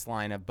space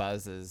line of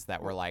buzzes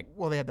that were like,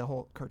 Well, they had the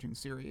whole cartoon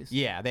series.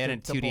 yeah, they had a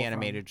to pull 2D from.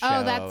 animated show.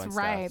 Oh, that's and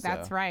right. Stuff,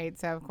 That's so right.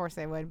 So of course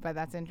they would, but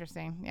that's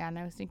interesting. Yeah,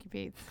 no Stinky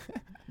Pete's.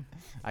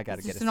 I gotta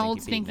It's get just a an old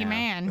Pete stinky now.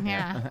 man.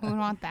 Yeah, who would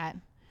want that?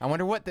 I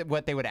wonder what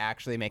they would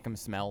actually make him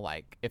smell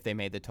like if they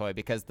made the toy,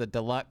 because the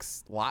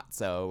deluxe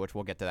Lotso, which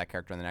we'll get to that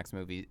character in the next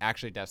movie,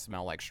 actually does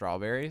smell like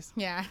strawberries.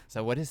 Yeah,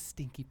 So what does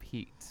Stinky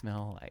Pete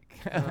smell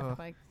like?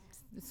 like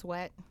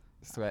sweat.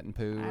 Sweat and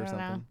poo I or don't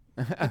know.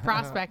 something? The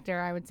prospector,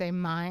 I would say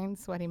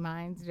mines, sweaty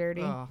mines,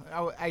 dirty.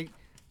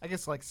 I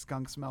guess like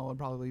skunk smell would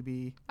probably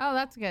be. Oh,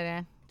 that's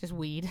good. Just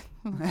weed.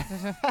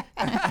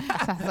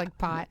 Sounds like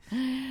pot.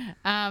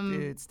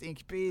 Dude,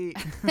 Stinky Pete.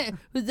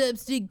 What's up,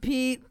 Stinky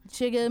Pete?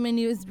 Check out my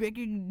newest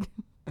record.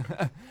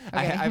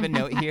 I have a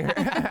note here.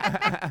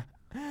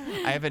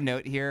 I have a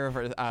note here,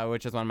 for,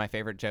 which is one of my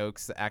favorite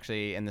jokes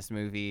actually in this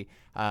movie,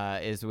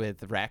 is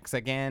with Rex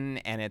again,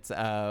 and it's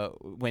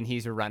when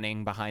he's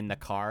running behind the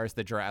cars,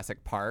 the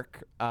Jurassic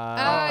Park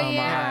homage,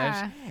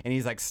 yeah. and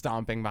he's like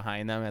stomping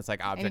behind them. It's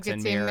like objects you in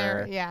can see 'em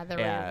mirror. there, the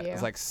rear view.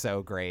 It's like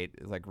so great.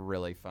 It's like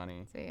really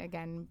funny. See,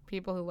 again,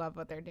 people who love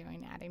what they're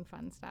doing, adding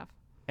fun stuff.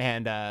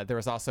 And there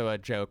was also a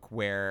joke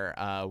where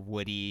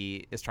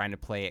Woody is trying to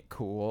play it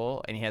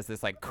cool, and he has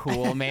this like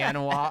cool man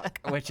walk,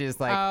 which is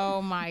like,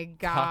 oh my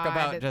god, talk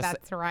about just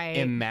that's right.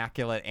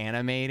 immaculate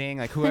animating.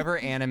 Like whoever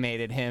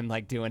animated him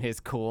like doing his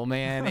cool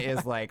man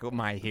is like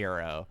my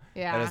hero.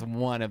 Yeah. That is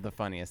one of the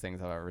funniest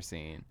things I've ever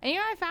seen. And you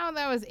know what I found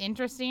that was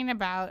interesting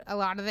about a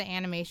lot of the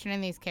animation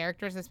in these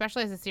characters,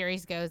 especially as the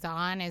series goes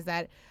on, is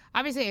that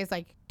obviously it's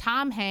like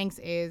Tom Hanks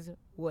is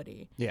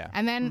Woody. Yeah.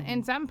 And then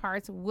in some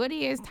parts,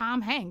 Woody is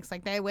Tom Hanks.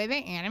 Like the way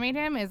they animate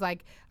him is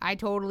like, I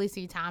totally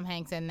see Tom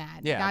Hanks in that.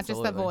 Yeah, not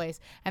just the absolutely. voice.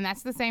 And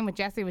that's the same with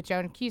Jessie with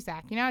Joan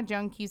Cusack. You know how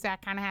Joan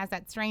Cusack kind of has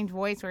that strange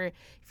voice where you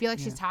feel like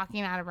she's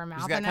talking out of her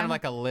mouth. She's got and kind of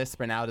like a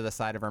lisp and out of the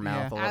side of her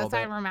mouth a little outside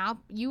bit. of her mouth.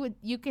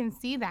 You can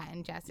see that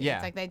in Jessie. Yeah,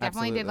 It's like they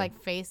definitely did absolutely.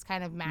 like face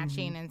kind of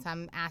matching in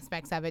some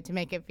aspects of it to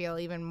make it feel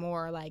even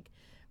more like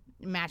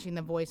matching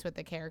the voice with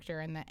the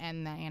character and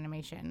the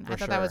animation. I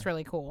thought that was sure.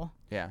 really cool.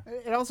 Yeah.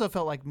 It also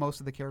felt like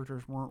most of the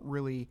characters weren't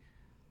really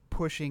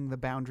pushing the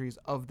boundaries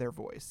of their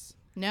voice.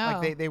 No.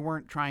 Like they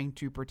weren't trying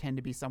to pretend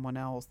to be someone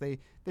else. They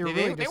were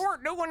really They just,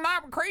 weren't doing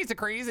that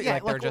crazy. Yeah,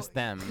 like they're just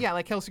them. Yeah,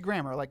 like Kelsey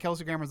Grammer. Like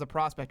Kelsey Grammer's the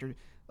prospector.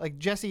 Like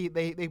Jesse,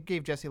 they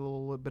gave Jesse a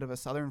little bit of a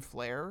southern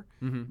flair.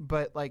 Mm-hmm.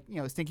 But like, you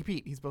know, Stinky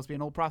Pete, he's supposed to be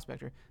an old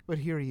prospector. But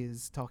here he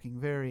is talking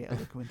very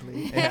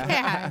eloquently.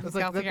 Yeah, It's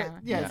like, Kelsey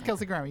Grammer. it's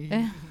Kelsey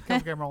Grammer.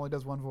 Kelsey Grammer only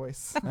does one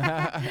voice.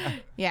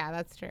 Yeah,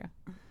 that's true.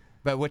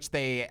 But which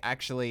they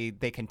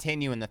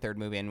continue in the third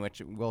movie, in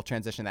which we'll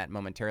transition that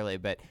momentarily.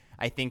 But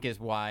I think is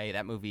why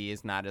that movie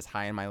is not as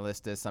high on my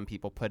list as some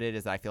people put it.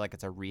 Is I feel like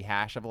it's a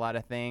rehash of a lot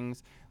of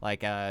things.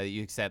 Like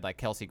you said, like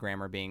Kelsey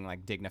Grammer being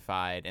like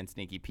dignified and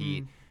Sneaky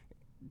Pete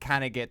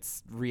kind of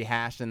gets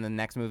rehashed in the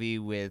next movie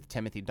with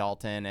Timothy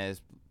Dalton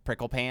as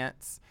Prickle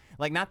Pants.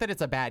 Like, not that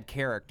it's a bad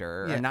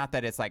character, Yeah. or not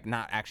that it's like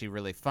not actually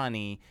really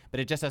funny, but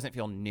it just doesn't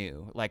feel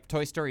new. Like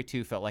Toy Story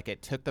 2 felt like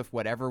it took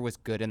whatever was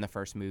good in the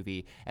first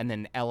movie and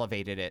then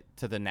elevated it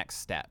to the next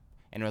step.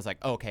 And it was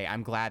like, okay,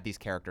 I'm glad these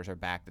characters are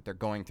back, that they're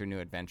going through new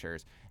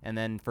adventures. And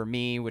then for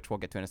me, which we'll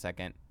get to in a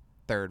second,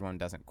 third one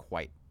doesn't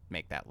quite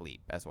make that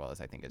leap as well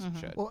as I think it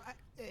should. Well,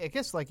 I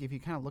guess like if you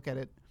kind of look at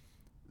it,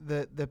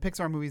 the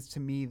Pixar movies to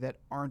me that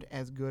aren't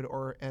as good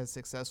or as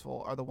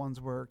successful are the ones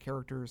where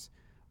characters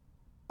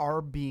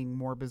are being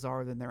more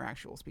bizarre than their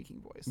actual speaking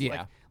voice.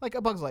 Yeah. Like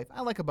A Bug's Life. I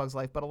like A Bug's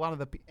Life, but a lot of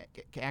the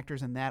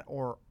actors in that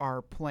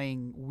are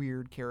playing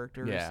weird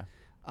characters. Yeah.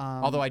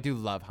 Although I do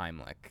love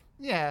Heimlich.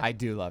 Yeah. I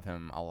do love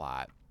him a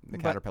lot. The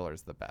But-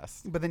 Caterpillar's the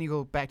best. But then you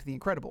go back to The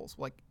Incredibles.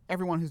 Like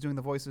everyone who's doing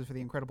the voices for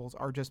The Incredibles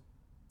are just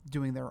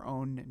doing their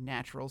own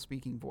natural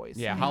speaking voice.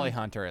 Yeah, Holly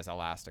Hunter as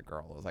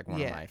Elastigirl is like one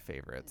of my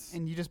favorites.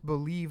 And you just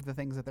believe the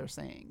things that they're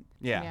saying.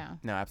 Yeah.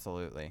 No,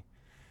 absolutely.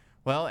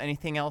 Well,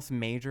 anything else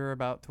major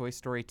about Toy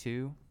Story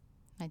 2?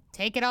 I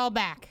take it all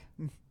back.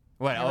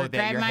 What? I Oh, regret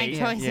that your my hate,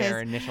 choices. your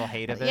initial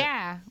hate of it?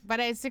 Yeah, but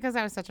it's because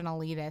I was such an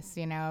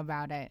elitist,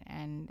 about it,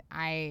 and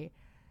I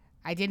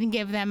didn't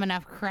give them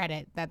enough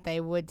credit that they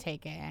would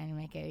take it and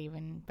make it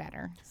even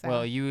better. So.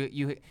 Well,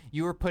 you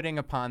were putting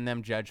upon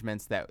them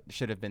judgments that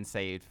should have been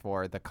saved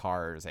for the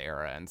Cars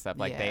era and stuff.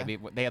 Like Yeah.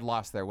 they had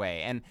lost their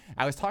way. And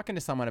I was talking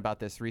to someone about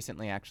this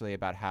recently, actually,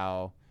 about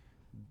how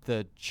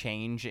the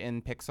change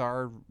in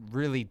Pixar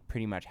really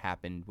pretty much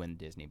happened when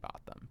Disney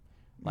bought them.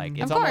 Like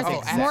it's of course,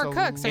 almost it's more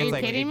exact- cooks. Are it's you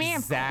like kidding me?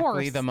 Of exactly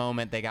course. the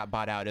moment they got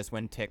bought out is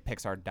when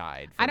Pixar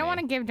died. I don't want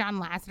to give John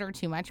Lasseter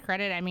too much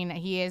credit. I mean,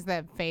 he is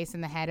the face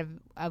and the head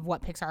of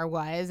what Pixar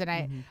was, and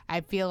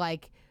I feel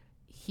like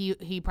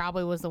he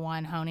probably was the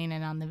one honing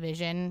in on the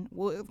vision.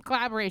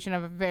 Collaboration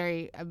of a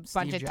bunch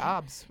Steve of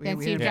Jobs. and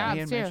We Steve didn't Jobs,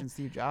 even too. mention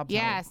Steve Jobs.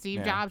 Yeah, Steve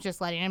Yeah. Jobs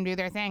just letting him do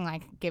their thing,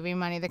 like giving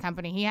money to the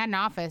company. He had an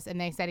office, and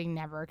they said he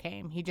never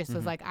came. He just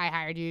was like, I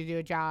hired you to do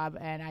a job,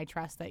 and I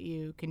trust that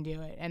you can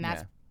do it. And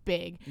that's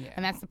big. Yeah.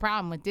 And that's the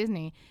problem with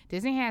Disney.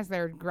 Disney has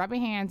their grubby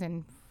hands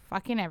and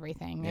fucking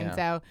everything. And Yeah.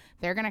 so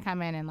they're going to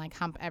come in and like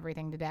hump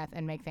everything to death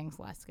and make things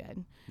less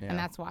good. Yeah. And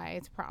that's why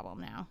it's a problem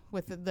now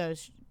with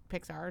those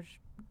Pixar.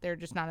 They're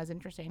just not as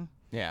interesting.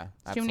 Yeah,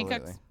 Too many absolutely.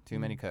 cooks. Too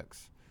many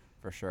cooks,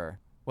 for sure.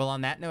 Well,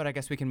 on that note, I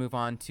guess we can move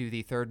on to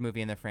the third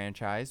movie in the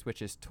franchise,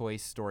 which is Toy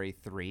Story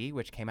 3,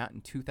 which came out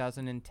in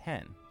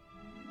 2010.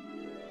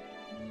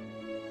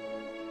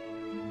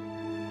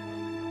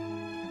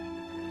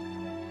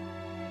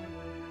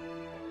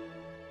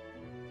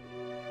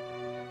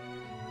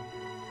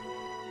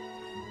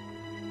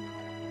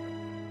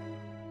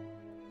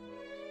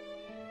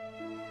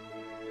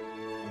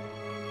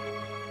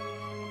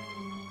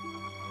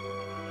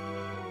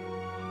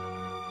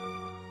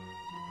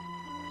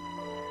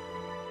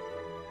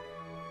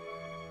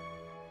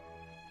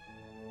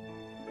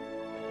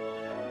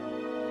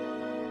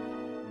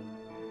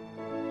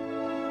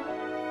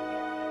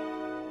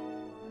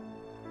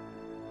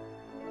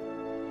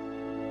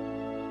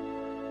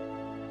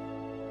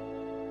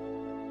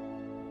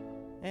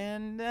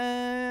 And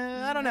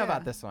I don't know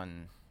about Yeah. this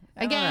one.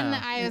 I don't Again, know.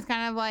 I was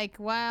kind of like,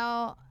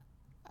 well,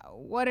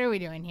 what are we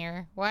doing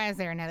here? Why is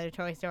there another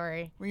Toy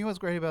Story? Well, you know what's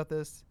great about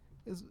this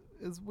is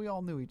we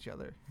all knew each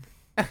other.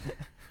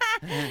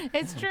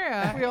 It's true.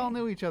 We all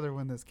knew each other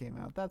when this came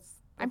out.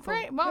 I'm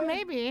pretty well,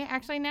 maybe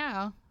actually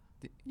no.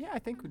 Yeah, I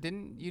think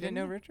didn't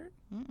know Richard?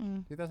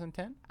 Mm-mm.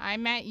 2010. I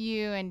met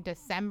you in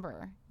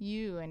December. of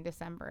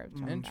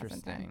 2010.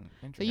 Interesting.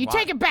 So you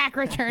take it back,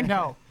 Richard.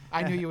 No,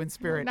 I knew you in We're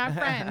spirit. not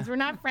friends. We're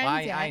not friends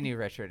Well, yet. I knew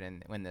Richard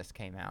when this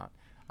came out.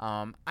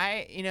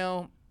 I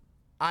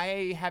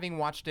having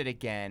watched it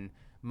again,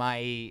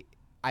 I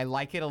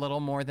like it a little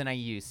more than I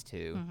used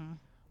to, Mm-hmm.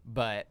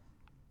 but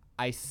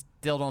I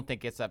still don't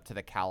think it's up to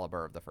the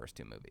caliber of the first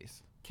two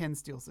movies. Ken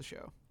steals the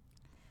show.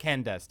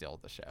 Ken does steal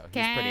the show.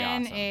 He's Ken pretty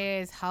awesome.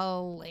 is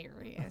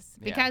hilarious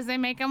Yeah. because they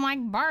make him like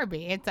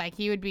Barbie. It's like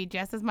he would be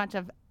just as much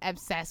of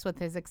obsessed with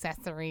his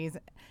accessories,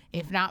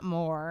 if not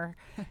more.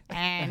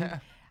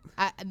 And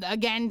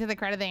again, to the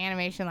credit of the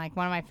animation, like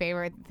one of my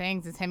favorite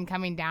things is him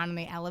coming down in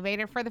the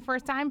elevator for the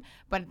first time,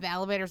 but the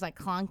elevator's like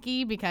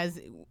clunky because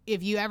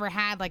if you ever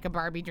had like a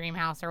Barbie dream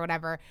house or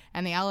whatever,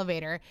 and the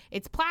elevator,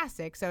 it's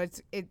plastic, so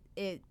it's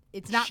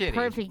not Shitty.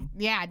 perfect.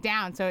 Yeah,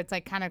 down. So it's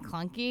like kind of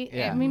clunky.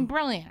 Yeah. I mean,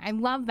 brilliant. I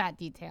love that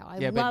detail.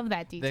 I but love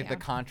that detail. The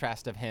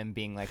contrast of him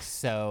being like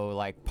so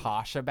like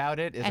posh about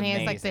it is and he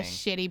amazing. has like the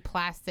shitty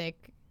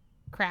plastic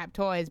crap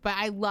toys. But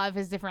I love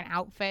his different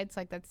outfits.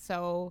 Like that's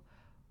so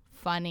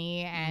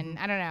funny. And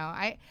I don't know.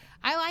 I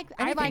like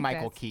Anything I like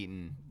Michael this.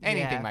 Keaton.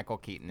 Anything Yeah. Michael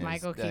Keaton is,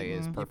 Michael is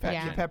Keaton.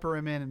 perfection. You pepper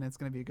him in, and it's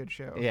going to be a good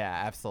show.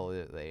 Yeah,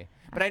 absolutely.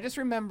 But I just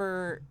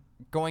remember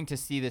going to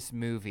see this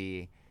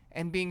movie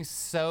and being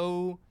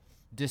so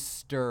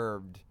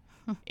disturbed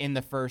in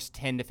the first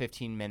 10 to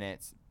 15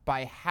 minutes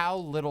by how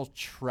little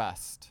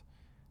trust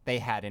they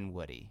had in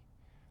Woody.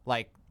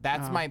 Like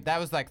that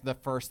was like the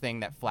first thing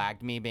that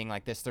flagged me being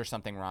like there's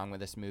something wrong with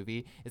this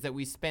movie is that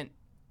we spent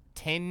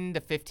 10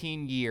 to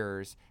 15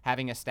 years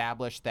having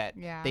established that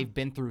Yeah. they've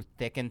been through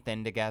thick and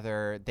thin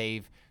together.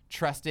 They've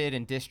trusted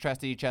and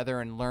distrusted each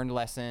other and learned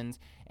lessons.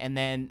 And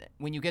then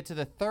when you get to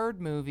the third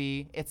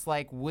movie, it's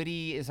like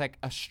Woody is like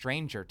a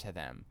stranger to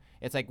them.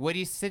 It's like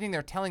Woody's sitting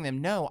there telling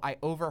them, no, I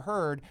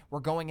overheard.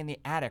 We're going in the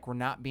attic. We're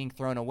not being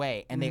thrown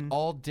away. And they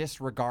all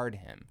disregard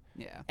him.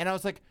 Yeah. And I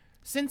was like,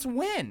 since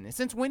when?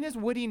 Since when has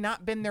Woody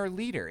not been their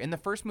leader? In the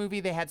first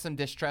movie, they had some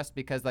distrust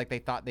because like they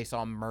thought they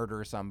saw him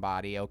murder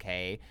somebody.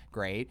 Okay,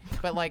 great.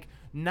 But like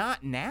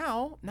not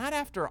now. Not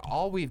after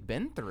all we've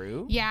been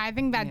through. Yeah, I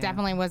think that Yeah.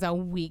 definitely was a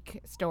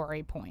weak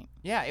story point.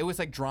 Yeah, it was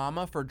like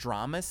drama for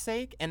drama's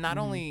sake. And not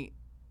only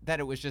that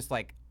it was just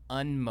like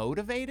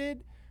unmotivated,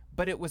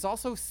 but it was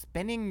also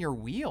spinning your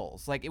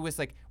wheels. Like it was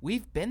like,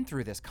 we've been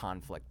through this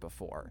conflict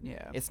before.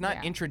 Yeah. It's not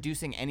Yeah.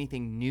 introducing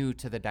anything new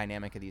to the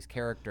dynamic of these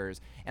characters.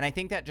 And I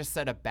think that just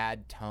set a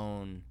bad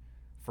tone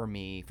for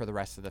me for the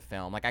rest of the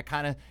film. Like I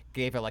kind of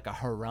gave it like a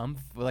harumph,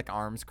 like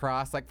arms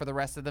crossed, like for the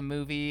rest of the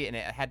movie. And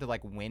it had to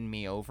like win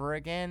me over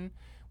again,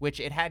 which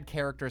it had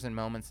characters and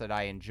moments that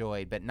I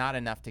enjoyed, but not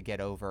enough to get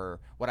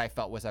over what I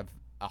felt was a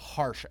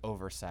harsh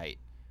oversight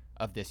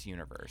of this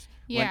universe.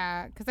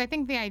 Yeah, because I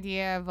think the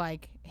idea of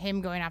like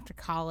him going off to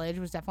college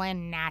was definitely a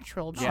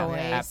natural choice.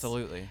 Yeah,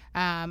 absolutely.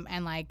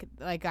 And like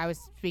I was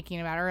speaking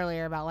about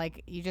earlier about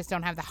like you just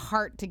don't have the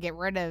heart to get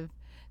rid of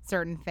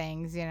certain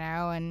things, you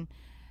know. And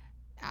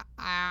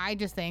I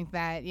just think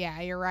that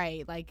you're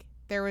right. Like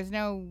there was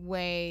no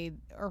way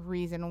or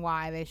reason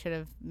why they should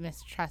have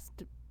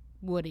mistrusted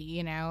Woody,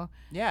 you know.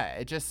 Yeah,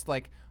 it just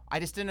like I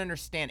just didn't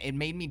understand. It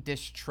made me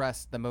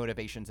distrust the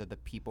motivations of the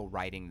people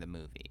writing the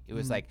movie. It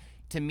was like,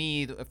 to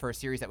me, for a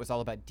series that was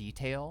all about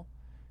detail,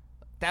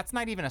 that's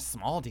not even a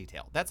small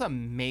detail. That's a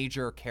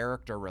major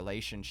character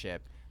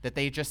relationship that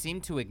they just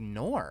seem to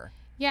ignore.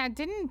 Yeah,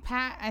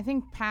 I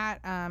think Pat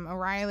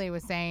O'Reilly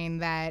was saying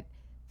that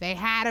they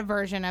had a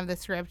version of the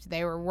script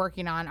they were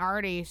working on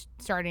already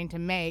starting to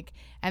make,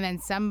 and then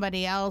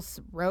somebody else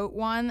wrote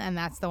one, and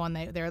that's the one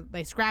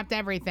they scrapped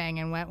everything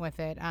and went with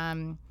it.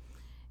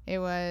 It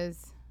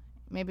was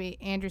maybe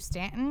Andrew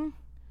Stanton.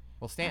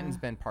 Well, Stanton's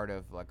been part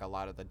of like a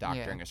lot of the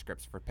doctoring of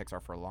scripts for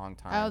Pixar for a long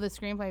time. Oh, the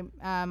screenplay,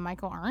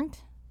 Michael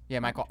Arndt yeah,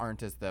 Michael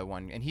Arndt is the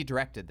one, and he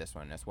directed this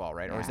one as well,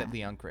 right? Or is Yeah. it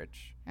Lee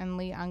Unkrich? and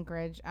Lee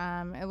Unkrich.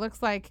 It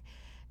looks like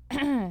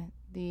I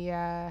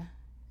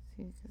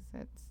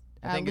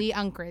think Lee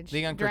Unkrich.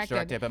 Lee Unkrich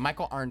directed, but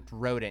Michael Arndt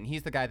wrote it, and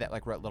he's the guy that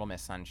like wrote Little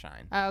Miss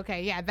Sunshine. Oh,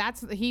 okay, yeah,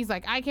 he's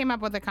like, I came up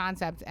with the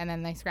concept, and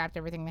then they scrapped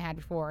everything they had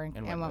before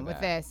and went with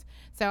that. this.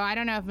 So I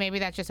don't know if maybe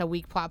that's just a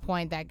weak plot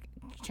point that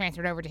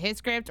transferred over to his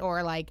script,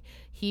 or like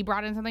he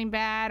brought in something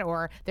bad,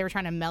 or they were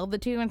trying to meld the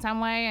two in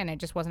some way, and it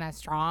just wasn't as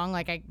strong.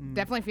 Like I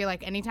definitely feel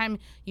like anytime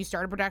you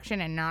start a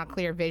production and not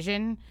clear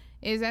vision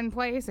is in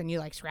place, and you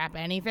like scrap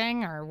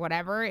anything or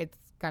whatever, it's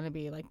gonna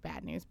be like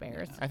bad news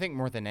bears. I think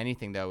more than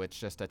anything, though, it's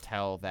just a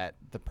tell that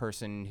the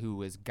person who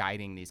was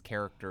guiding these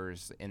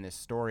characters in this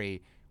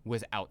story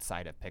was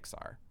outside of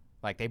Pixar.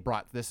 Like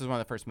this is one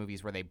of the first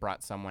movies where they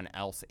brought someone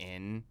else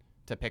in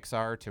to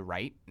Pixar to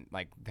write,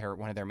 like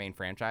one of their main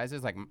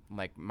franchises. Like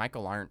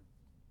Michael Arndt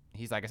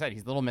he's like I said,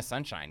 he's the Little Miss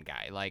Sunshine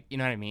guy. Like, you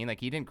know what I mean? Like,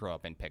 he didn't grow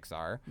up in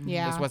Pixar.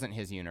 Yeah. This wasn't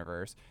his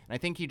universe. And I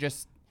think he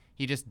just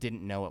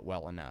didn't know it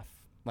well enough,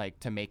 like,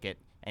 to make it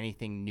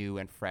anything new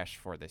and fresh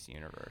for this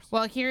universe.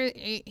 Well,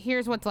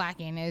 here's what's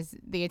lacking is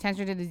the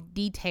attention to the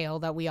detail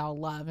that we all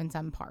love in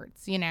some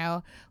parts, you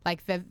know,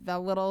 like the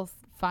little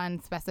fun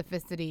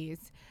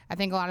specificities. I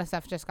think a lot of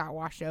stuff just got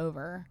washed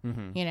over.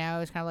 You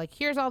know, it's kind of like,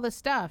 here's all this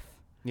stuff.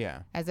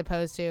 Yeah. As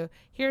opposed to,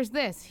 here's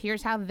this,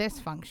 here's how this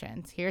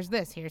functions, here's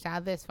this, here's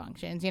how this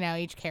functions, you know,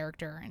 each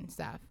character and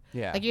stuff.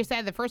 Yeah. Like you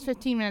said, the first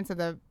 15 minutes of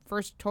the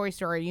first Toy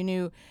Story, you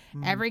knew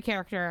every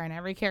character and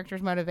every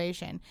character's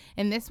motivation.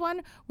 In this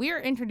one, we are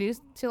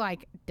introduced to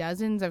like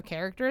dozens of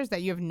characters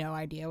that you have no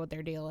idea what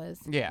their deal is.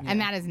 Yeah.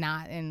 And that is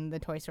not in the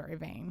Toy Story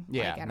vein.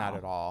 Yeah, like, not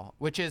at all.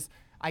 Which is,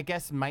 I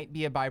guess, might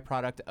be a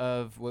byproduct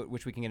of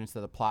which we can get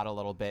into the plot a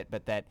little bit,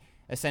 but that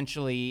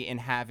essentially in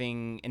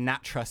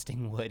not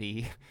trusting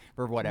Woody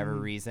for whatever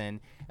reason,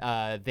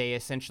 they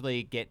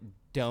essentially get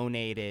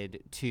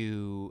donated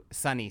to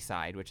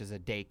Sunnyside, which is a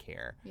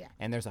daycare. Yeah.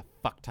 And there's a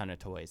fuck ton of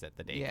toys at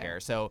the daycare. Yeah.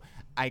 So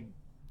I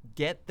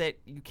get that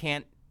you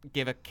can't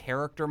give a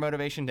character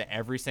motivation to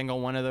every single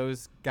one of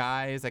those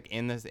guys like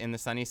in the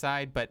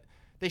Sunnyside, but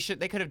they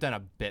could have done a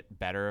bit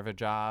better of a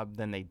job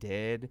than they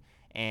did.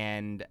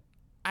 And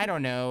I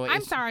don't know.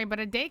 I'm sorry, but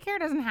a daycare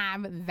doesn't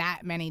have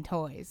that many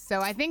toys.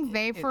 So I think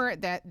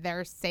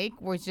their sake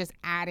was just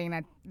adding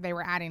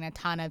a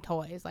ton of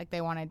toys. Like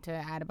they wanted to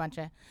add a bunch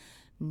of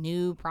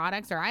new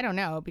products, or I don't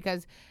know,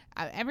 because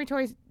every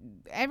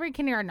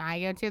kindergarten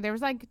I go to, there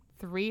was like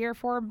 3 or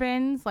 4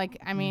 bins.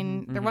 Like, I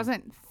mean, there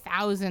wasn't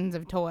thousands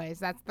of toys.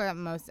 That's the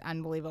most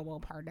unbelievable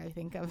part, I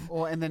think, of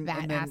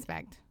that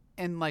aspect.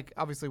 And like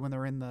obviously when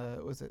they're in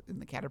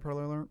the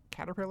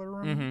caterpillar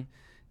room,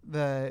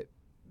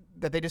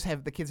 that they just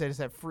have the kids that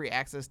just have free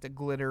access to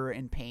glitter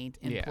and paint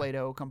and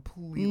Play-Doh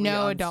completely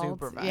no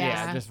adults, unsupervised.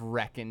 yeah. Just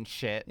wrecking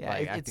shit. Yeah,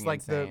 like, it's acting like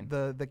insane.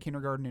 the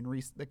kindergarten and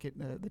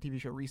the TV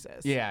show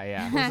Recess.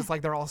 Yeah. It's just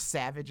like they're all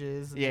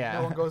savages. Yeah.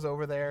 No one goes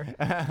over there.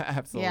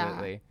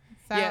 Absolutely.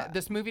 So- Yeah,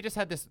 this movie just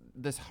had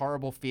this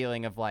horrible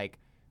feeling of like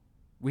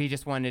we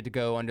just wanted to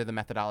go under the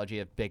methodology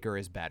of bigger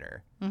is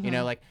better. You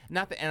know, like and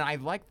I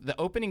like the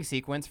opening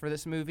sequence for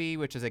this movie,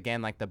 which is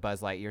again like the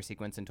Buzz Lightyear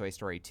sequence in Toy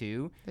Story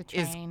 2, is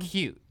train.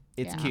 cute.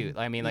 It's Yeah. cute.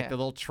 I mean, like Yeah. the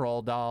little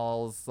troll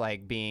dolls,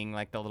 like being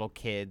like the little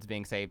kids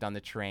being saved on the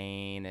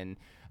train, and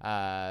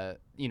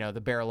you know,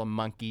 the barrel of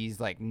monkeys,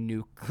 like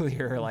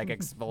nuclear like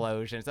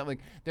explosion. Stuff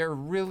like they're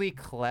really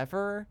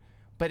clever,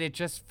 but it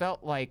just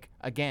felt like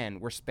again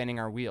we're spinning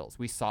our wheels.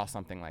 We saw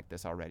something like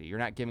this already. You're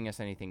not giving us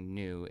anything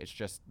new. It's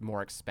just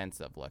more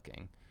expensive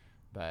looking.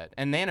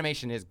 And the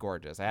animation is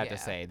gorgeous. I have to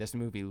say, this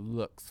movie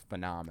looks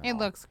phenomenal. It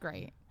looks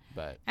great.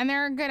 But And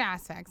there are good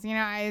aspects. You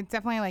know, I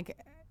definitely like,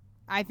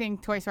 I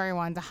think Toy Story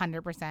 1's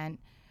 100%.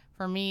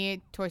 For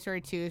me, Toy Story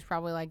 2 is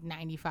probably like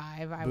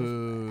 95. I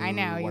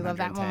know, you love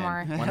that one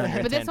more.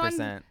 110%.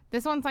 But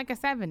this one's like a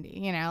 70,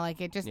 you know,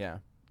 like it just yeah.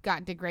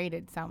 got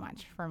degraded so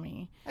much for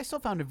me. I still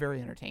found it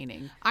very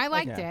entertaining. I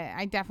liked it.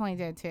 I definitely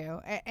did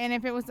too. And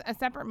if it was a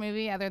separate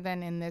movie other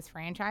than in this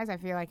franchise, I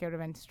feel like it would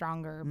have been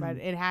stronger, but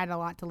it had a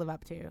lot to live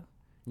up to.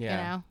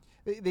 Yeah.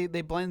 You know?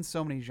 They blend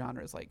so many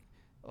genres,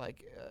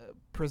 like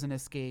prison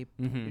escape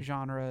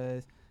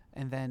genre,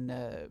 and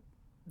then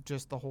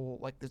just the whole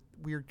like this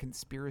weird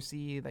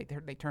conspiracy. Like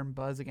they turn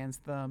Buzz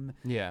against them.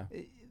 Yeah.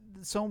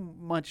 So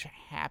much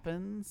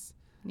happens.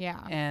 Yeah.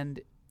 And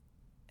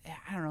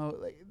I don't know,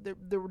 like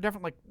there were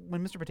definitely like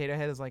when Mr. Potato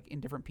Head is like in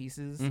different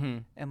pieces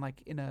and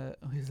like in a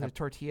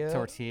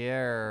tortilla.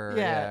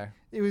 Yeah.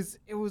 It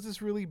was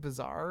just really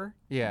bizarre.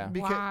 Yeah.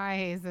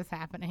 Why is this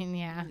happening?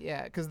 Yeah.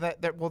 Yeah, because they're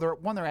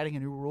adding a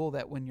new rule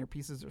that when your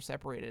pieces are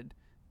separated,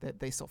 that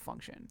they still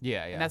function.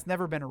 Yeah. And that's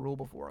never been a rule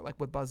before. Like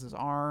with Buzz's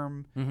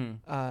arm,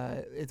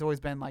 it's always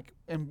been like,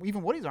 and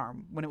even Woody's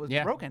arm when it was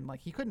broken, like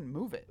he couldn't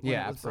move it. When it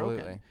was absolutely.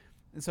 broken.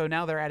 And so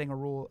now they're adding a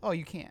rule. Oh,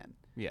 you can.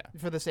 Yeah.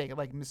 For the sake of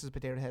like Mrs.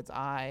 Potato Head's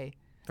eye.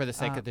 For the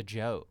sake of the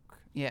joke.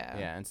 Yeah.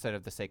 Yeah. Instead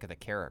of the sake of the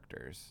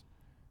characters.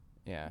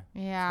 Yeah.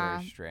 Yeah.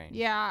 It's very strange.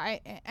 Yeah.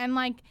 And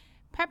like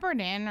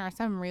peppered in are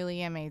some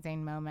really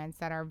amazing moments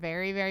that are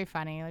very, very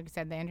funny. Like I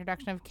said, the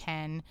introduction of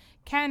Ken.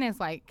 Ken is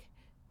like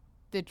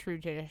the true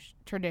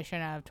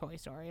tradition of Toy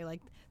Story.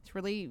 Like it's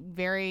really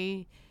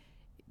very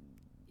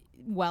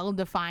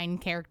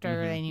well-defined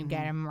character and you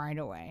get him right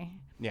away.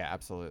 Yeah,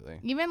 absolutely.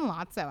 Even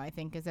Lotso, I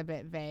think, is a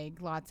bit vague.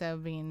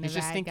 Lotso being the He's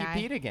just bad Stinky guy.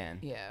 Pete again.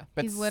 Yeah.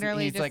 But He's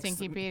literally just like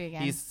Stinky Pete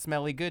again. He's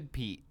smelly good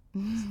Pete.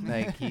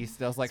 Like he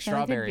smells like Smelly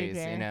good strawberries,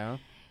 Pete you know?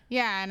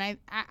 Yeah, and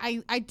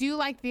I do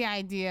like the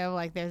idea of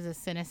like there's a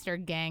sinister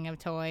gang of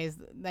toys.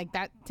 Like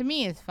that to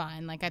me is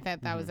fun. Like I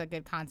thought that was a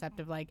good concept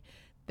of like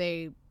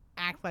they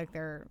act like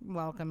they're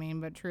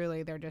welcoming, but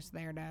truly they're just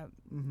there to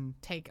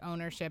take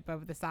ownership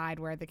of the side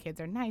where the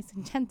kids are nice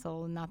and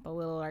gentle and not the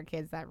littler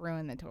kids that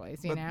ruin the toys,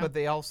 you know? But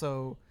they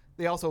also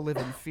live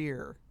in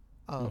fear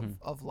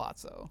of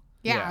Lotso.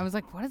 Yeah, Yeah. I was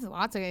like, what is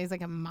Lotso? He's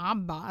like a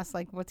mob boss.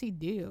 Like, what's he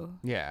do?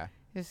 Yeah.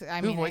 Just,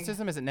 I Who mean, voices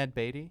him? Is it Ned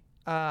Beatty?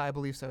 I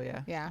believe so.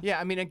 Yeah. Yeah. Yeah,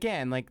 I mean,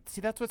 again, like, see,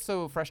 that's what's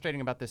so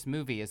frustrating about this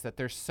movie is that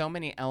there's so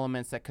many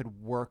elements that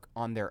could work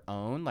on their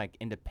own, like,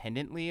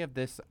 independently of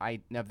this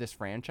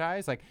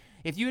franchise. Like,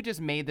 if you had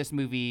just made this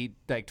movie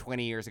like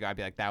 20 years ago, I'd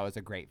be like, that was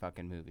a great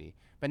fucking movie.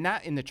 But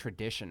not in the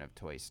tradition of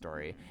Toy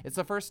Story. It's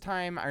the first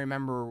time I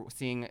remember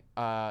seeing,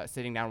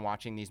 sitting down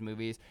watching these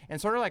movies and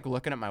sort of like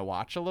looking at my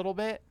watch a little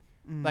bit.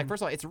 Like,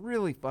 first of all, it's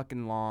really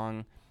fucking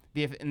long.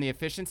 And the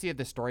efficiency of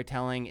the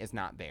storytelling is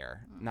not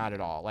there, not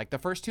at all. Like the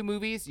first two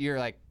movies, you're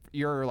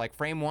like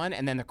frame one,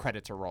 and then the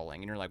credits are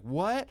rolling, and you're like,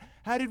 what?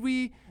 How did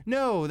we?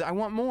 No, I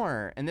want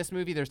more. And this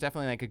movie, there's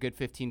definitely like a good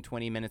 15,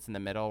 20 minutes in the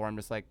middle where I'm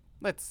just like,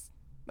 let's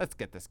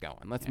get this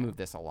going, let's move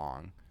this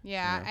along.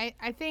 Yeah,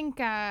 I think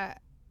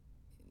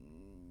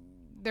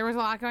there was a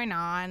lot going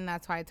on.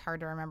 That's why it's hard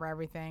to remember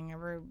everything.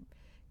 Every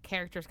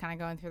character's kind of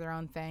going through their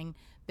own thing.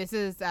 This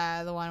is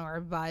the one where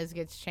Buzz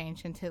gets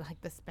changed into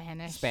like the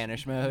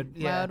Spanish mode,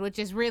 Yeah. which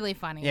is really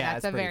funny. Yeah,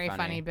 That's it's a very pretty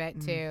funny funny.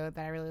 bit too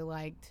that I really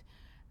liked.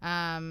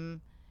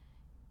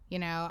 You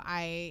know,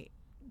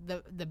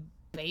 the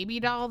baby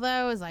doll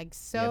though is like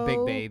so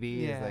Big Baby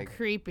Yeah. is like,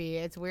 creepy.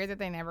 It's weird that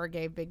they never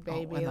gave Big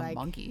Baby and the like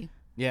monkey.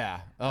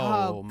 yeah.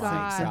 Oh, Oh, my God.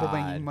 god. Simba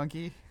banging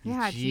monkey.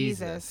 yeah,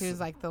 Jesus. who's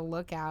like the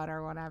lookout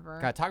or whatever.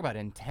 God, talk about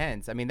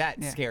intense. I mean, that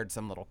Yeah. scared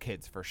some little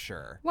kids for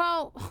sure.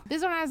 Well,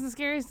 this one has the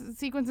scariest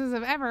sequences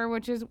of ever,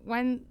 which is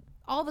when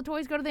all the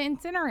toys go to the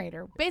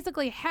incinerator.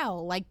 Basically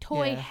hell, like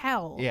toy Yeah.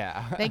 hell.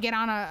 Yeah. They get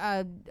on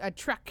a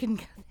truck and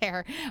go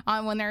there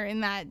when they're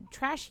in that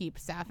trash heap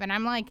stuff. And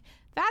I'm like,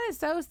 that is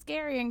so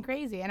scary and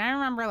crazy. And I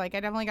remember, like, I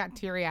definitely got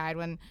teary-eyed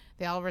when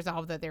they all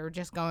resolved that they were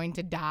just going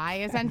to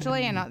die,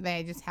 essentially. And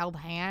they just held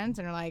hands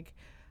and are like,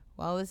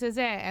 well, this is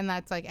it. And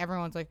that's like,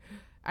 everyone's like,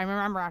 I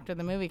remember after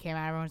the movie came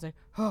out, everyone's like,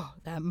 oh,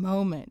 that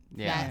moment,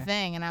 Yeah. that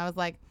thing. And I was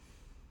like,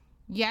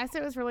 yes,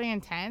 it was really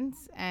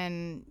intense,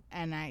 and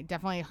I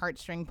definitely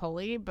heartstring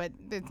pulley, but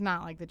it's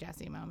not like the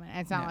Jesse moment.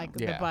 It's not No. like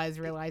Yeah. the Buzz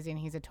realizing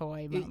he's a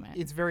toy moment.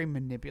 It's very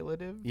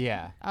manipulative.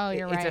 Yeah. oh,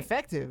 you're It's right.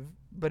 effective,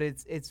 but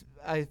it's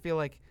I feel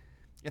like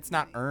It's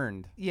not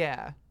earned.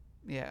 yeah.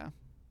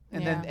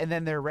 And Yeah.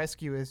 then their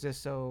rescue is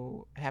just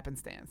so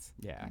happenstance.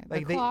 Yeah. The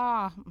like they-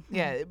 claw.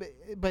 Yeah,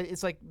 but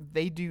it's like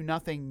they do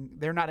nothing.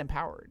 They're not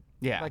empowered.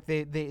 Yeah. Like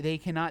they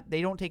cannot.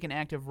 They don't take an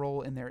active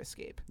role in their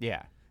escape.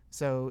 Yeah.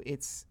 So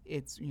it's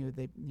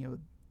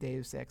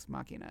Deus Ex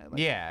Machina. Like,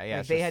 Yeah. Yeah. like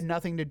it's they just- had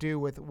nothing to do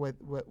with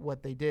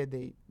what they did.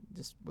 They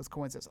just was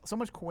coincidence. So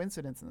much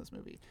coincidence in this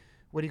movie.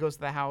 Woody goes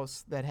to the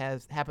house that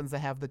happens to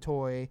have the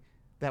toy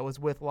that was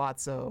with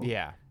Lotso.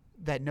 Yeah.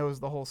 That knows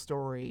the whole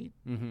story,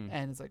 Mm-hmm.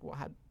 and it's like, well,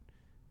 how?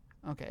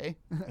 Okay,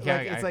 Yeah,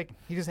 like, it's like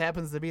he just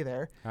happens to be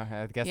there. I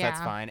guess that's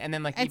Yeah. fine. And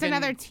then like It's even,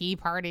 another tea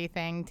party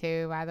thing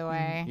too, by the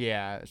way.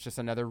 Yeah, it's just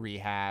another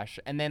rehash.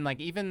 And then like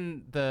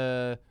even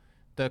the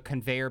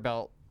conveyor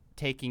belt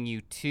taking you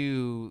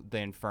to the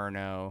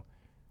Inferno,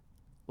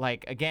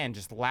 like again,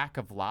 just lack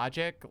of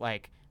logic.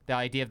 Like the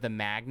idea of the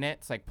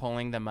magnets like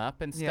pulling them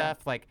up and Yeah.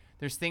 stuff. Like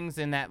there's things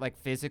in that like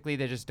physically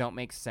that just don't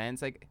make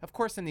sense. Like of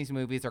course in these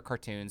movies or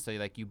cartoons, so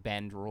like you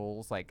bend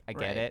rules. Like I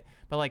get Right. it,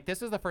 but like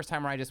this was the first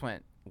time where I just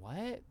went,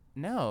 what?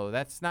 No,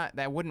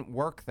 that wouldn't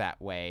work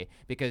that way,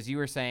 because you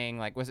were saying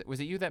like was it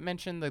you that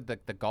mentioned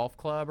the golf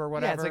club or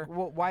whatever? Yeah, it's like,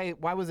 well,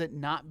 why was it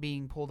not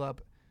being pulled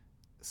up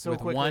so with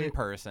quickly? one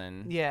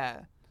person.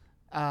 Yeah,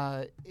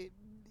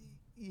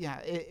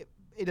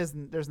 it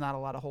doesn't. There's not a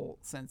lot of whole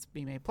sense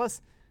being made.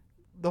 Plus,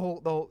 the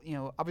whole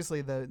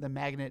obviously the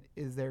magnet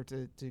is there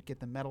to get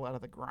the metal out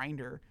of the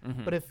grinder.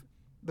 Mhm. But if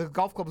the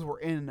golf clubs were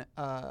in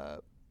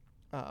a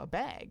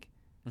bag,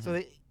 Mm-hmm.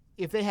 so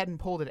if they hadn't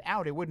pulled it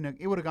out, it would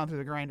have gone through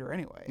the grinder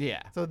anyway.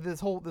 Yeah. So this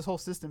whole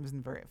system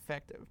isn't very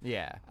effective.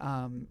 Yeah.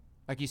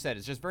 Like you said,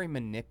 it's just very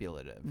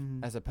manipulative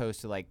as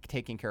opposed to like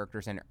taking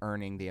characters and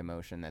earning the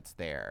emotion that's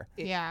there.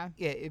 Yeah.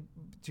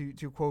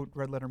 To quote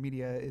Red Letter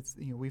Media, it's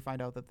we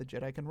find out that the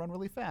Jedi can run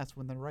really fast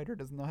when the writer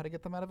doesn't know how to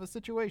get them out of a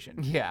situation.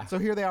 Yeah. So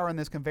here they are on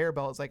this conveyor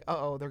belt. It's like,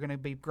 they're gonna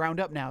be ground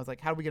up now. It's like,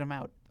 how do we get them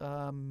out?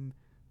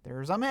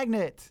 There's a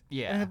magnet.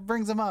 Yeah. And it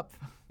brings them up.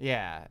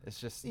 Yeah. It's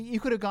just You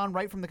could have gone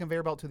right from the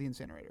conveyor belt to the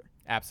incinerator.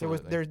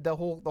 absolutely. There's the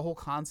whole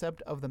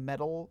concept of the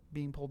metal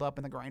being pulled up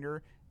in the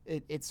grinder.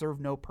 It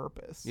served no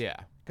purpose. yeah.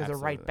 Because they're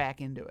right absolutely.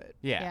 back into it.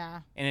 Yeah. Yeah.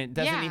 And it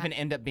doesn't Yeah. even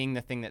end up being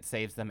the thing that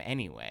saves them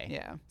anyway.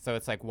 Yeah. So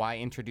it's like, why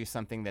introduce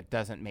something that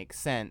doesn't make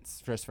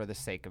sense just for the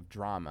sake of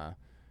drama?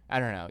 I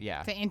don't know.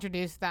 Yeah. To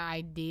introduce the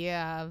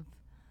idea of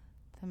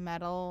the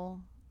metal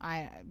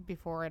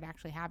before it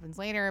actually happens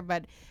later.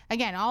 But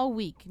again, all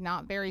weak,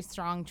 not very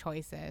strong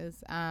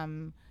choices.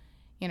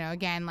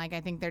 Again, like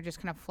I think they're just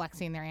kind of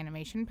flexing their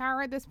animation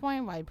power at this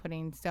point by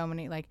putting so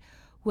many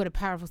what a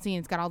powerful scene.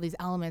 It's got all these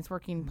elements,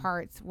 working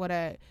parts. What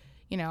a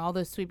all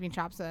those sweeping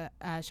shots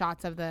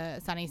of the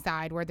sunny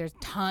side where there's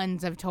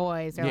tons of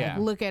toys. They're Yeah. like,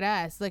 look at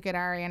us, look at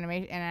our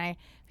animation, and I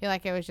feel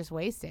like it was just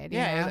wasted.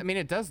 Yeah. I mean,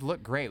 it does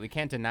look great. We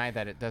can't deny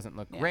that it doesn't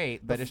look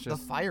great, but it's the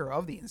just fire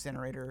of the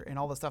incinerator and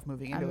all the stuff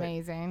moving into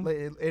amazing.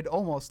 it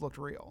almost looked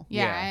real.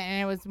 Yeah, Yeah.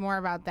 and it was more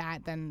about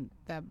that than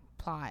the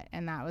plot,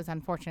 and that was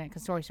unfortunate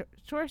because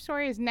Toy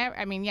Story is never.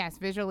 I mean, yes,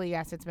 visually,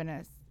 yes, it's been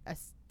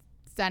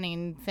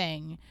stunning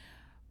thing,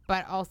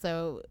 but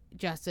also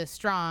just as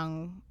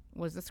strong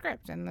was the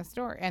script and the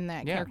story and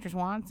the characters'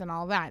 wants and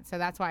all that. So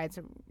that's why it's,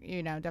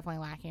 you know, definitely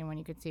lacking when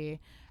you could see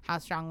how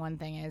strong one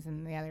thing is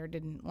and the other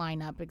didn't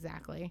line up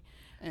exactly.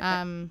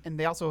 And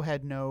they also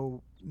had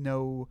no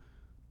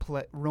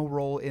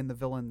role in the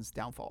villain's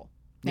downfall.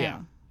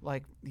 Yeah.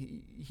 Like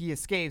he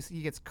escapes,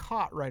 he gets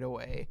caught right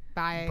away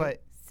By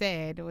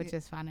Sid, which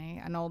is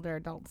funny, an older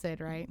adult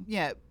Sid, right?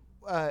 Yeah,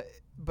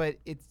 but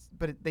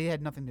they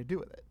had nothing to do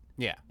with it.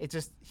 Yeah. It's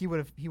just he would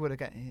have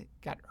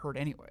got hurt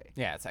anyway.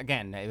 Yeah. It's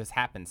again, it was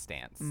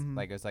happenstance.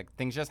 Like it was like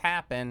things just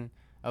happen.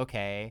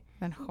 Okay.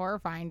 Then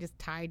horrifying, just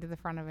tied to the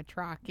front of a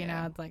truck. You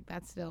know, it's like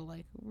that's still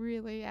like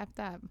really effed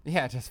up.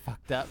 Yeah, just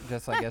fucked up.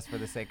 Just I guess for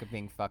the sake of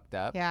being fucked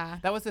up. Yeah.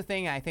 That was the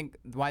thing. I think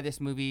why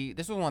this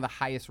was one of the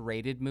highest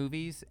rated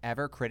movies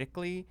ever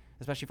critically,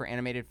 especially for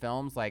animated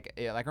films. Like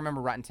I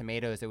remember Rotten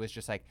Tomatoes. It was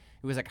like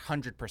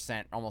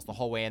 100% almost the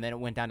whole way, and then it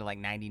went down to like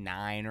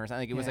 99 or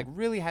something. Like, it was like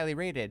really highly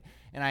rated,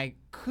 and I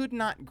could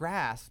not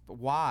grasp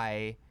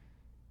why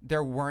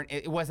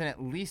it wasn't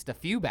at least a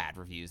few bad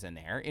reviews in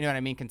there. You know what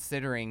I mean?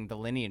 Considering the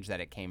lineage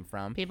that it came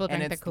from. People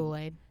drink the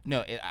Kool-Aid.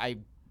 No,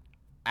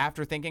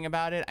 after thinking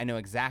about it, I know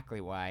exactly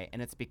why, and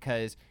it's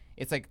because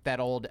it's like that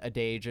old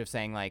adage of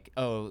saying like,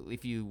 oh,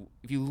 if you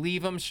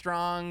leave them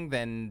strong,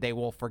 then they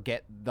will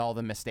forget all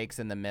the mistakes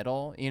in the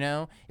middle. You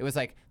know, it was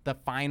like the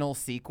final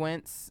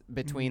sequence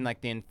between like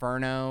the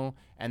Inferno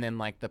and then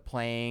like the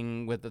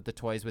playing with the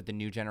toys with the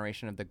new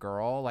generation of the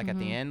girl, like at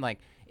the end, like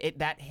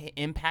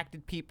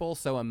impacted people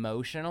so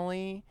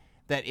emotionally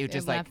that it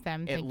just left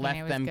them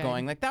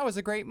going like, that was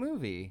a great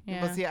movie.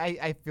 Yeah. But see,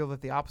 I feel that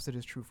the opposite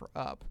is true for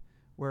Up,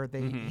 where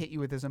they hit you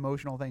with this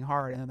emotional thing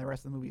hard, and then the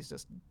rest of the movie is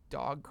just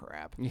dog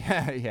crap.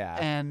 Yeah.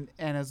 And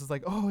it's just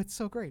like, oh, it's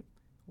so great.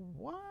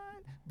 What?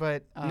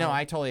 But no,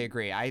 I totally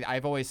agree.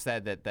 I've always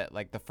said that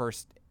like the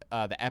first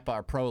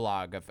the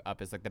prologue of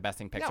Up is like the best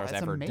thing Pixar's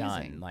ever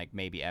done, like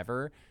maybe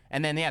ever.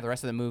 And then the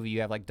rest of the movie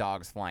you have like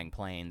dogs flying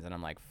planes, and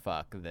I'm like,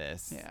 fuck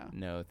this. Yeah.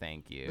 No,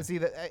 thank you. But see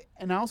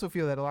and I also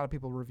feel that a lot of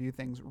people review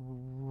things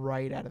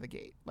right out of the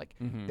gate. Like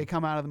they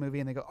come out of the movie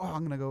and they go, oh,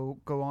 I'm gonna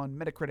go on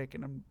Metacritic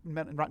and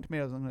Rotten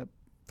Tomatoes. I'm gonna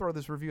throw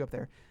this review up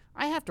there.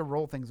 I have to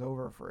roll things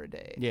over for a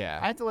day. Yeah.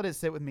 I have to let it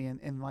sit with me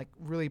and like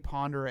really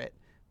ponder it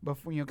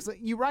before, because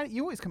I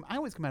always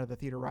come out of the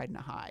theater riding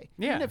a high.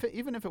 Yeah.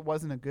 Even if it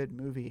wasn't a good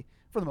movie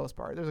for the most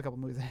part. There's a couple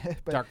movies,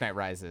 but Dark Knight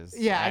Rises.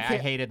 Yeah, I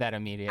hated that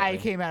immediately. I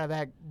came out of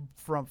that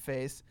front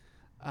face.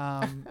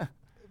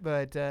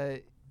 But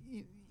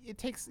it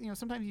takes,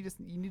 sometimes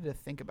you need to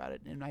think about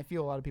it, and I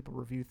feel a lot of people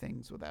review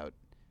things without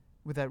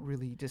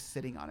really just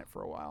sitting on it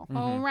for a while.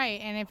 Oh,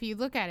 right. And if you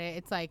look at it,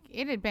 it's like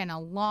it had been a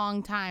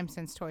long time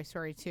since Toy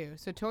Story 2.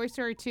 So Toy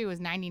Story 2 was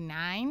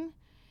 99,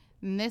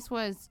 and this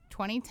was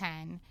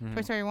 2010.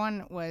 Toy Story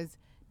 1 was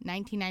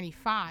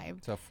 1995.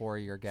 So a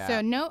 4-year gap.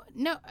 So no,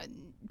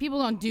 people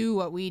don't do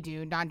what we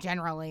do, not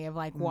generally, of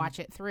like watch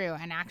it through.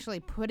 And actually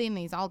putting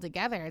these all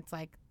together, it's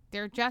like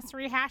they're just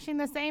rehashing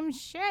the same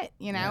shit,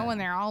 when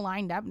they're all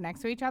lined up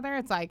next to each other.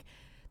 It's like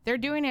they're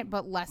doing it,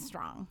 but less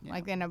strong,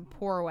 like in a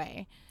poor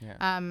way.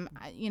 Yeah.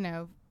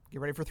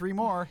 Get ready for 3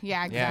 more.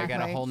 Yeah, exactly. Yeah, I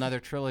got a whole nother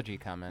trilogy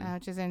coming.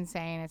 Which is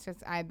insane. It's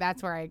just,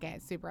 that's where I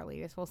get super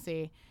elitist. We'll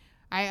see.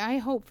 I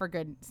hope for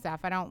good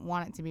stuff. I don't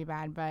want it to be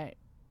bad, but,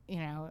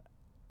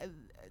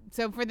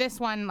 so for this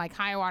one, like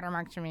high water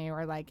marks for me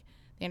were like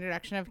the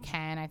introduction of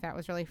Ken. I thought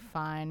was really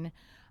fun.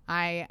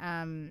 I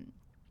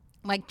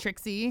like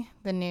Trixie,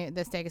 the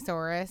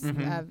Stegosaurus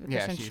of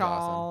Christian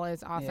Shaw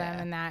is awesome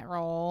in that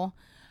role.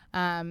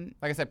 Like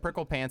I said,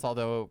 Prickle Pants,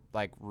 although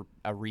like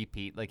a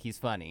repeat, like he's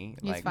funny.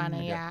 He's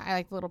funny, yeah. I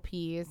like the little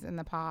peas in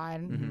the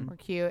pod. We're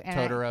cute. And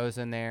Totoro's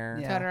in there.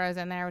 Yeah. Totoro's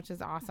in there, which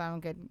is awesome.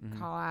 Good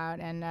call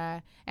out. And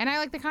I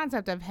like the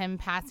concept of him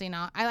passing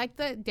on. I like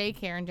the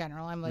daycare in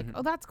general. I'm like,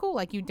 oh, that's cool.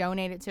 Like you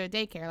donate it to a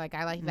daycare. Like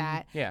I like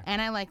that. Yeah. And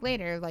I like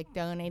later like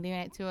donating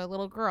it to a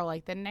little girl,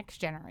 like the next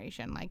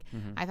generation. Like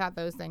I thought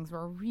those things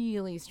were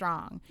really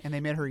strong. And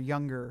they made her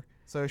younger,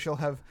 so she'll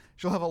have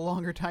a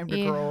longer time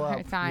to grow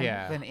up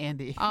than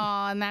Andy.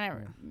 Oh, and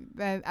then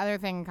the other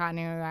thing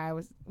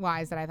continuity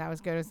wise that I thought was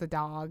good was the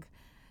dog.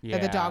 Yeah.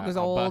 That the dog was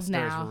old Buster's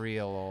now.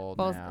 Real old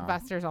now.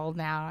 Buster's old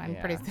now, and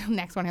pretty soon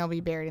next one he'll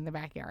be buried in the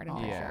backyard.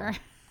 I'm sure.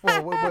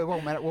 Well,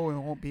 it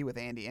won't be with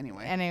Andy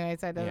anyway. Anyway,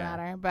 so it doesn't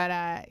matter.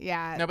 But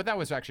yeah. No, but that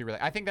was actually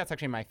I think that's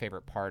actually my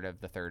favorite part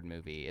of the third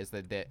movie is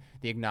the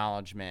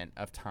acknowledgement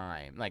of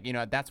time. Like,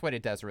 that's what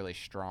it does really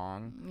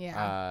strong.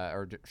 Yeah.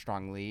 Or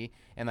strongly.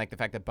 And like the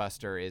fact that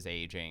Buster is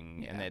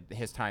aging and that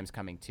his time's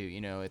coming too.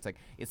 It's like,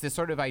 it's this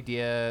sort of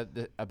idea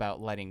about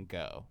letting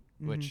go,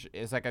 which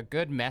is like a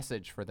good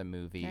message for the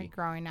movie. You're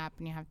growing up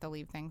and you have to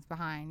leave things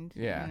behind.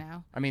 Yeah.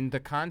 I mean, the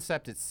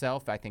concept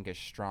itself, I think, is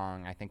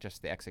strong. I think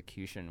just the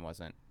execution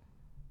wasn't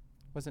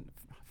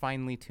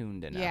finely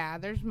tuned enough. Yeah,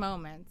 there's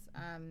moments.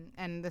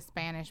 And the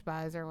Spanish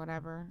buzz or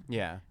whatever.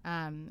 Yeah.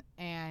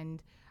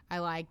 And I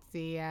liked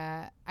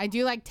I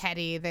do like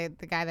Teddy,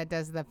 the guy that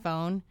does the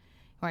phone.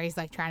 where he's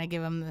like trying to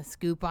give him the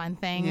scoop on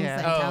things Yeah.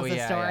 and Oh, tells the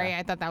yeah, story. yeah.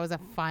 I thought that was a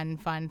fun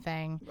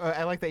thing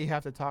I like that you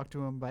have to talk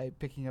to him by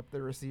picking up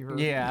the receiver.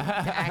 to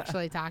Yeah.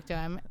 actually talk to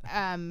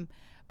him.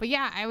 But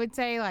yeah, I would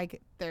say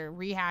like they're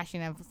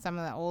rehashing of some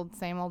of the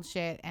same old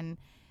shit. And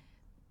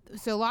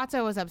so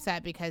Lotso was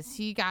upset because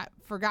he got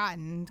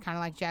forgotten, kind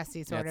of like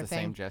Jesse sort That's of the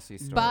thing. same Jesse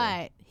story.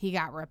 But he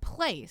got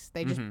replaced.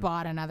 They just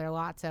bought another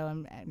Lotso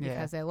and Yeah.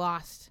 because they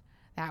lost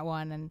that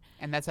one.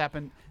 And that's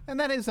happened. And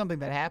that is something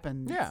that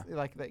happened. Yeah.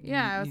 Like that.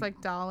 Yeah, it was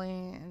like Dolly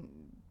and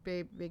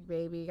Big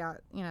Baby got,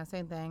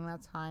 same thing.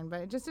 That's fine.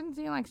 But it just didn't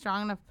seem like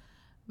strong enough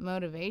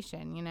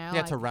motivation, yeah,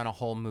 like, to run a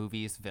whole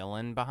movie's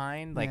villain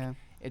behind, like Yeah.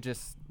 it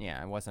just,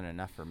 it wasn't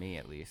enough for me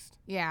at least.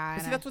 Yeah. But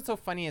and see, that's what's so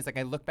funny is like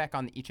I look back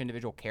on each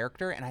individual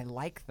character and I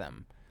like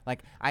them.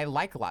 Like I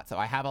like Lotso.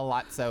 I have a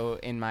Lotso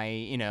in my,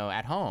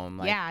 at home,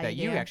 like Yeah, that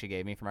you you do. actually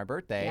gave me for my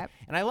birthday, Yep.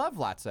 and I love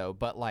Lotso.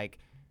 But like,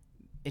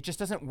 it just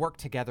doesn't work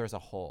together as a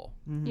whole.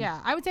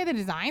 Yeah, I would say the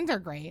designs are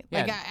great.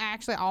 Yeah. Like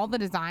actually, all the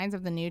designs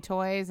of the new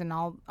toys and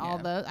all Yeah.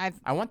 those.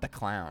 I want the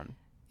clown.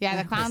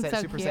 The clown's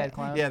so super cute. sad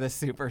clown. Yeah, the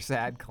super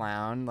sad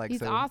clown. Like He's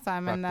so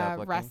awesome, and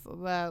fucked the up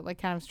looking. the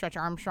like kind of Stretch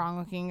Armstrong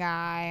looking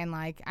guy, and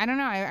like I don't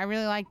know, I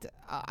really liked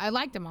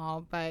them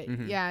all, but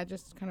yeah,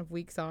 just kind of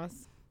weak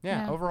sauce.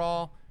 Yeah, Yeah.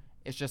 overall,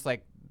 it's just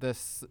like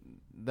this.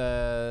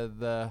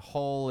 The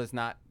whole is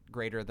not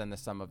greater than the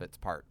sum of its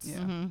parts.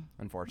 Mm-hmm.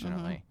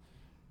 Unfortunately.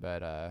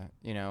 But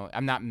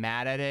I'm not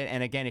mad at it.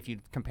 And again, if you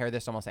compare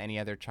this to almost any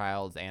other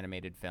child's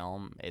animated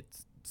film,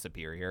 it's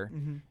superior.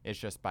 It's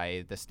just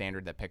by the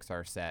standard that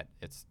Pixar set,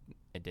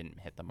 it didn't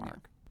hit the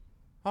mark.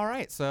 All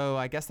right, so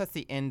I guess that's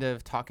the end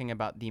of talking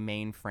about the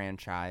main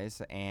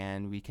franchise,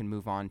 and we can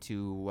move on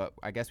to what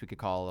I guess we could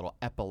call a little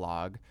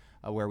epilogue,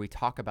 where we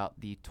talk about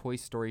the Toy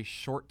Story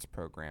Shorts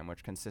program,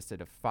 which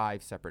consisted of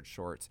 5 separate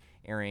shorts,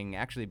 airing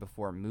actually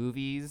before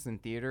movies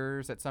and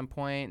theaters at some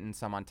point, and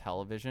some on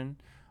television.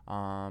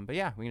 But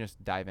yeah, we can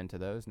just dive into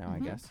those now, I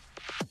guess.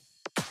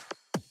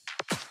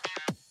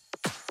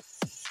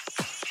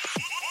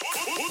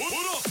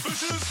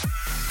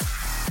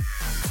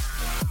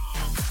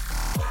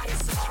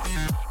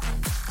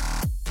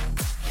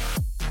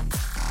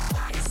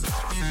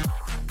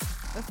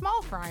 The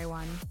small fry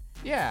one.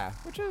 Yeah,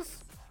 which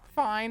is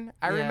fine.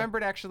 I Yeah.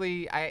 remembered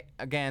actually,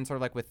 again, sort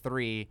of like with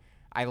 3,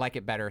 I like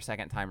it better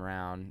second time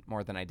around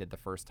more than I did the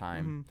first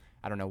time.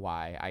 I don't know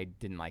why. I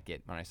didn't like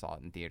it when I saw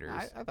it in theaters.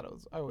 I thought it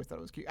was. I always thought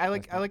it was cute. I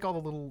like all the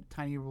little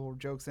tiny little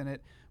jokes in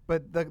it,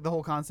 but the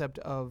whole concept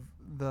of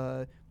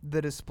the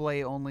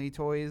display only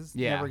toys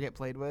Yeah. never get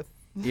played with.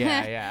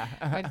 Yeah, yeah.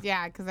 But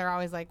yeah, because they're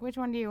always like, which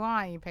one do you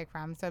want? You pick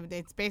from. So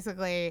it's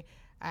basically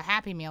a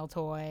Happy Meal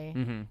toy,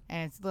 and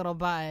it's little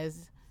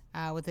Buzz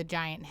with a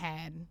giant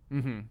head,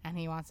 and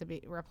he wants to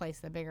replace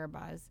the bigger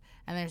Buzz.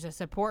 And there's a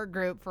support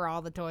group for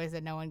all the toys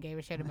that no one gave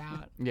a shit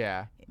about.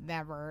 Yeah.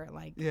 Never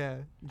like. Yeah,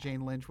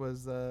 Jane Lynch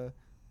was a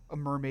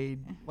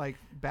mermaid, like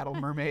battle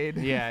mermaid.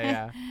 Yeah,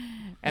 yeah.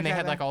 And they had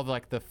kinda- like all the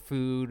like the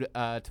food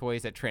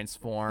toys that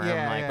transform,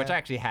 Yeah, like yeah. which I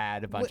actually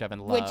had a bunch of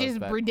and loved. Which is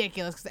but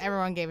ridiculous because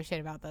everyone gave a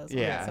shit about those.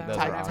 Yeah, ones, those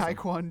so. are awesome.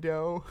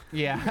 Taekwondo.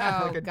 yeah,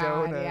 Oh, like a dough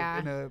God, in a, yeah.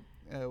 in a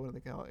what do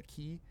they call it? A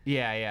key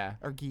yeah, yeah.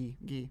 or gi?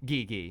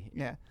 Gigi.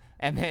 Yeah.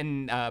 And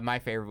then my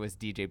favorite was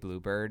DJ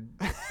Bluebird,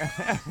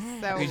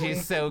 So which weird.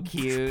 is so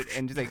cute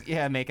and just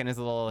like making his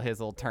little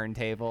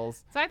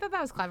turntables. So I thought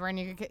that was clever, and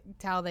you could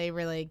tell they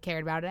really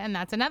cared about it. And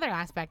that's another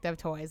aspect of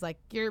toys, like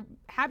your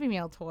Happy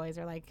Meal toys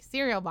or like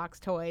cereal box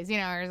toys,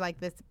 are like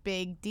this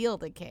big deal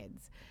to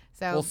kids.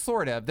 So Well,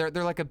 sort of. They're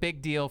like a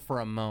big deal for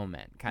a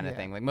moment, kind of Yeah.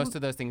 thing. Like most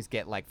of those things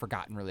get like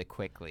forgotten really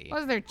quickly.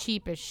 those are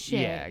cheap as shit.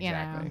 Yeah,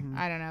 exactly. You know?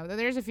 I don't know.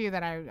 There's a few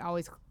that I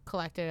always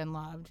collected and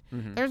loved.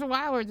 Mm-hmm. There's a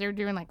while where they're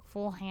doing like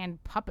full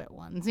hand puppet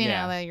ones. You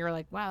Yeah. know, that you're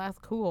like, wow, that's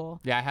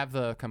cool. Yeah, I have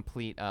the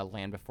complete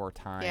Land Before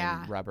Time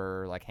Yeah.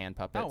 rubber like hand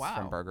puppets wow.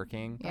 from Burger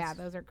King. Yeah,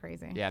 those are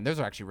crazy. Yeah, and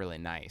those are actually really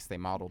nice. They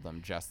modeled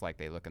them just like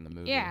they look in the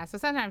movie. Yeah, so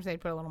sometimes they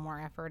put a little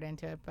more effort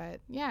into it, but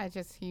yeah, it's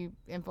just he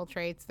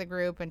infiltrates the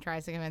group and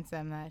tries to convince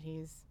them that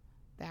he's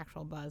the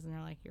actual Buzz, and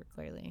they're like, "You're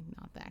clearly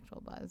not the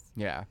actual Buzz."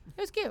 Yeah. It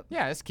was cute.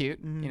 Yeah, it's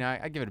cute.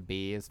 I give it a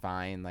B. It's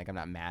fine. Like I'm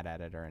not mad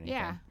at it or anything.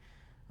 Yeah.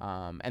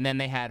 And then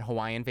they had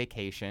Hawaiian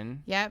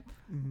Vacation, Yep.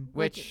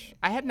 which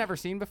I had never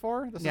seen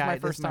before. This Yeah, is my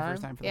this first is my time.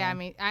 first time for Yeah, I them.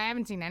 mean, I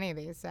haven't seen any of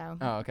these, so.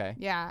 Oh, okay.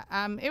 Yeah,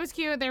 it was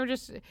cute. It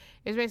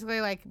was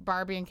basically like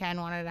Barbie and Ken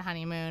wanted a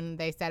honeymoon.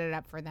 They set it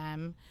up for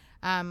them.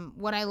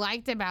 What I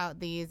liked about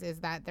these is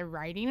that the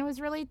writing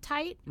was really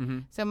tight.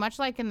 So much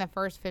like in the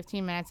first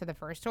 15 minutes of the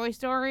first Toy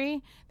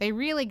Story, they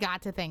really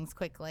got to things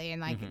quickly,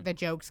 and like the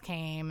jokes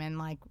came and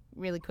like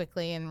really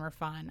quickly and were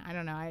fun. I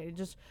don't know. I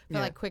just felt Yeah.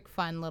 like quick,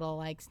 fun little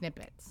like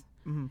snippets.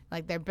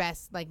 Like their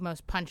best, like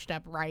most punched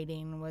up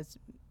writing was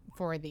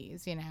for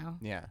these. Yeah.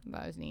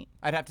 That was neat.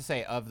 I'd have to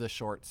say of the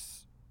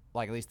shorts,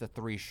 like at least the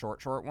 3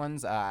 short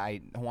ones,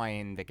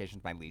 Hawaiian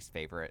Vacation's my least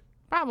favorite.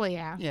 Probably,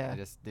 yeah. Yeah. I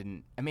just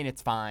didn't. I mean,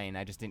 it's fine.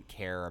 I just didn't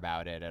care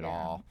about it at Yeah.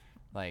 all.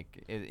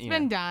 Like It's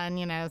been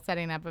done,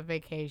 setting up a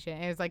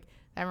vacation. It was like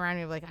that reminded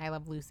me of like I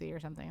Love Lucy or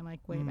something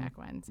like way back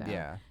when. So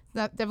yeah.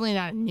 it's definitely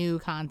not a new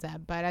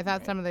concept, but I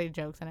thought some of the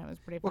jokes in it was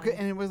pretty funny. Okay,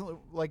 and it wasn't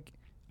like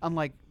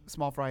unlike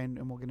Small Fry,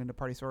 and we'll get into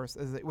Party Source,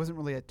 is it wasn't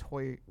really a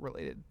toy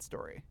related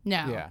story.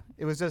 No. Yeah.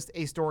 It was just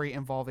a story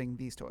involving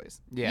these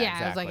toys. Yeah. It was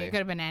Exactly. like it could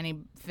have been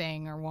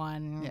anything or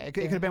one. Yeah, it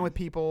could have been with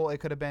people. It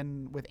could have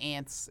been with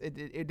ants. It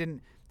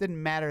didn't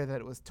matter that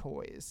it was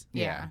toys.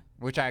 Yeah.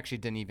 Which I actually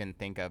didn't even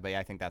think of, but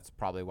I think that's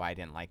probably why I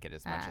didn't like it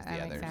as much as the that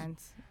others. makes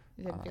sense.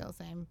 It didn't feel the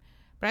same.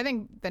 But I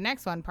think the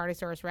next one, Party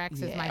Source Rex,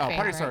 is my Yeah. favorite.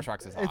 Party Source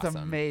Rex is awesome. It's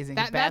amazing.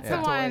 That's Bath the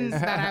toys. one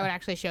that I would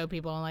actually show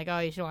people and like, oh,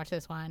 you should watch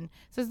this one.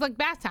 So it's like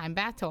bath time,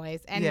 bath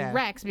toys, and Yeah.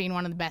 Rex being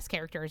one of the best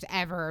characters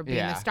ever, being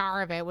Yeah. the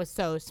star of it, was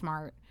so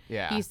smart.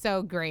 Yeah. He's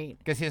so great.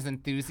 Because his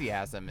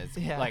enthusiasm is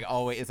Yeah. like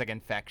always is like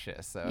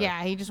infectious. So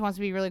Yeah, he just wants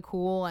to be really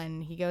cool,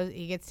 and he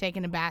gets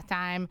taken to bath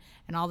time,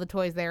 and all the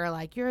toys there are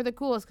like, you're the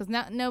coolest, because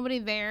nobody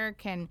there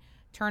can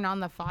turn on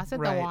the faucet,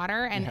 Right. the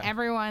water, and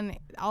everyone,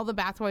 all the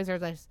bath toys are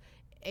just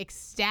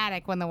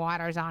ecstatic when the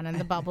water's on and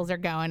the bubbles are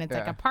going. It's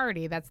like Yeah. a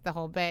party. That's the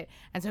whole bit.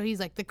 And so he's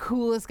like the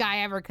coolest guy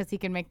ever because he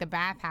can make the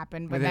bath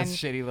happen. But with then his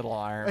shitty little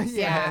arms.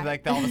 Yeah.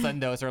 Like all of a sudden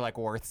those are like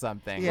worth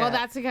something. Yeah. Well,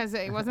 that's because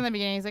it wasn't in the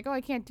beginning. He's like, oh,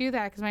 I can't do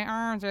that because my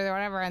arms or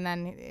whatever. And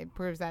then it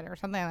proves that or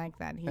something like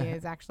that. He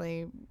is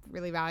actually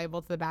really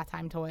valuable to the bath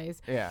time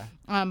toys. Yeah.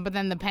 But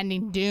then the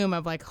pending doom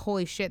of like,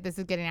 holy shit, this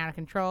is getting out of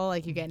control.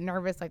 Like you get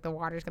nervous, like the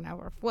water's going to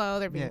overflow.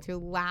 They're being Yeah. too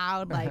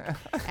loud, like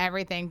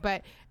everything.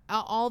 But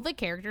all the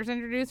characters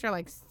introduced are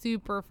like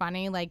super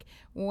funny. Like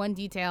one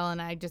detail,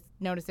 and I just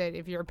noticed it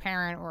if you're a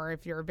parent or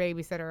if you're a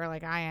babysitter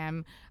like I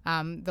am,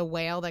 the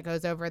whale that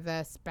goes over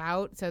the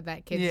spout so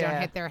that kids don't Yeah.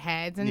 hit their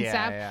heads and Yeah,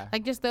 stuff. yeah.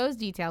 Like just those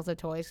details of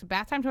toys.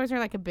 Bath time toys are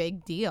like a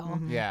big deal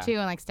Yeah. too,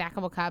 and like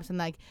stackable cups and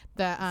like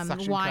the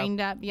Suction wind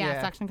cup. up,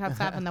 Yeah. suction cup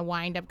stuff, and the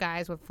wind up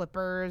guys with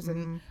flippers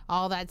and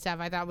all that stuff.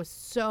 I thought was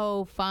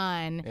so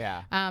fun.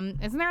 Yeah.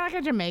 Isn't there like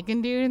a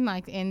Jamaican dude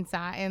like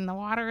inside in the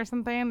water or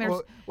something?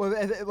 There's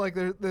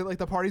like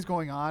the party's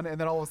going on, and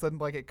then all of a sudden,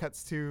 like it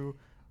cuts to,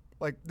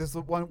 like this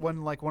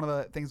one like one of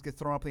the things gets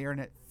thrown up in the air and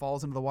it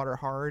falls into the water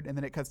hard, and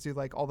then it cuts to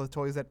like all the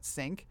toys that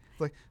sink.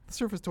 It's like the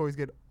surface toys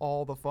get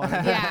all the fun.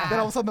 Yeah. Then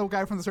all of a sudden, the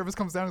guy from the surface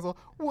comes down and goes,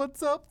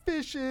 "What's up,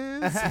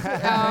 fishes?"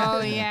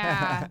 Oh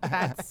yeah,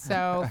 that's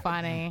so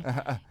funny.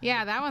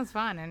 Yeah, that one's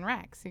fun. And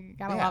Rex, you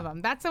gotta Yeah. love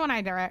him. That's the one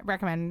I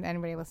recommend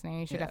anybody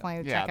listening. You should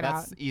definitely Yeah, check it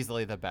that's out.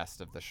 easily the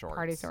best of the shorts.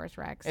 Party Source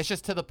Rex. It's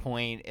just to the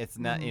point. It's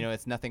not,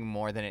 it's nothing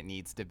more than it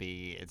needs to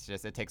be. It's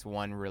just it takes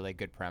one really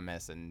good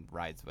premise and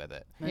rides with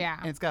it. Yeah.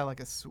 And it's got like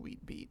a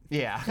sweet beat.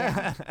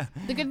 Yeah.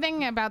 The good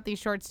thing about these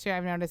shorts too,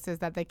 I've noticed, is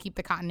that they keep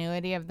the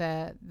continuity of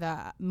the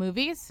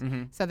movies,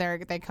 so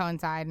they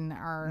coincide and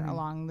are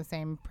along the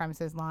same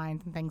premises,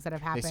 lines, and things that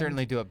have They happened.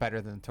 certainly do it better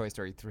than Toy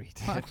Story 3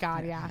 did. Oh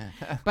God, yeah.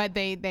 But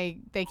they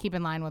keep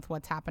in line with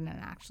what's happening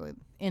actually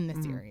in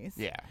the series.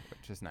 Yeah,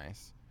 which is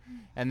nice.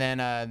 And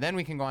then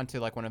we can go on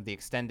to like one of the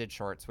extended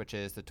shorts, which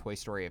is the Toy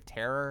Story of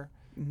Terror,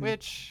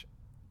 which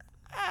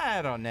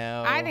I don't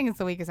know. I think it's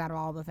the weakest out of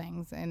all the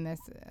things in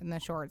the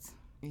shorts.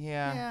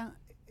 Yeah.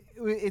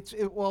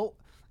 Yeah, well,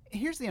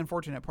 here's the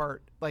unfortunate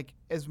part. Like,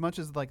 as much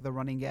as like the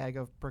running gag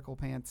of Prickle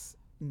Pants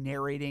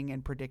narrating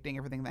and predicting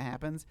everything that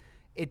happens,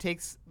 it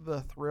takes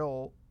the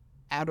thrill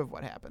out of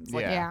what happens.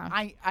 Like, Yeah.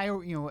 I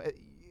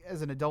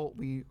as an adult,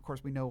 we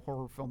know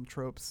horror film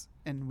tropes,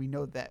 and we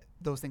know that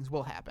those things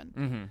will happen.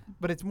 Mm-hmm.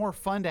 But it's more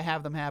fun to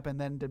have them happen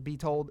than to be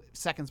told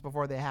seconds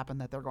before they happen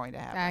that they're going to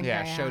happen. Okay,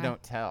 Yeah, show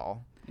don't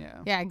tell. Yeah.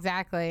 Yeah,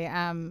 exactly.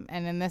 And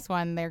in this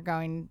one, they're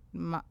going.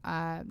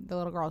 The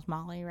little girl's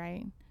Molly,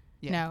 right?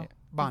 Yeah. No. Yeah.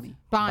 Bonnie.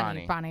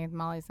 Bonnie.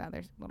 Molly's the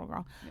other little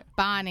girl. Yeah.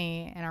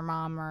 Bonnie and her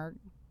mom are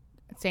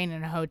staying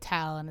in a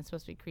hotel, and it's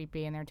supposed to be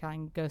creepy, and they're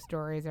telling ghost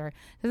stories. Or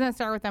doesn't it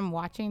start with them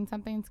watching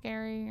something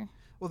scary?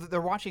 Well,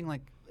 they're watching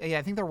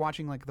I think they're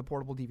watching like the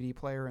portable DVD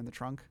player in the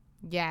trunk.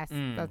 Yes,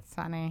 that's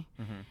funny.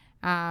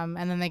 Mm-hmm.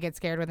 And then they get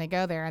scared when they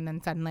go there, and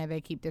then suddenly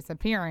they keep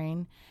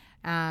disappearing.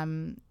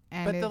 And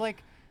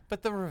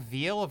But the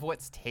reveal of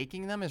what's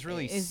taking them is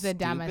really is the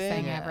dumbest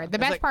thing Yeah. ever. The It's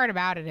best like- part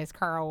about it is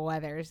Carl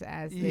Weathers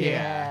as the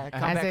Yeah, as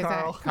Combat his,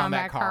 Carl.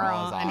 Combat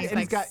Carl, is and he's awesome. And he's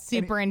like got-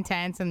 super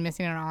intense and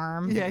missing an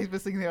arm. Yeah, he's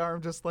missing the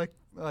arm, just like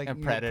A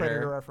Predator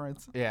Predator.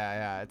 reference.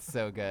 Yeah, it's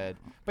so good.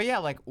 But yeah,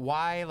 like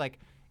why like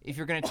if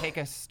you're gonna take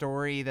a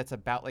story that's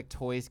about like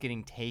toys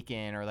getting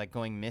taken or like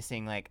going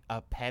missing, like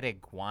a pet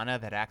iguana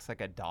that acts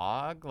like a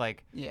dog,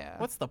 like Yeah.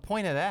 what's the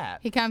point of that?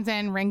 He comes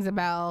in, rings a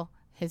bell.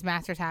 His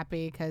master's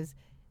happy because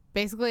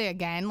basically,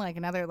 again, like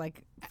another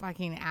like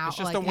fucking out. It's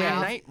just like, a Wayne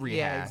out- Knight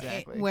rehash.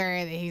 exactly.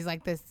 where he's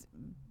like this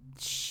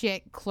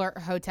shit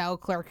hotel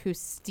clerk who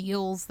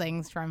steals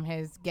things from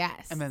his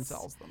guests And then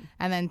sells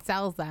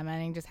them.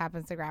 and he just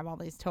happens to grab all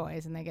these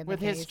toys and they get in With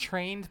the his case.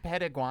 trained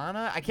pet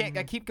iguana, I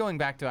keep going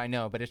back to I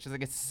know, but it's just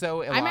like it's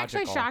so illogical. I'm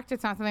actually shocked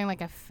it's not something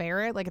like a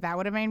ferret. Like that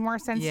would have made more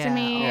sense Yeah. to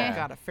me. Oh, Yeah.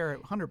 God, a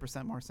ferret,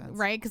 100% more sense.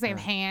 Right, because they have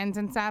hands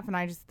and stuff, and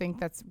I just think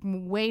that's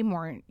way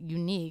more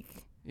unique.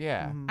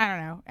 Yeah. I don't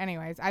know.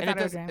 Anyways, I And thought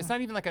it was it's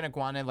not even like an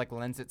iguana like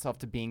lends itself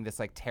to being this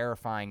like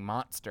terrifying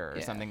monster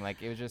or something.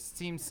 Like it just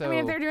seems so. I mean,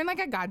 if they're doing like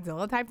a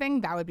Godzilla type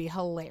thing, that would be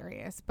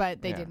hilarious.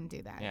 But they didn't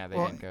do that. Yeah, they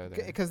didn't go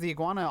there. Because the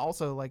iguana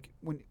also, like,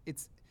 when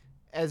it's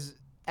as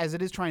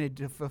it is trying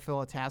to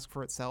fulfill a task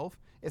for itself,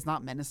 it's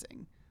not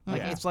menacing.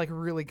 Like it's like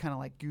really kind of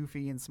like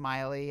goofy and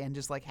smiley and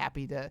just like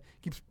happy to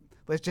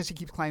Jesse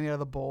keeps climbing out of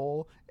the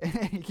bowl and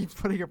he keeps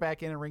putting her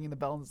back in and ringing the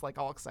bell and it's like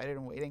all excited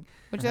and waiting.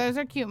 Which those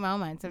are cute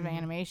moments of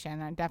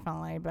animation,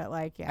 definitely. But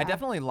like, I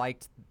definitely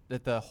liked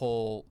the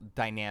whole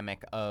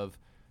dynamic of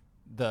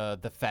the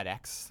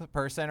FedEx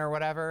person or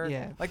whatever.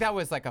 Yeah. Like that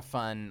was like a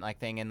fun like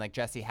thing, and like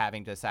Jesse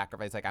having to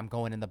sacrifice, like I'm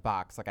going in the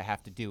box, like I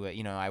have to do it.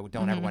 You know, I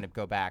don't ever want to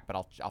go back, but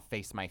I'll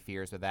face my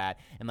fears with that.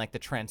 And like the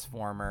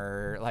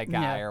Transformer like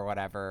guy or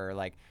whatever,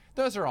 like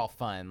those are all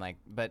fun. Like,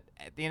 but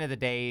at the end of the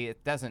day,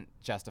 it doesn't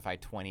justify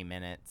 20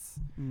 minutes,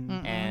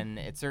 and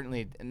it's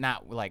certainly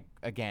not like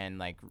again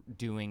like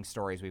doing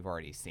stories we've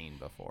already seen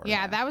before.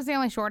 Yeah, that was the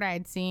only short I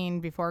had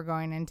seen before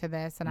going into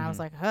this, and I was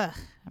like, ugh,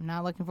 I'm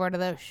not looking forward to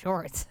those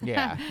shorts.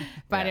 Yeah.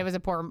 But it was a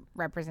poor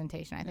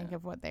representation, I think,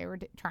 of what they were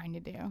trying to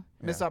do.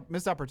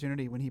 Missed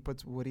opportunity when he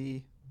puts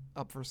Woody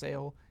up for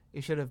sale.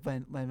 It should have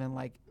been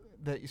like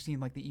you've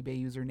seen like the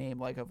eBay username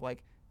like of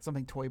like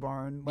something Toy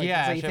Barn. Like,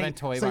 Yeah, so it you should have think, been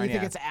Toy so Barn, you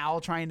think yeah. it's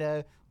Al trying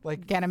to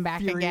like Get him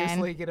back again.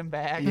 furiously get him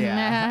back.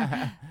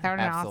 Yeah. That would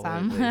have been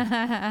Absolutely.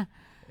 awesome.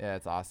 Yeah,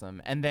 it's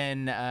awesome. And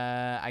then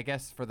I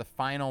guess for the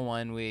final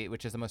one,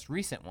 which is the most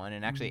recent one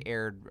and actually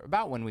aired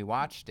about when we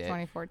watched it,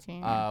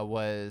 2014.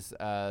 was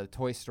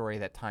Toy Story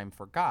That Time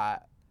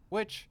Forgot,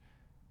 which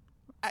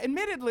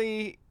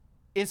admittedly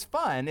is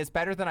fun. It's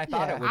better than I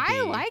thought it would be.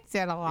 I liked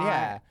it a lot.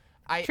 Yeah.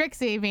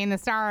 Trixie being the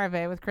star of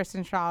it with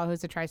Kristen Shaw,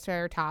 who's a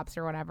Triceratops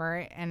or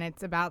whatever, and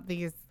it's about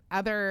these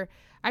other.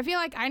 I feel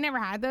like I never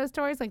had those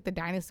toys, like the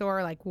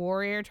dinosaur, like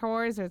warrior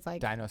toys. There's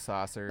like Dino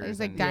Saucers. there's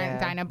like and-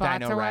 Dinobots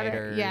Dino or whatever.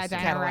 Riders. Yeah,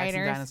 Dino Cadillacs and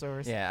Riders.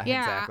 dinosaurs. Yeah,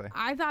 Yeah, exactly.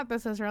 I thought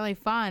this was really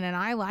fun, and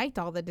I liked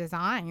all the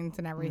designs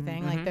and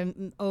everything. Like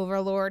the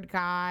Overlord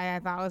guy, I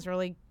thought was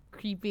really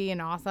creepy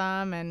and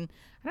awesome, and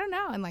I don't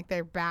know, and like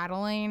they're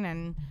battling,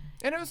 and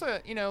And it was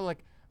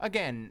like,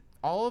 again,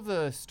 all of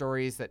the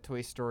stories that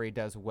Toy Story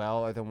does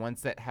well are the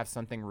ones that have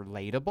something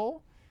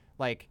relatable.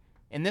 Like,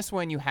 in this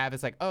one, you have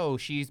it's like, oh,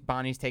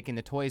 Bonnie's taking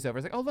the toys over.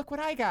 It's like, oh, look what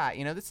I got.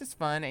 You know, this is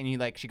fun. And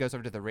she goes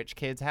over to the rich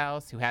kid's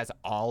house who has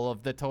all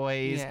of the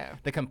toys,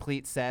 the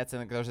complete sets,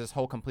 and there's this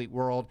whole complete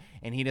world,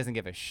 and he doesn't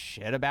give a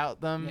shit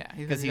about them. Yeah,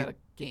 he's got a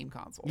game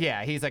console.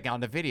 Yeah, he's like on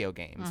the video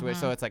games,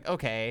 so it's like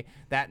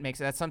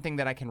that's something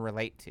that I can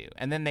relate to.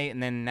 And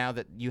then now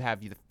that you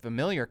have the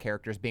familiar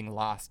characters being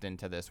lost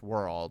into this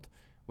world,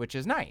 which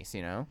is nice,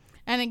 you know.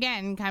 And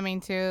again,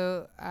 coming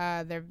to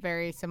they're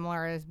very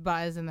similar as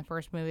Buzz in the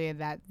first movie,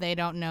 that they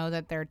don't know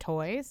that they're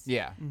toys.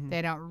 Yeah.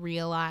 They don't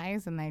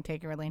realize, and they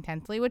take it really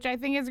intensely, which I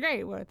think is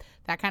great. With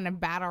that kind of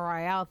battle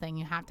royale thing,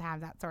 you have to have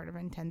that sort of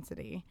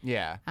intensity.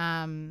 Yeah.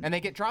 And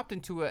they get dropped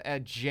into a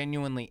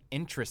genuinely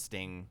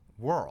interesting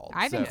world.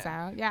 I think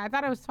so. Yeah, I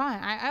thought it was fun.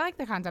 I like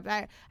the concept.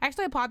 I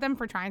actually applaud them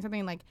for trying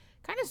something like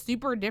kind of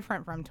super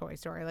different from Toy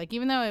Story. Like,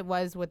 even though it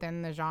was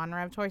within the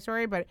genre of Toy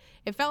Story, but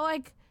it felt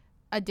like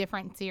a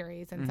different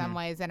series in some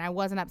ways, and I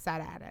wasn't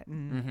upset at it.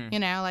 You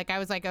know, like I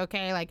was like,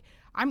 okay, like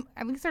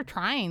at least they're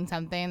trying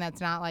something that's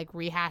not like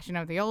rehashing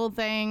of the old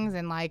things,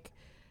 and like,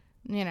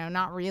 you know,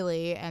 not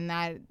really, and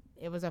that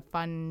it was a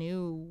fun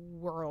new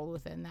world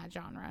within that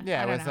genre. Yeah,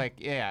 I it don't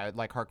was know.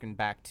 like harken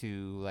back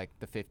to like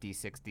the 50s,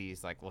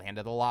 60s, like Land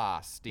of the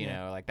Lost, you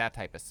know, like that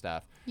type of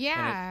stuff.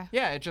 Yeah.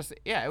 And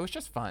it was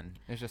just fun.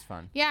 It was just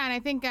fun. Yeah, and I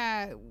think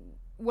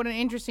what an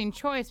interesting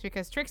choice,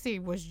 because Trixie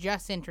was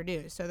just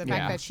introduced. So the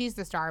fact that she's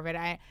the star of it,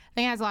 I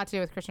think it has a lot to do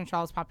with Kristen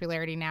Shaw's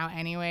popularity now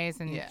anyways,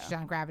 and she's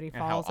on Gravity And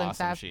how Falls and awesome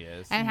stuff. she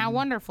is. And how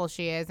wonderful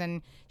she is,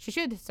 and she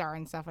should star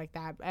and stuff like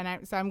that.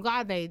 And so I'm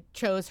glad they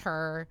chose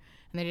her,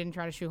 and they didn't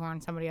try to shoehorn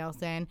somebody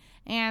else in,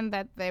 and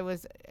that there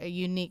was a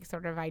unique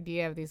sort of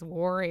idea of these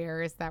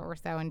warriors that were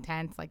so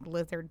intense, like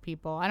lizard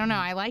people. I don't know,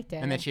 I liked it.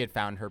 And that she had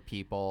found her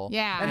people.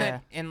 Yeah.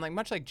 And like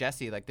much like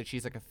Jessie, like that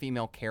she's like a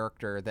female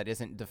character that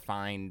isn't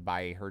defined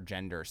by her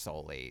gender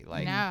solely.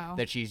 Like No.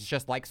 that she's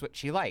just likes what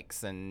she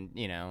likes and,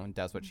 you know,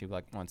 does what she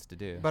wants to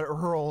do. But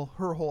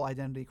her whole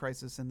identity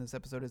crisis in this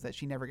episode is that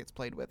she never gets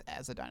played with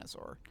as a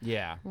dinosaur.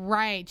 Yeah.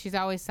 Right, she's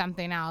always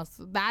something else.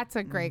 That's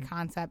a great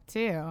concept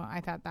too.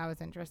 I thought that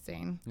was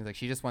interesting. It's like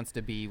she just wants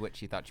to be what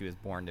she thought she was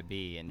born to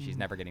be, and she's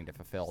never getting to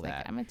fulfill It's that.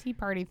 like, I'm a Tea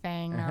Party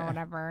thing or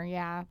whatever.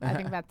 Yeah, I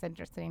think that's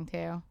interesting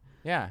too.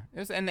 Yeah,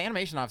 and the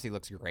animation obviously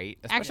looks great.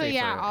 Actually, especially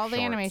yeah, for all the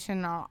shorts.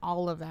 animation,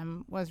 all of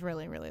them was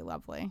really, really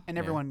lovely. And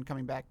everyone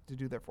coming back to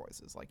do their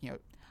voices. Like, you know,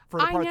 for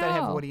the I part that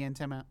have know. Woody and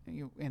Tim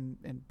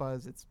and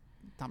Buzz, it's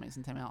Tom Hanks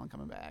and Tim Allen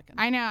coming back. And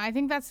I know. I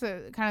think that's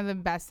kind of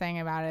the best thing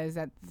about it, is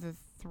that the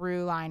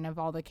through line of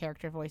all the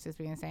character voices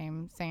being the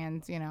same.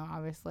 Sans, you know,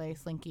 obviously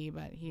Slinky,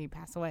 but he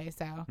passed away.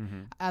 So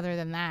other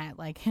than that,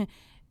 like,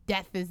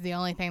 death is the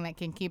only thing that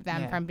can keep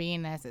them from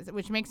being this,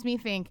 which makes me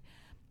think,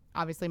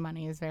 obviously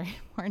money is very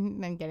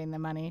important, and getting the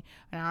money.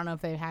 And I don't know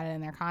if they've had it in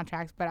their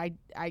contracts, but I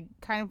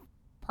kind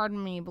of part of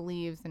me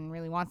believes and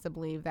really wants to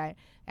believe that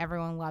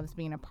everyone loves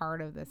being a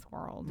part of this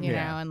world, you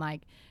Yeah. know, and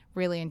like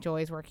really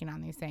enjoys working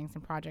on these things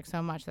and projects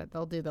so much that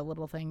they'll do the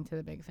little thing to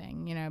the big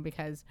thing, you know,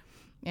 because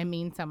it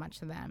means so much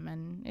to them,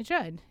 and it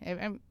should.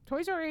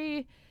 Toy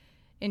Story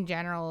in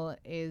general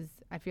is,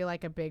 I feel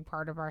like, a big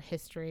part of our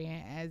history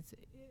as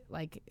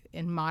like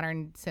in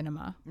modern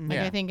cinema. Like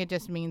Yeah. I think it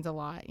just means a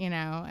lot, you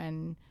know,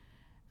 and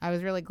I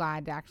was really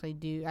glad to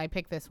actually I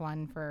picked this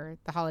one for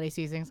the holiday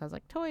season, so I was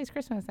like, toys,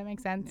 Christmas, that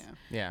makes sense.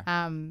 Yeah.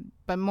 Yeah.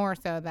 But more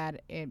so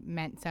that it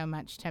meant so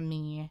much to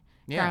me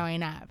Yeah.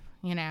 growing up,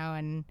 you know,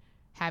 and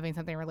having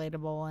something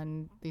relatable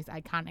and these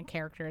iconic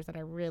characters that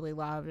I really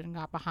loved and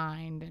got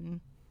behind. And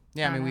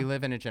Yeah, I mean, we know.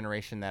 live in a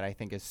generation that I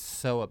think is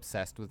so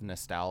obsessed with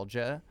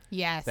nostalgia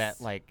yes, that,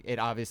 like, it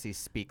obviously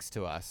speaks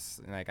to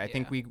us. Like, I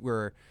think we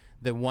were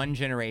the one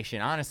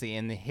generation, honestly,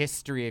 in the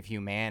history of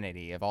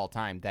humanity of all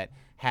time that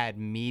had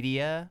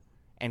media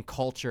and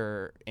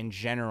culture in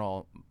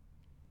general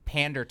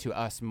pander to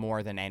us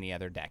more than any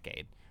other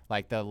decade.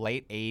 Like, the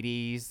late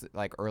 80s,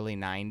 like, early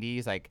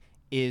 90s, like,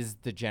 is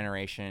the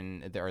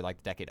generation or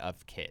like decade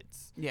of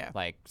kids. Yeah.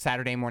 Like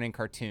Saturday morning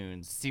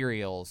cartoons,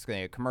 cereals,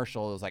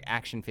 commercials, like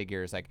action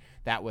figures, like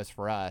that was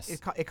for us.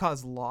 It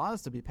caused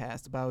laws to be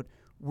passed about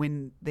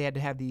when they had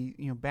to have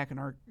back in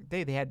our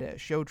day, they had to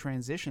show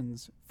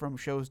transitions from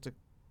shows to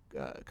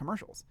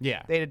commercials.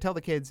 Yeah. They had to tell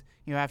the kids,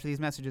 after these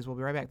messages, we'll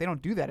be right back. They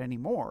don't do that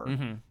anymore,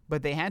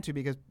 but they had to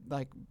because,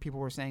 like, people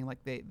were saying,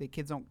 like, the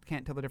kids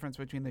can't tell the difference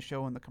between the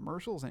show and the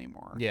commercials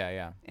anymore. Yeah,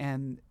 yeah.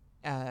 And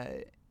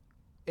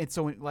it's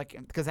so, like,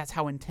 because that's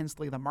how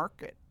intensely the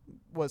market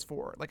was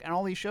for, like, and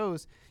all these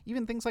shows,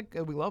 even things like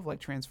we love, like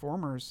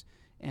Transformers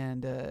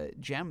and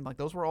Gem, like,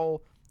 those were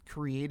all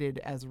created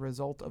as a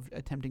result of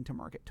attempting to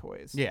market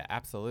toys. Yeah,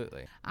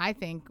 absolutely. I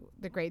think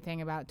the great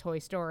thing about Toy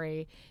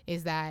Story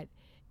is that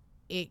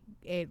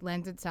it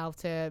lends itself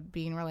to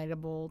being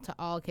relatable to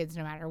all kids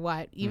no matter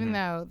what, even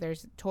though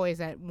there's toys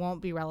that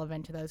won't be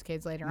relevant to those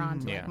kids later on.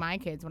 So Yeah. like my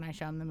kids, when I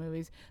show them the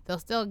movies, they'll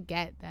still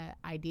get the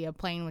idea of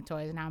playing with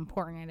toys and how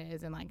important it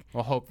is, and like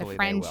Well, hopefully the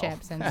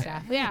friendships and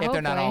stuff. Yeah, if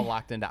they're not all hopefully.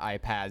 locked into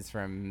iPads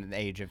from the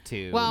age of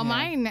 2. Well,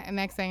 my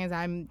next thing is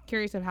I'm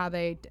curious of how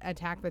they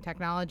attack the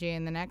technology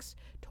in the next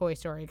Toy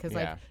Story, because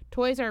Yeah. like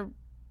toys are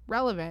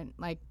relevant,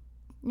 like,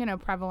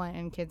 prevalent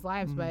in kids'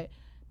 lives, but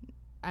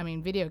I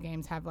mean, video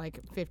games have like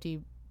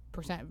 50%,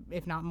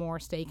 if not more,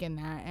 stake in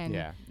that. And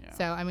Yeah.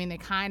 so, I mean, they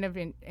kind of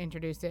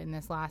introduced it in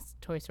this last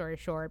Toy Story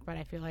short, but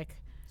I feel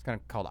like, It's kind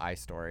of called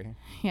iStory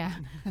yeah.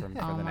 for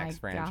Oh the my next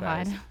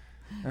franchise.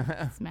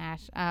 God.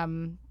 Smash.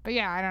 But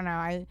yeah, I don't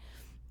know.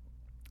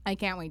 I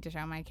can't wait to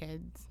show my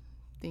kids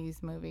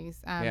these movies.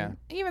 Yeah.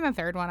 Even the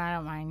third one, I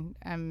don't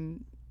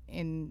mind.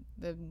 In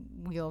the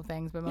wheel of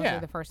things, but mostly Yeah.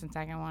 the first and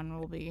second one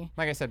will be.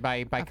 Like I said,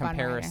 by fun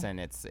comparison,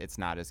 it's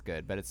not as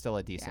good, but it's still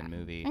a decent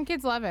movie. And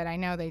kids love it. I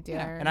know they do.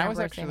 Yeah. They're And I was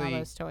bursting all actually-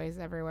 those toys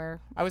everywhere.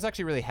 I was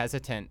actually really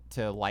hesitant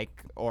to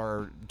like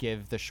or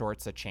give the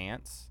shorts a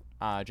chance,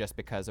 just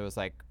because it was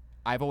like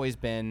I've always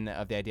been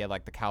of the idea,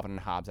 like the Calvin and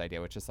Hobbes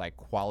idea, which is like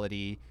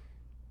quality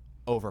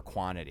over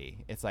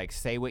quantity. It's like,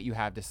 say what you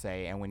have to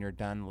say, and when you're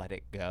done, let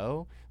it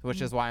go. Which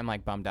is why I'm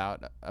like bummed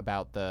out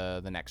about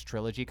the next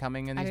trilogy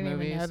coming in I these didn't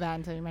movies. even know that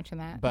until you mentioned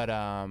that. But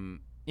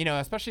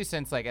especially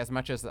since, like, as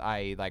much as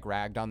I like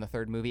ragged on the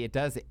third movie, it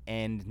does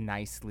end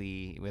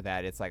nicely with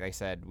that. It's like I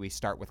said, we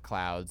start with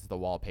clouds, the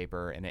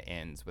wallpaper, and it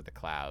ends with the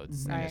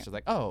clouds, and Right. it's just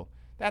like, oh,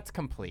 that's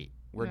complete.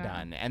 We're Yeah.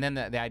 done. And then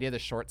the idea of the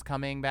shorts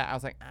coming back, I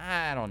was like,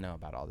 I don't know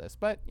about all this,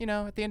 but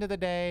at the end of the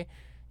day,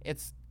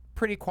 it's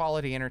pretty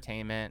quality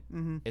entertainment.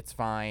 It's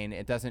fine.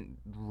 It doesn't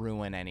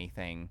ruin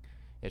anything.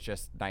 It's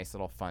just nice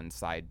little fun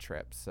side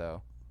trips.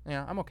 So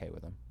I'm okay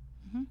with them.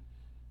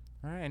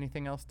 All right.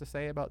 Anything else to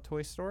say about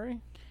Toy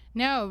Story?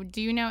 No,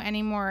 do you know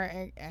any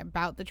more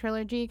about the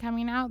trilogy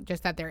coming out?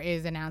 Just that there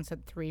is announced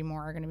that 3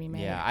 more are going to be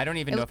made. Yeah, I don't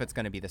even know if it's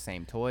going to be the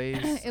same toys.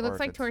 It or looks if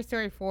like it's- Toy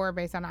Story 4,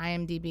 based on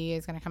IMDb,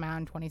 is going to come out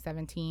in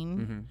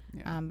 2017.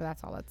 Yeah. But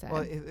that's all it said.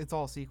 Well, it's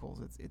all sequels.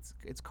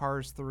 It's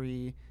Cars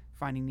 3,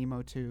 Finding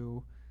Nemo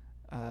 2,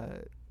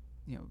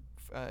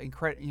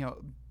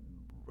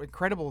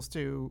 Incredibles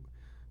 2,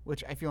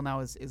 which I feel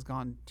now is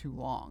gone too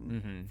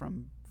long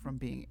from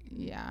being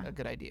Yeah. a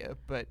good idea.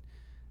 But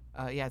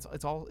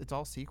it's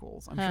all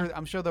sequels.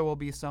 I'm sure there will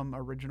be some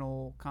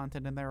original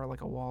content in there,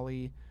 like a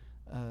Wall-E.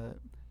 I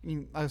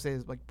would say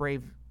like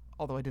Brave,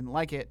 although I didn't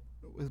like it,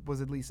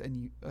 was at least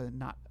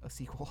not a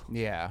sequel.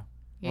 Yeah.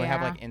 We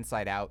have Yeah. like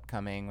Inside Out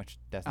coming, which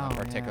does not Oh,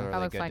 yeah. particularly That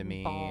looks good like to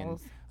me,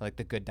 balls. and like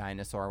The Good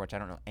Dinosaur, which I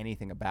don't know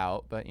anything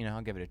about, but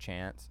I'll give it a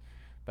chance.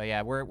 But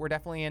yeah, we're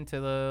definitely into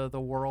the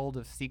world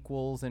of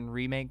sequels and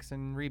remakes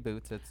and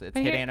reboots. It's But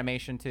hit here-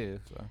 animation too.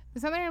 So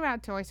There's something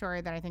about Toy Story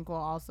that I think will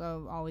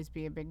also always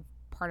be a big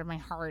part of my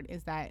heart,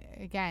 is that,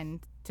 again,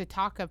 to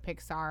talk of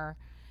Pixar,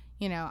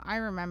 I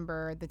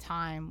remember the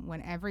time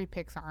when every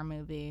Pixar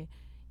movie,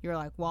 you're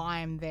like, well,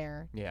 I'm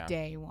there Yeah.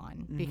 day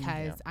one,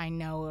 because I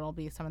know it'll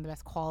be some of the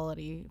best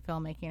quality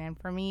filmmaking. And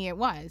for me,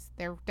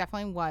 there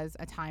definitely was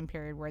a time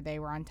period where they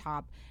were on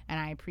top, and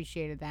I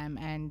appreciated them.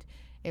 And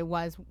it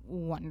was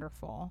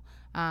wonderful.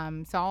 So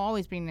I'll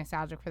always be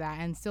nostalgic for that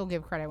and still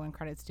give credit when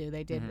credit's due.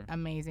 They did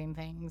amazing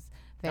things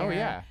there. Oh,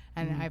 yeah.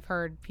 And I've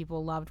heard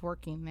people loved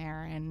working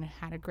there and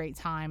had a great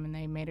time, and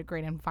they made a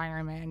great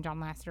environment, and John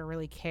Lasseter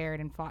really cared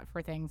and fought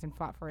for things and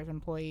fought for his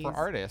employees. For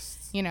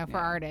artists. You know, for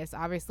artists.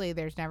 Obviously,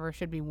 there's never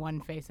should be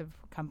one face of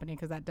a company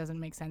because that doesn't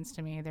make sense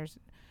to me.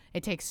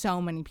 It takes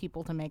so many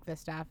people to make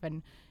this stuff,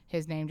 and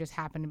his name just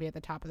happened to be at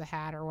the top of the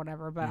hat or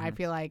whatever. But I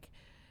feel like,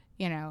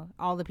 you know,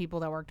 all the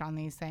people that worked on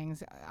these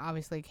things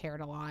obviously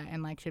cared a lot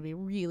and like should be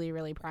really,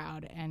 really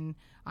proud. And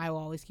I will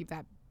always keep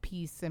that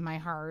piece in my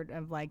heart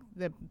of like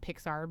the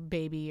Pixar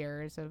baby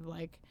years of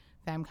like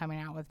them coming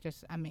out with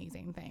just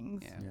amazing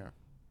things.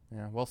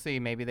 Yeah, we'll see.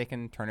 Maybe they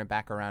can turn it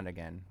back around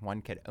again.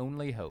 One could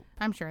only hope.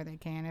 I'm sure they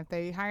can. If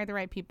they hire the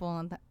right people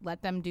and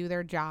let them do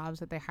their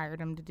jobs that they hired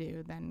them to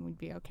do, then we'd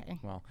be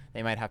okay. Well,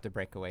 they might have to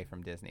break away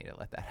from Disney to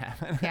let that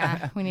happen.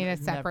 Yeah, we need a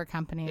separate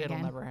company again.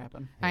 It'll never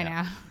happen. I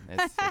know.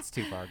 It's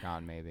too far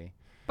gone, maybe.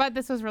 But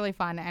this was really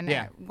fun, and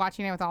Yeah.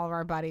 watching it with all of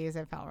our buddies,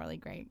 it felt really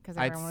great because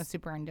everyone was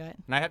super into it.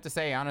 And I have to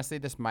say, honestly,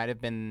 this might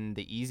have been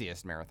the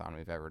easiest marathon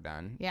we've ever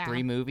done. Yeah.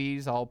 3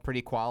 movies, all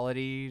pretty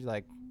quality,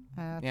 like,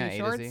 A Yeah, A few to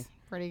shorts, Z.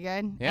 pretty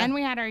good. Yeah. And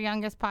we had our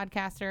youngest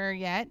podcaster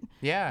yet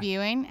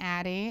viewing.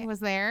 Addie was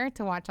there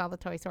to watch all the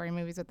Toy Story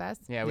movies with us.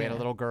 Yeah, we had a Yeah.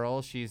 little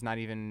girl. She's not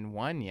even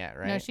 1 yet,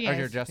 right? No, she or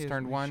is. just She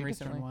turned 1 just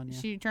recently? turned 1, yeah.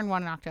 She turned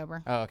 1 in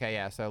October. Oh, okay,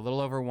 yeah. So a little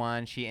over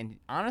 1. And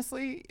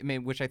honestly, I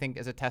mean, which I think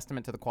is a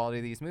testament to the quality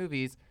of these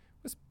movies,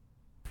 was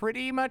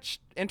pretty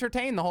much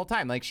entertained the whole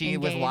time. Like she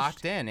was Engaged.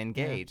 locked in,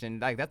 engaged,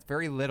 and like that's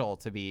very little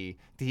to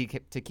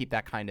keep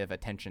that kind of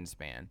attention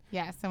span.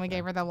 Yes, and we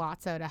gave her the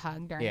Lotso to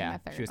hug during Yeah,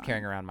 the third she was one.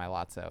 carrying around my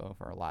Lotso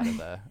for a lot of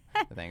the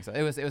things. So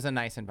it was a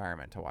nice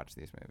environment to watch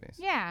these movies.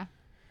 Yeah.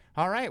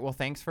 All right, well,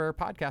 thanks for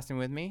podcasting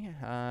with me,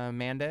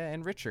 Amanda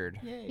and Richard.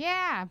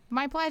 Yeah,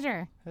 my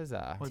pleasure.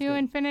 Huzzah. Was To good.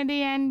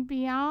 infinity and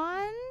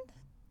beyond,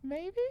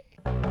 maybe?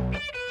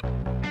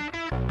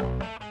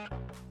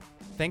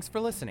 Thanks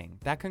for listening.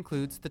 That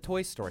concludes the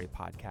Toy Story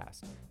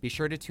podcast. Be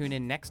sure to tune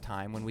in next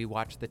time when we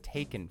watch the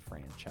Taken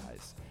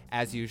franchise.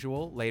 As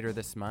usual, later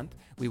this month,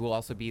 we will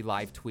also be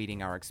live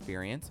tweeting our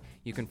experience.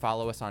 You can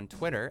follow us on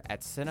Twitter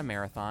at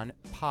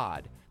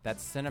CinemarathodPod.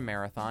 That's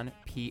Cinemarathon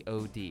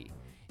POD.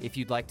 If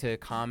you'd like to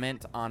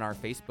comment on our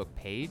Facebook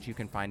page, you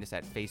can find us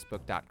at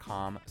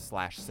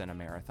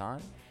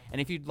facebook.com/Cinemarathon. And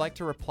if you'd like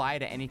to reply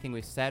to anything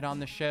we've said on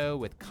the show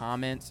with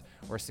comments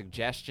or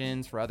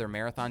suggestions for other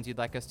marathons you'd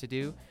like us to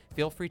do,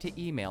 feel free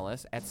to email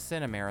us at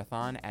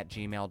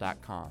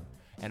cinemarathon@gmail.com.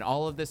 And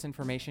all of this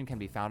information can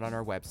be found on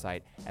our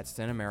website at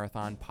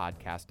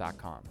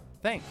cinemarathonpodcast.com.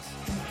 Thanks.